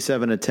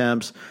 47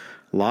 attempts,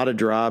 a lot of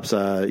drops,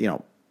 a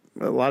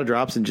lot of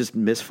drops and just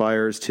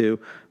misfires too.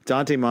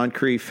 Dante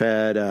Moncrief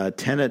had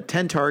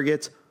 10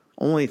 targets,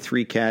 only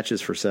 3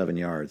 catches for 7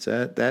 yards.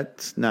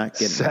 That's not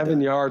getting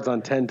 7 yards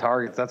on 10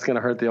 targets. That's going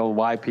to hurt the old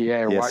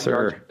YPA or yards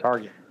per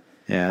target.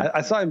 Yeah,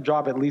 I saw him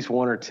drop at least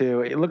 1 or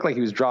 2. It looked like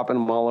he was dropping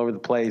them all over the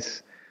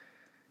place.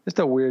 Just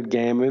a weird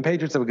game. I mean,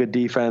 Patriots have a good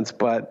defense,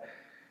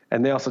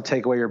 and they also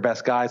take away your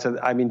best guy. So,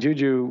 I mean,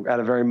 Juju had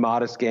a very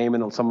modest game,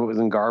 and some of it was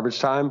in garbage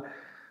time.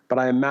 But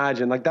I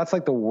imagine, that's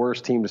the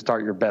worst team to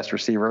start your best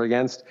receiver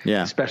against,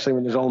 especially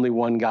when there's only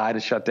one guy to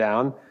shut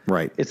down.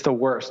 Right. It's the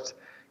worst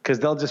because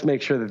they'll just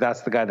make sure that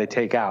that's the guy they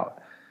take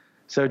out.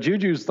 So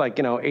Juju's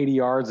 80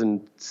 yards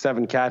and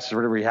 7 catches or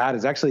whatever he had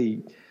is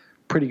actually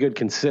pretty good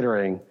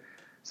considering.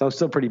 So I'm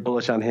still pretty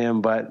bullish on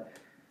him, but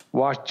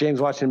James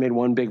Washington made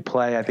one big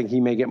play. I think he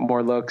may get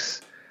more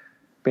looks.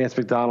 Vance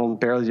McDonald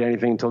barely did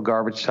anything until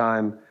garbage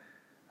time.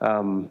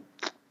 It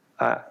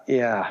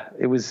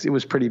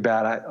was pretty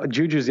bad.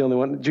 Juju's the only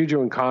one.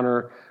 Juju and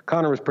Connor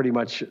was pretty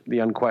much the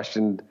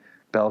unquestioned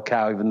bell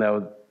cow, even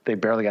though they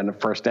barely got in the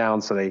first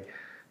down, so they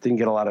didn't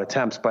get a lot of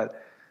attempts.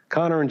 But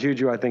Connor and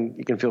Juju, I think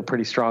you can feel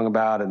pretty strong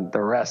about, and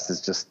the rest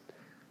is just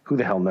who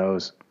the hell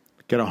knows.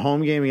 Got a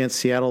home game against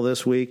Seattle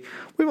this week.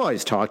 We've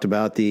always talked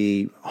about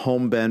the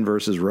home Ben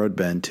versus road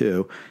Ben,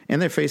 too.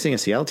 And they're facing a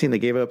Seattle team that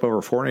gave up over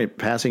 400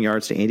 passing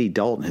yards to Andy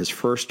Dalton, his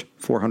first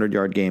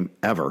 400-yard game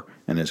ever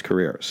in his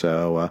career.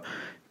 So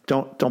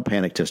don't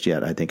panic just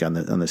yet, I think, on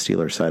the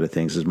Steelers side of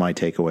things is my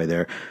takeaway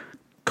there.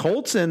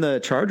 Colts and the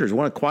Chargers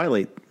won it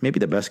quietly,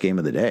 maybe the best game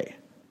of the day.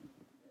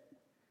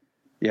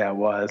 Yeah, it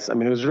was. I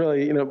mean, it was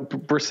really,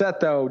 Brissett,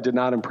 though, did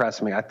not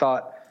impress me. I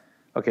thought,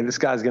 okay, this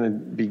guy's going to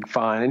be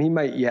fine, and he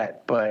might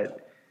yet, but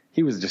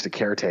he was just a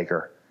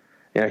caretaker.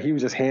 He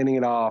was just handing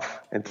it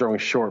off and throwing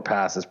short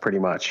passes pretty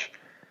much,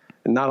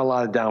 and not a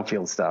lot of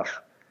downfield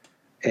stuff.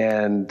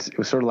 And it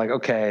was sort of like,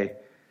 okay,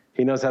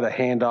 he knows how to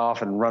hand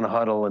off and run a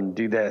huddle and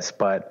do this,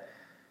 but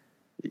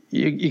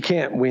you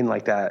can't win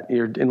like that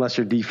unless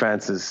your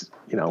defense is,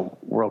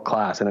 world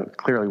class, and it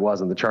clearly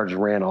wasn't. The Chargers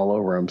ran all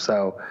over him.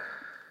 So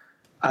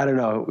I don't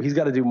know. He's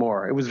got to do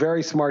more. It was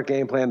very smart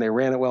game plan. They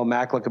ran it well.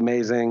 Mack looked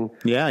amazing.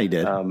 Yeah, he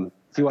did.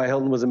 T.Y.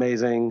 Hilton was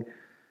amazing.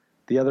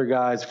 The other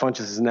guys,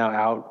 Funchess is now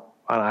out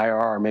on IR,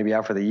 or maybe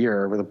out for the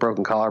year with a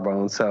broken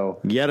collarbone. So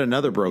yet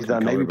another broken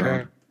collarbone.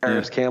 Maybe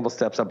Paris Campbell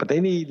steps up, but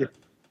they need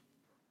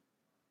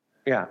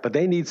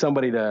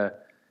somebody to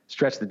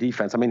stretch the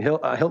defense. I mean,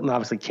 Hilton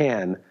obviously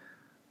can,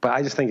 but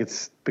I just think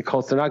it's the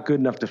Colts. They're not good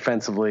enough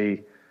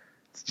defensively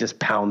to just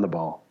pound the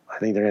ball. I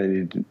think they're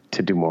going to need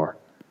to do more.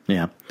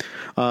 Yeah,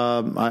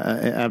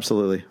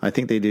 absolutely. I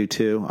think they do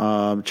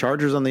too.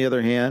 Chargers, on the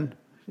other hand,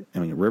 I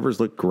mean, Rivers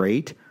looked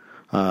great.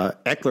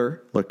 Eckler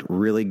looked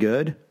really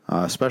good,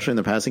 especially in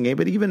the passing game,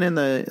 but even in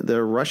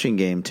the rushing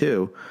game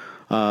too.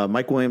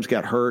 Mike Williams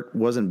got hurt,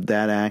 wasn't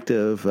that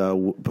active.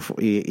 Before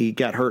he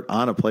got hurt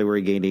on a play where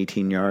he gained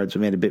 18 yards.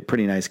 We made a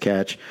pretty nice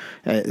catch.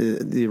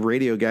 The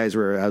radio guys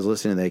I was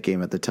listening to that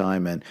game at the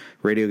time, and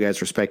radio guys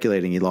were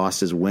speculating he lost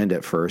his wind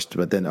at first,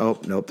 but then,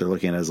 nope, they're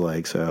looking at his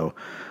leg. So,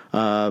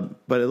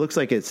 but it looks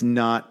like it's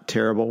not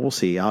terrible. We'll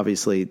see.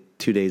 Obviously,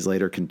 2 days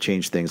later can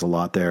change things a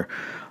lot there.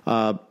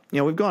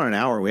 We've gone an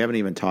hour. We haven't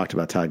even talked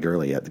about Todd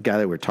Gurley yet, the guy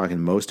that we're talking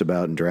most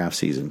about in draft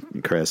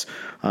season, Chris.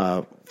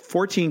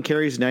 14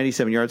 carries,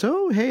 97 yards.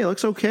 Oh, hey, it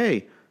looks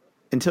okay.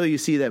 Until you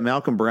see that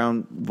Malcolm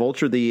Brown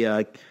vulture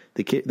the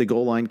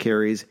goal line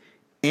carries,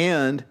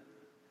 and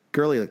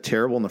Gurley looked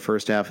terrible in the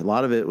first half. A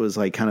lot of it was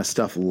like kind of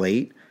stuff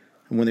late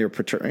when they were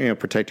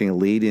protecting a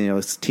lead.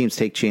 Teams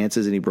take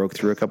chances, and he broke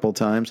through a couple of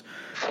times.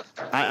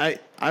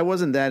 I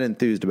wasn't that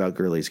enthused about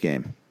Gurley's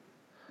game.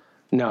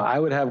 No,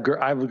 I have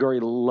Gurley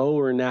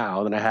lower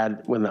now than I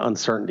had when the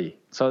uncertainty.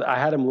 So I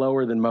had him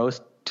lower than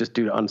most just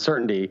due to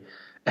uncertainty,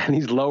 and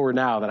he's lower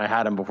now than I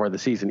had him before the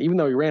season. Even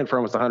though he ran for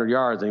almost 100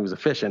 yards and he was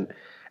efficient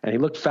and he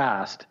looked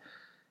fast,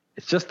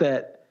 it's just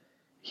that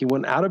he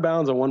went out of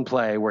bounds on one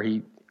play where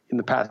he, in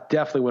the past,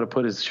 definitely would have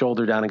put his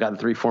shoulder down and gotten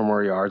 3-4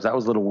 more yards. That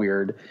was a little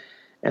weird.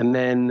 And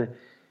then,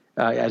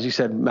 as you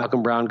said,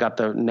 Malcolm Brown got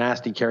the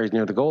nasty carries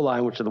near the goal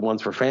line, which are the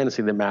ones for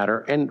fantasy that matter.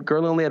 And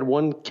Gurley only had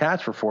one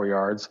catch for 4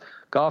 yards.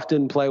 Goff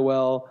didn't play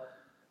well.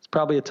 It's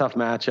probably a tough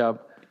matchup.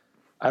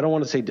 I don't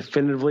want to say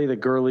definitively that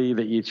Gurley,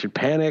 that you should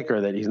panic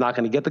or that he's not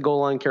going to get the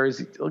goal line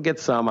carries. He'll get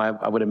some,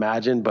 I would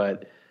imagine.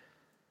 But,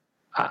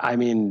 I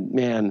mean,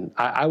 man,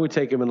 I would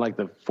take him in like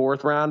the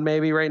 4th round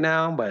maybe right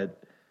now.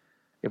 But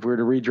if we were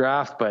to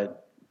redraft,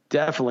 but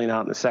definitely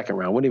not in the 2nd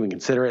round. Wouldn't even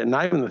consider it, and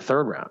not even the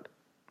 3rd round.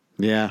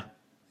 Yeah,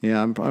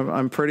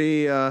 I'm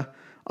pretty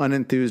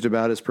unenthused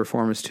about his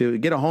performance too.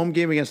 Get a home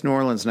game against New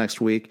Orleans next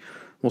week.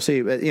 We'll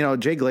see.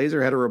 Jay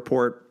Glazer had a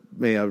report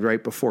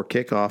right before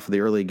kickoff of the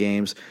early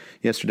games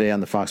yesterday on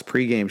the Fox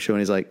pregame show,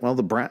 and he's like, "Well,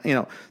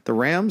 the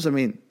Rams. I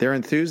mean, they're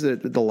enthused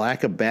at the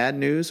lack of bad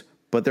news,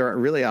 but they're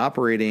really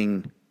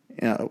operating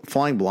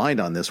flying blind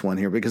on this one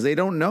here because they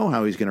don't know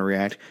how he's going to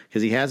react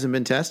because he hasn't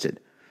been tested.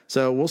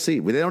 So we'll see.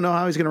 They don't know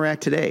how he's going to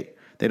react today.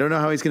 They don't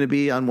know how he's going to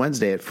be on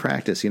Wednesday at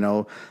practice,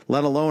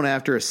 let alone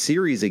after a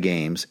series of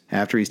games,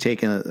 after he's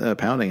taken a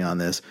pounding on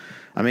this.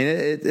 I mean,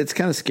 it's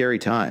kind of scary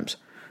times.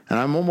 And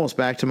I'm almost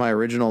back to my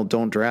original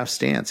don't draft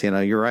stance.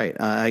 You're right.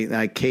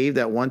 I caved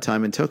at one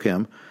time and took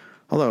him.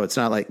 Although it's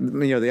not like,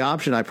 the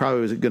option I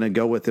probably was going to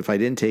go with if I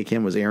didn't take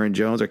him was Aaron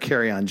Jones or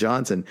Kerryon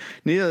Johnson.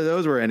 Neither of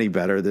those were any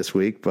better this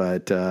week,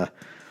 but I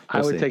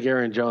would take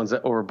Aaron Jones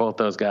over both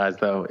those guys,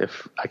 though,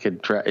 if I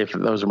could. If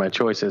those are my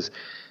choices.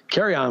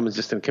 Kerryon was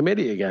just in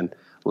committee again.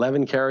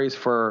 11 carries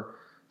for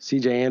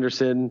C.J.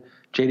 Anderson.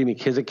 J.D.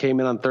 McKissick came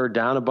in on 3rd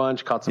down a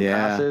bunch, caught some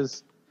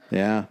passes.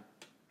 Yeah.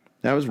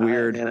 That was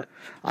weird.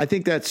 I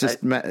think that's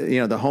just,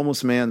 the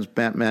homeless man's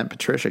Matt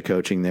Patricia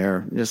coaching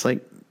there. Just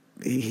like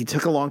he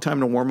took a long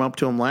time to warm up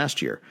to him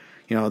last year.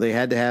 They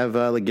had to have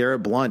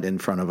LeGarrette Blount in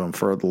front of him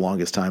for the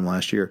longest time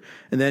last year.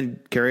 And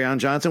then Kerryon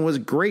Johnson was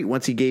great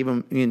once he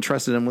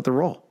entrusted him with the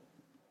role.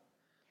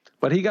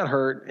 But he got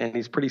hurt, and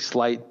he's pretty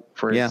slight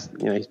for his,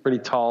 he's pretty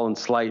tall and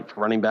slight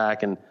for running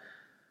back. And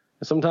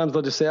sometimes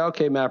they'll just say,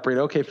 okay, Matt Breida,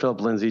 okay,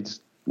 Philip Lindsay,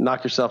 just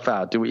knock yourself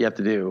out, do what you have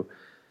to do.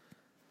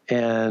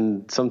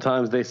 And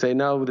sometimes they say,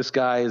 no, this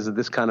guy is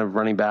this kind of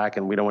running back,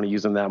 and we don't want to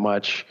use him that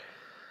much.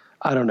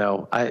 I don't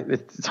know.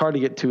 It's hard to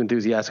get too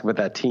enthusiastic with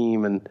that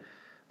team and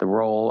the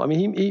role. I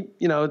mean, he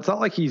it's not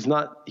like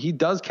he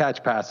does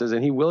catch passes,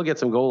 and he will get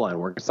some goal line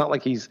work. It's not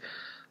like he's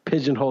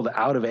pigeonholed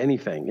out of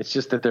anything. It's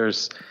just that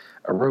there's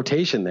a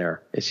rotation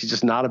there. He's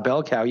just not a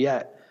bell cow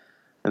yet,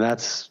 and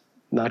that's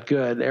not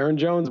good. Aaron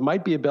Jones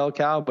might be a bell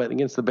cow, but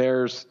against the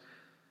Bears,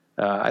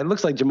 it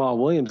looks like Jamal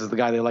Williams is the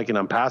guy they like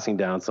on passing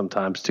down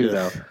sometimes too,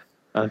 though,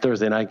 on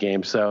Thursday night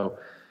game. So,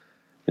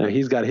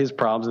 he's got his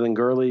problems, and then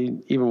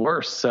Gurley even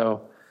worse.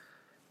 So,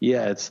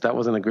 yeah, that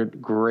wasn't a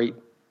great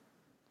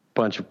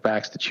bunch of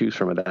backs to choose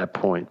from at that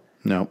point.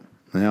 No,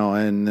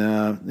 and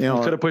he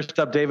could have pushed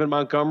up David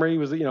Montgomery.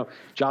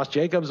 Josh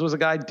Jacobs was a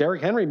guy.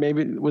 Derrick Henry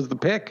maybe was the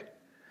pick.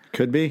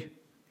 Could be.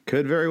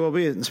 Could very well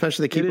be,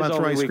 especially they keep on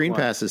throwing screen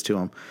passes to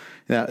him.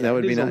 That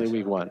would be nice. Only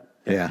week one.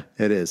 Yeah,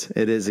 it is.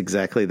 It is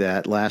exactly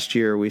that. Last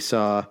year we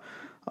saw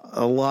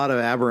a lot of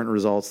aberrant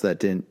results that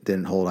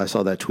didn't hold. I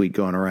saw that tweet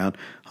going around.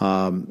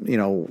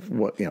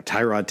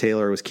 Tyrod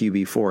Taylor was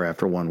QB4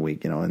 after 1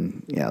 week.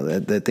 And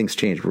that things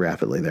changed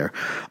rapidly there.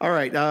 All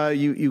right,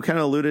 you kind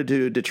of alluded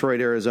to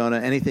Detroit, Arizona.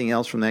 Anything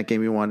else from that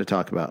game you wanted to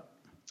talk about?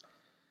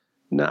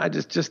 No, I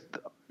just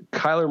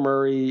Kyler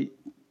Murray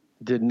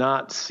did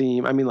not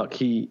seem. I mean, look,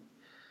 he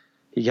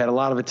had a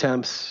lot of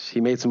attempts. He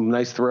made some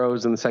nice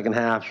throws in the second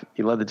half.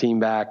 He led the team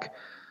back,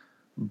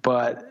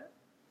 but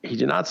he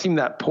did not seem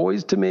that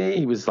poised to me.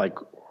 He was like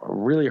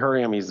really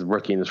hurrying him. He's a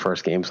rookie in his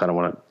first game, so I don't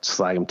want to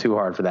slag him too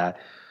hard for that.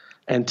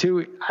 And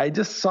two, I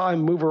just saw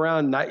him move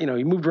around.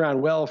 He moved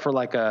around well for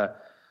like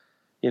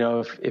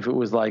if it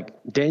was like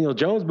Daniel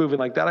Jones moving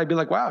like that, I'd be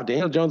like, wow,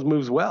 Daniel Jones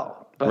moves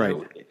well. But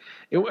right.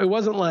 It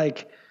wasn't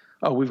like,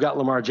 oh, we've got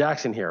Lamar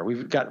Jackson here.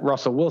 We've got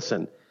Russell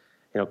Wilson.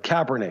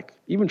 Kaepernick,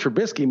 even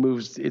Trubisky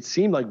moves, it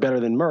seemed like better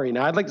than Murray.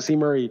 Now, I'd like to see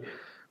Murray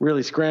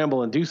really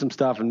scramble and do some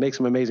stuff and make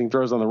some amazing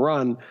throws on the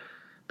run,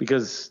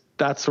 because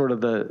that was sort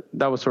of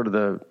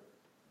the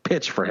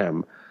pitch for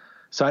him.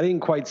 So I didn't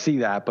quite see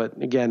that.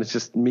 But again, it's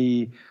just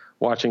me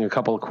watching a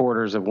couple of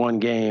quarters of one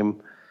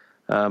game,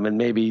 and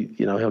maybe,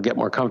 he'll get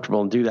more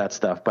comfortable and do that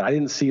stuff. But I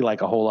didn't see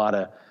like a whole lot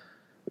of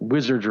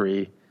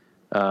wizardry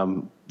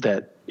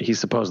that he's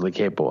supposedly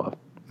capable of.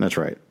 That's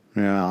right.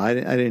 Yeah, I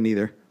didn't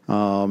either.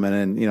 And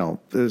then, it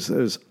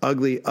was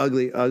ugly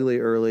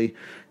early.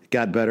 It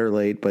got better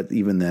late, but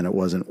even then it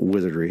wasn't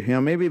wizardry.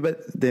 Maybe,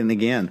 but then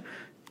again,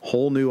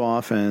 whole new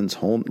offense,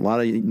 a lot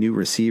of new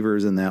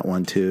receivers in that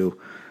one too.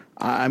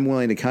 I'm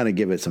willing to kind of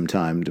give it some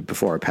time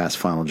before I pass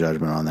final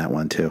judgment on that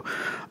one too.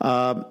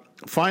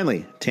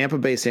 Finally, Tampa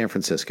Bay, San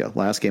Francisco.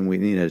 Last game we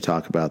needed to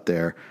talk about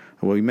there.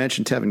 Well, we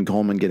mentioned Tevin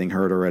Coleman getting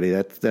hurt already.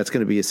 That's going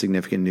to be a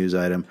significant news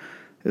item.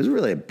 It was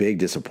really a big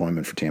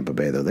disappointment for Tampa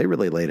Bay, though. They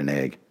really laid an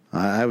egg.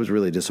 I was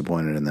really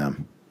disappointed in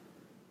them.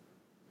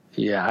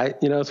 Yeah,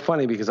 it's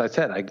funny because I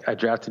said I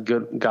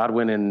drafted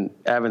Godwin and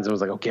Evans and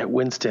was like, oh, get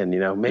Winston.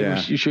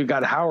 Maybe you should have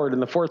got Howard in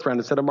the fourth round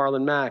instead of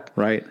Marlon Mack.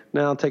 Right.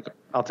 No,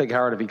 I'll take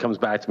Howard if he comes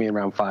back to me in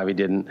round 5. He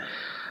didn't.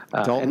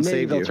 Dalton and maybe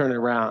saved they'll you. Turn it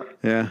around.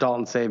 Yeah.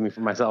 Dalton saved me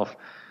from myself.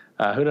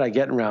 Who did I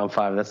get in round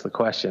 5? That's the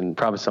question.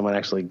 Probably someone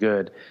actually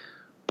good.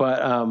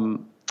 But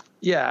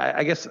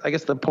I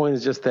guess the point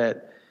is just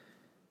that.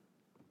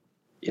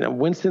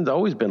 Winston's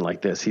always been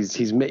like this. He's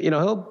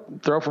he'll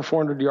throw for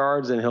 400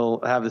 yards and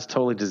he'll have this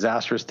totally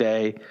disastrous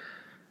day,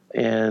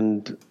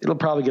 and it'll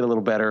probably get a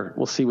little better.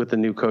 We'll see with the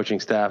new coaching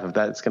staff if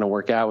that's going to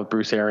work out with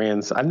Bruce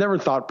Arians. I've never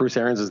thought Bruce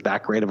Arians was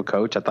that great of a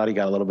coach. I thought he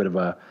got a little bit of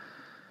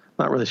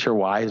not really sure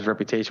why his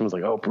reputation was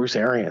like, oh, Bruce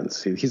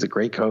Arians, he's a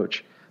great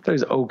coach. I thought he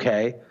was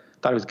okay.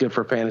 Thought he was good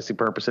for fantasy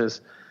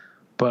purposes,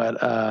 but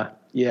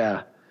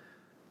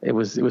it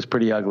was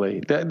pretty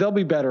ugly. They'll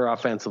be better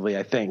offensively,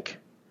 I think.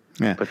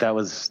 Yeah. But that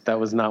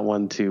was not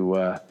one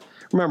to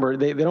remember.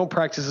 They don't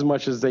practice as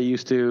much as they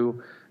used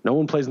to. No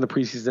one plays in the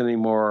preseason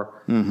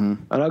anymore. Mm-hmm.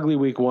 An ugly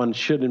week 1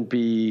 shouldn't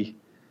be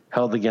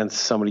held against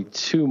somebody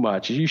too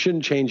much. You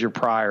shouldn't change your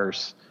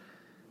priors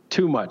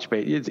too much.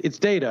 It's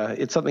data.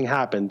 It's something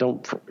happened.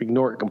 Don't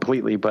ignore it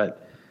completely.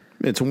 But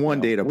it's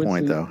one data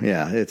point, though.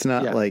 Yeah, it's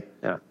not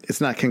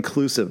it's not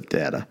conclusive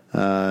data.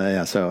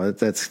 So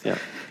that's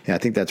I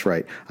think that's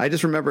right. I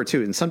just remember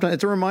too, and sometimes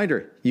it's a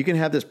reminder. You can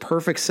have this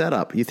perfect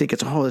setup. You think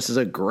this is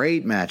a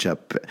great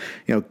matchup.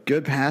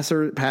 Good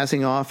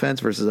passing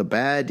offense versus a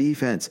bad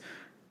defense.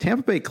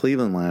 Tampa Bay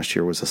Cleveland last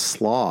year was a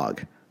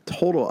slog,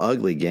 total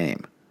ugly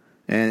game,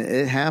 and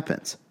it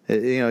happens.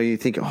 You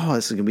think,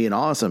 this is gonna be an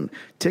awesome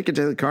ticket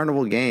to the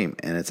Carnival game,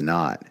 and it's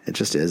not. It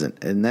just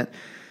isn't, and that.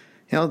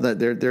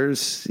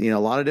 There's a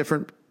lot of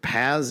different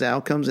paths,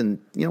 outcomes, and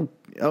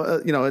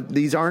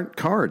these aren't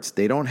cards.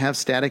 They don't have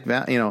static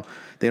value.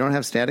 They don't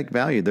have static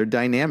value. They're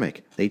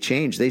dynamic. They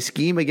change. They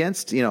scheme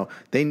against.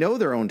 They know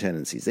their own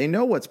tendencies. They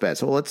know what's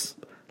best. So let's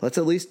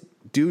at least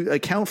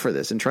account for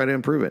this and try to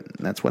improve it.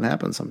 And that's what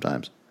happens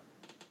sometimes.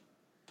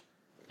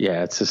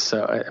 Yeah, it's just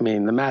so. I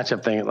mean, the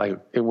matchup thing,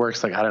 it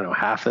works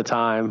half the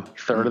time,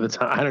 third of the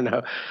time. I don't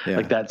know,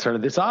 like that sort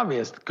of. It's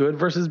obvious, good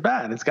versus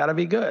bad. It's got to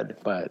be good,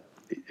 but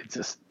it's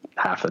just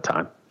half the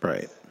time.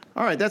 Right.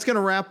 All right. That's going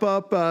to wrap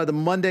up the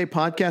Monday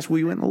podcast.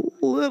 We went a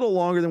little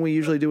longer than we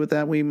usually do with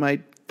that. We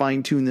might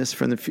fine tune this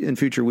in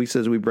future weeks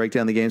as we break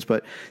down the games.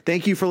 But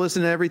thank you for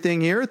listening to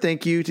everything here.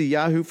 Thank you to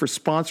Yahoo for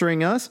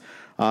sponsoring us.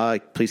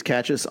 Please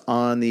catch us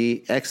on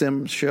the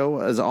XM show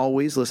as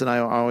always. Listen, I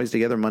are always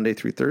together Monday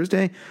through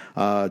Thursday.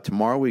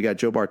 Tomorrow we got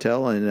Joe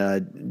Bartel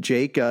and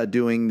Jake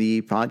doing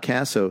the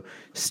podcast. So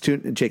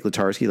Jake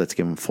Latarski, let's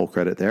give him full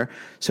credit there.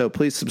 So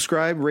please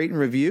subscribe, rate, and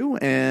review.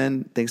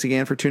 And thanks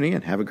again for tuning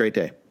in. Have a great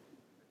day.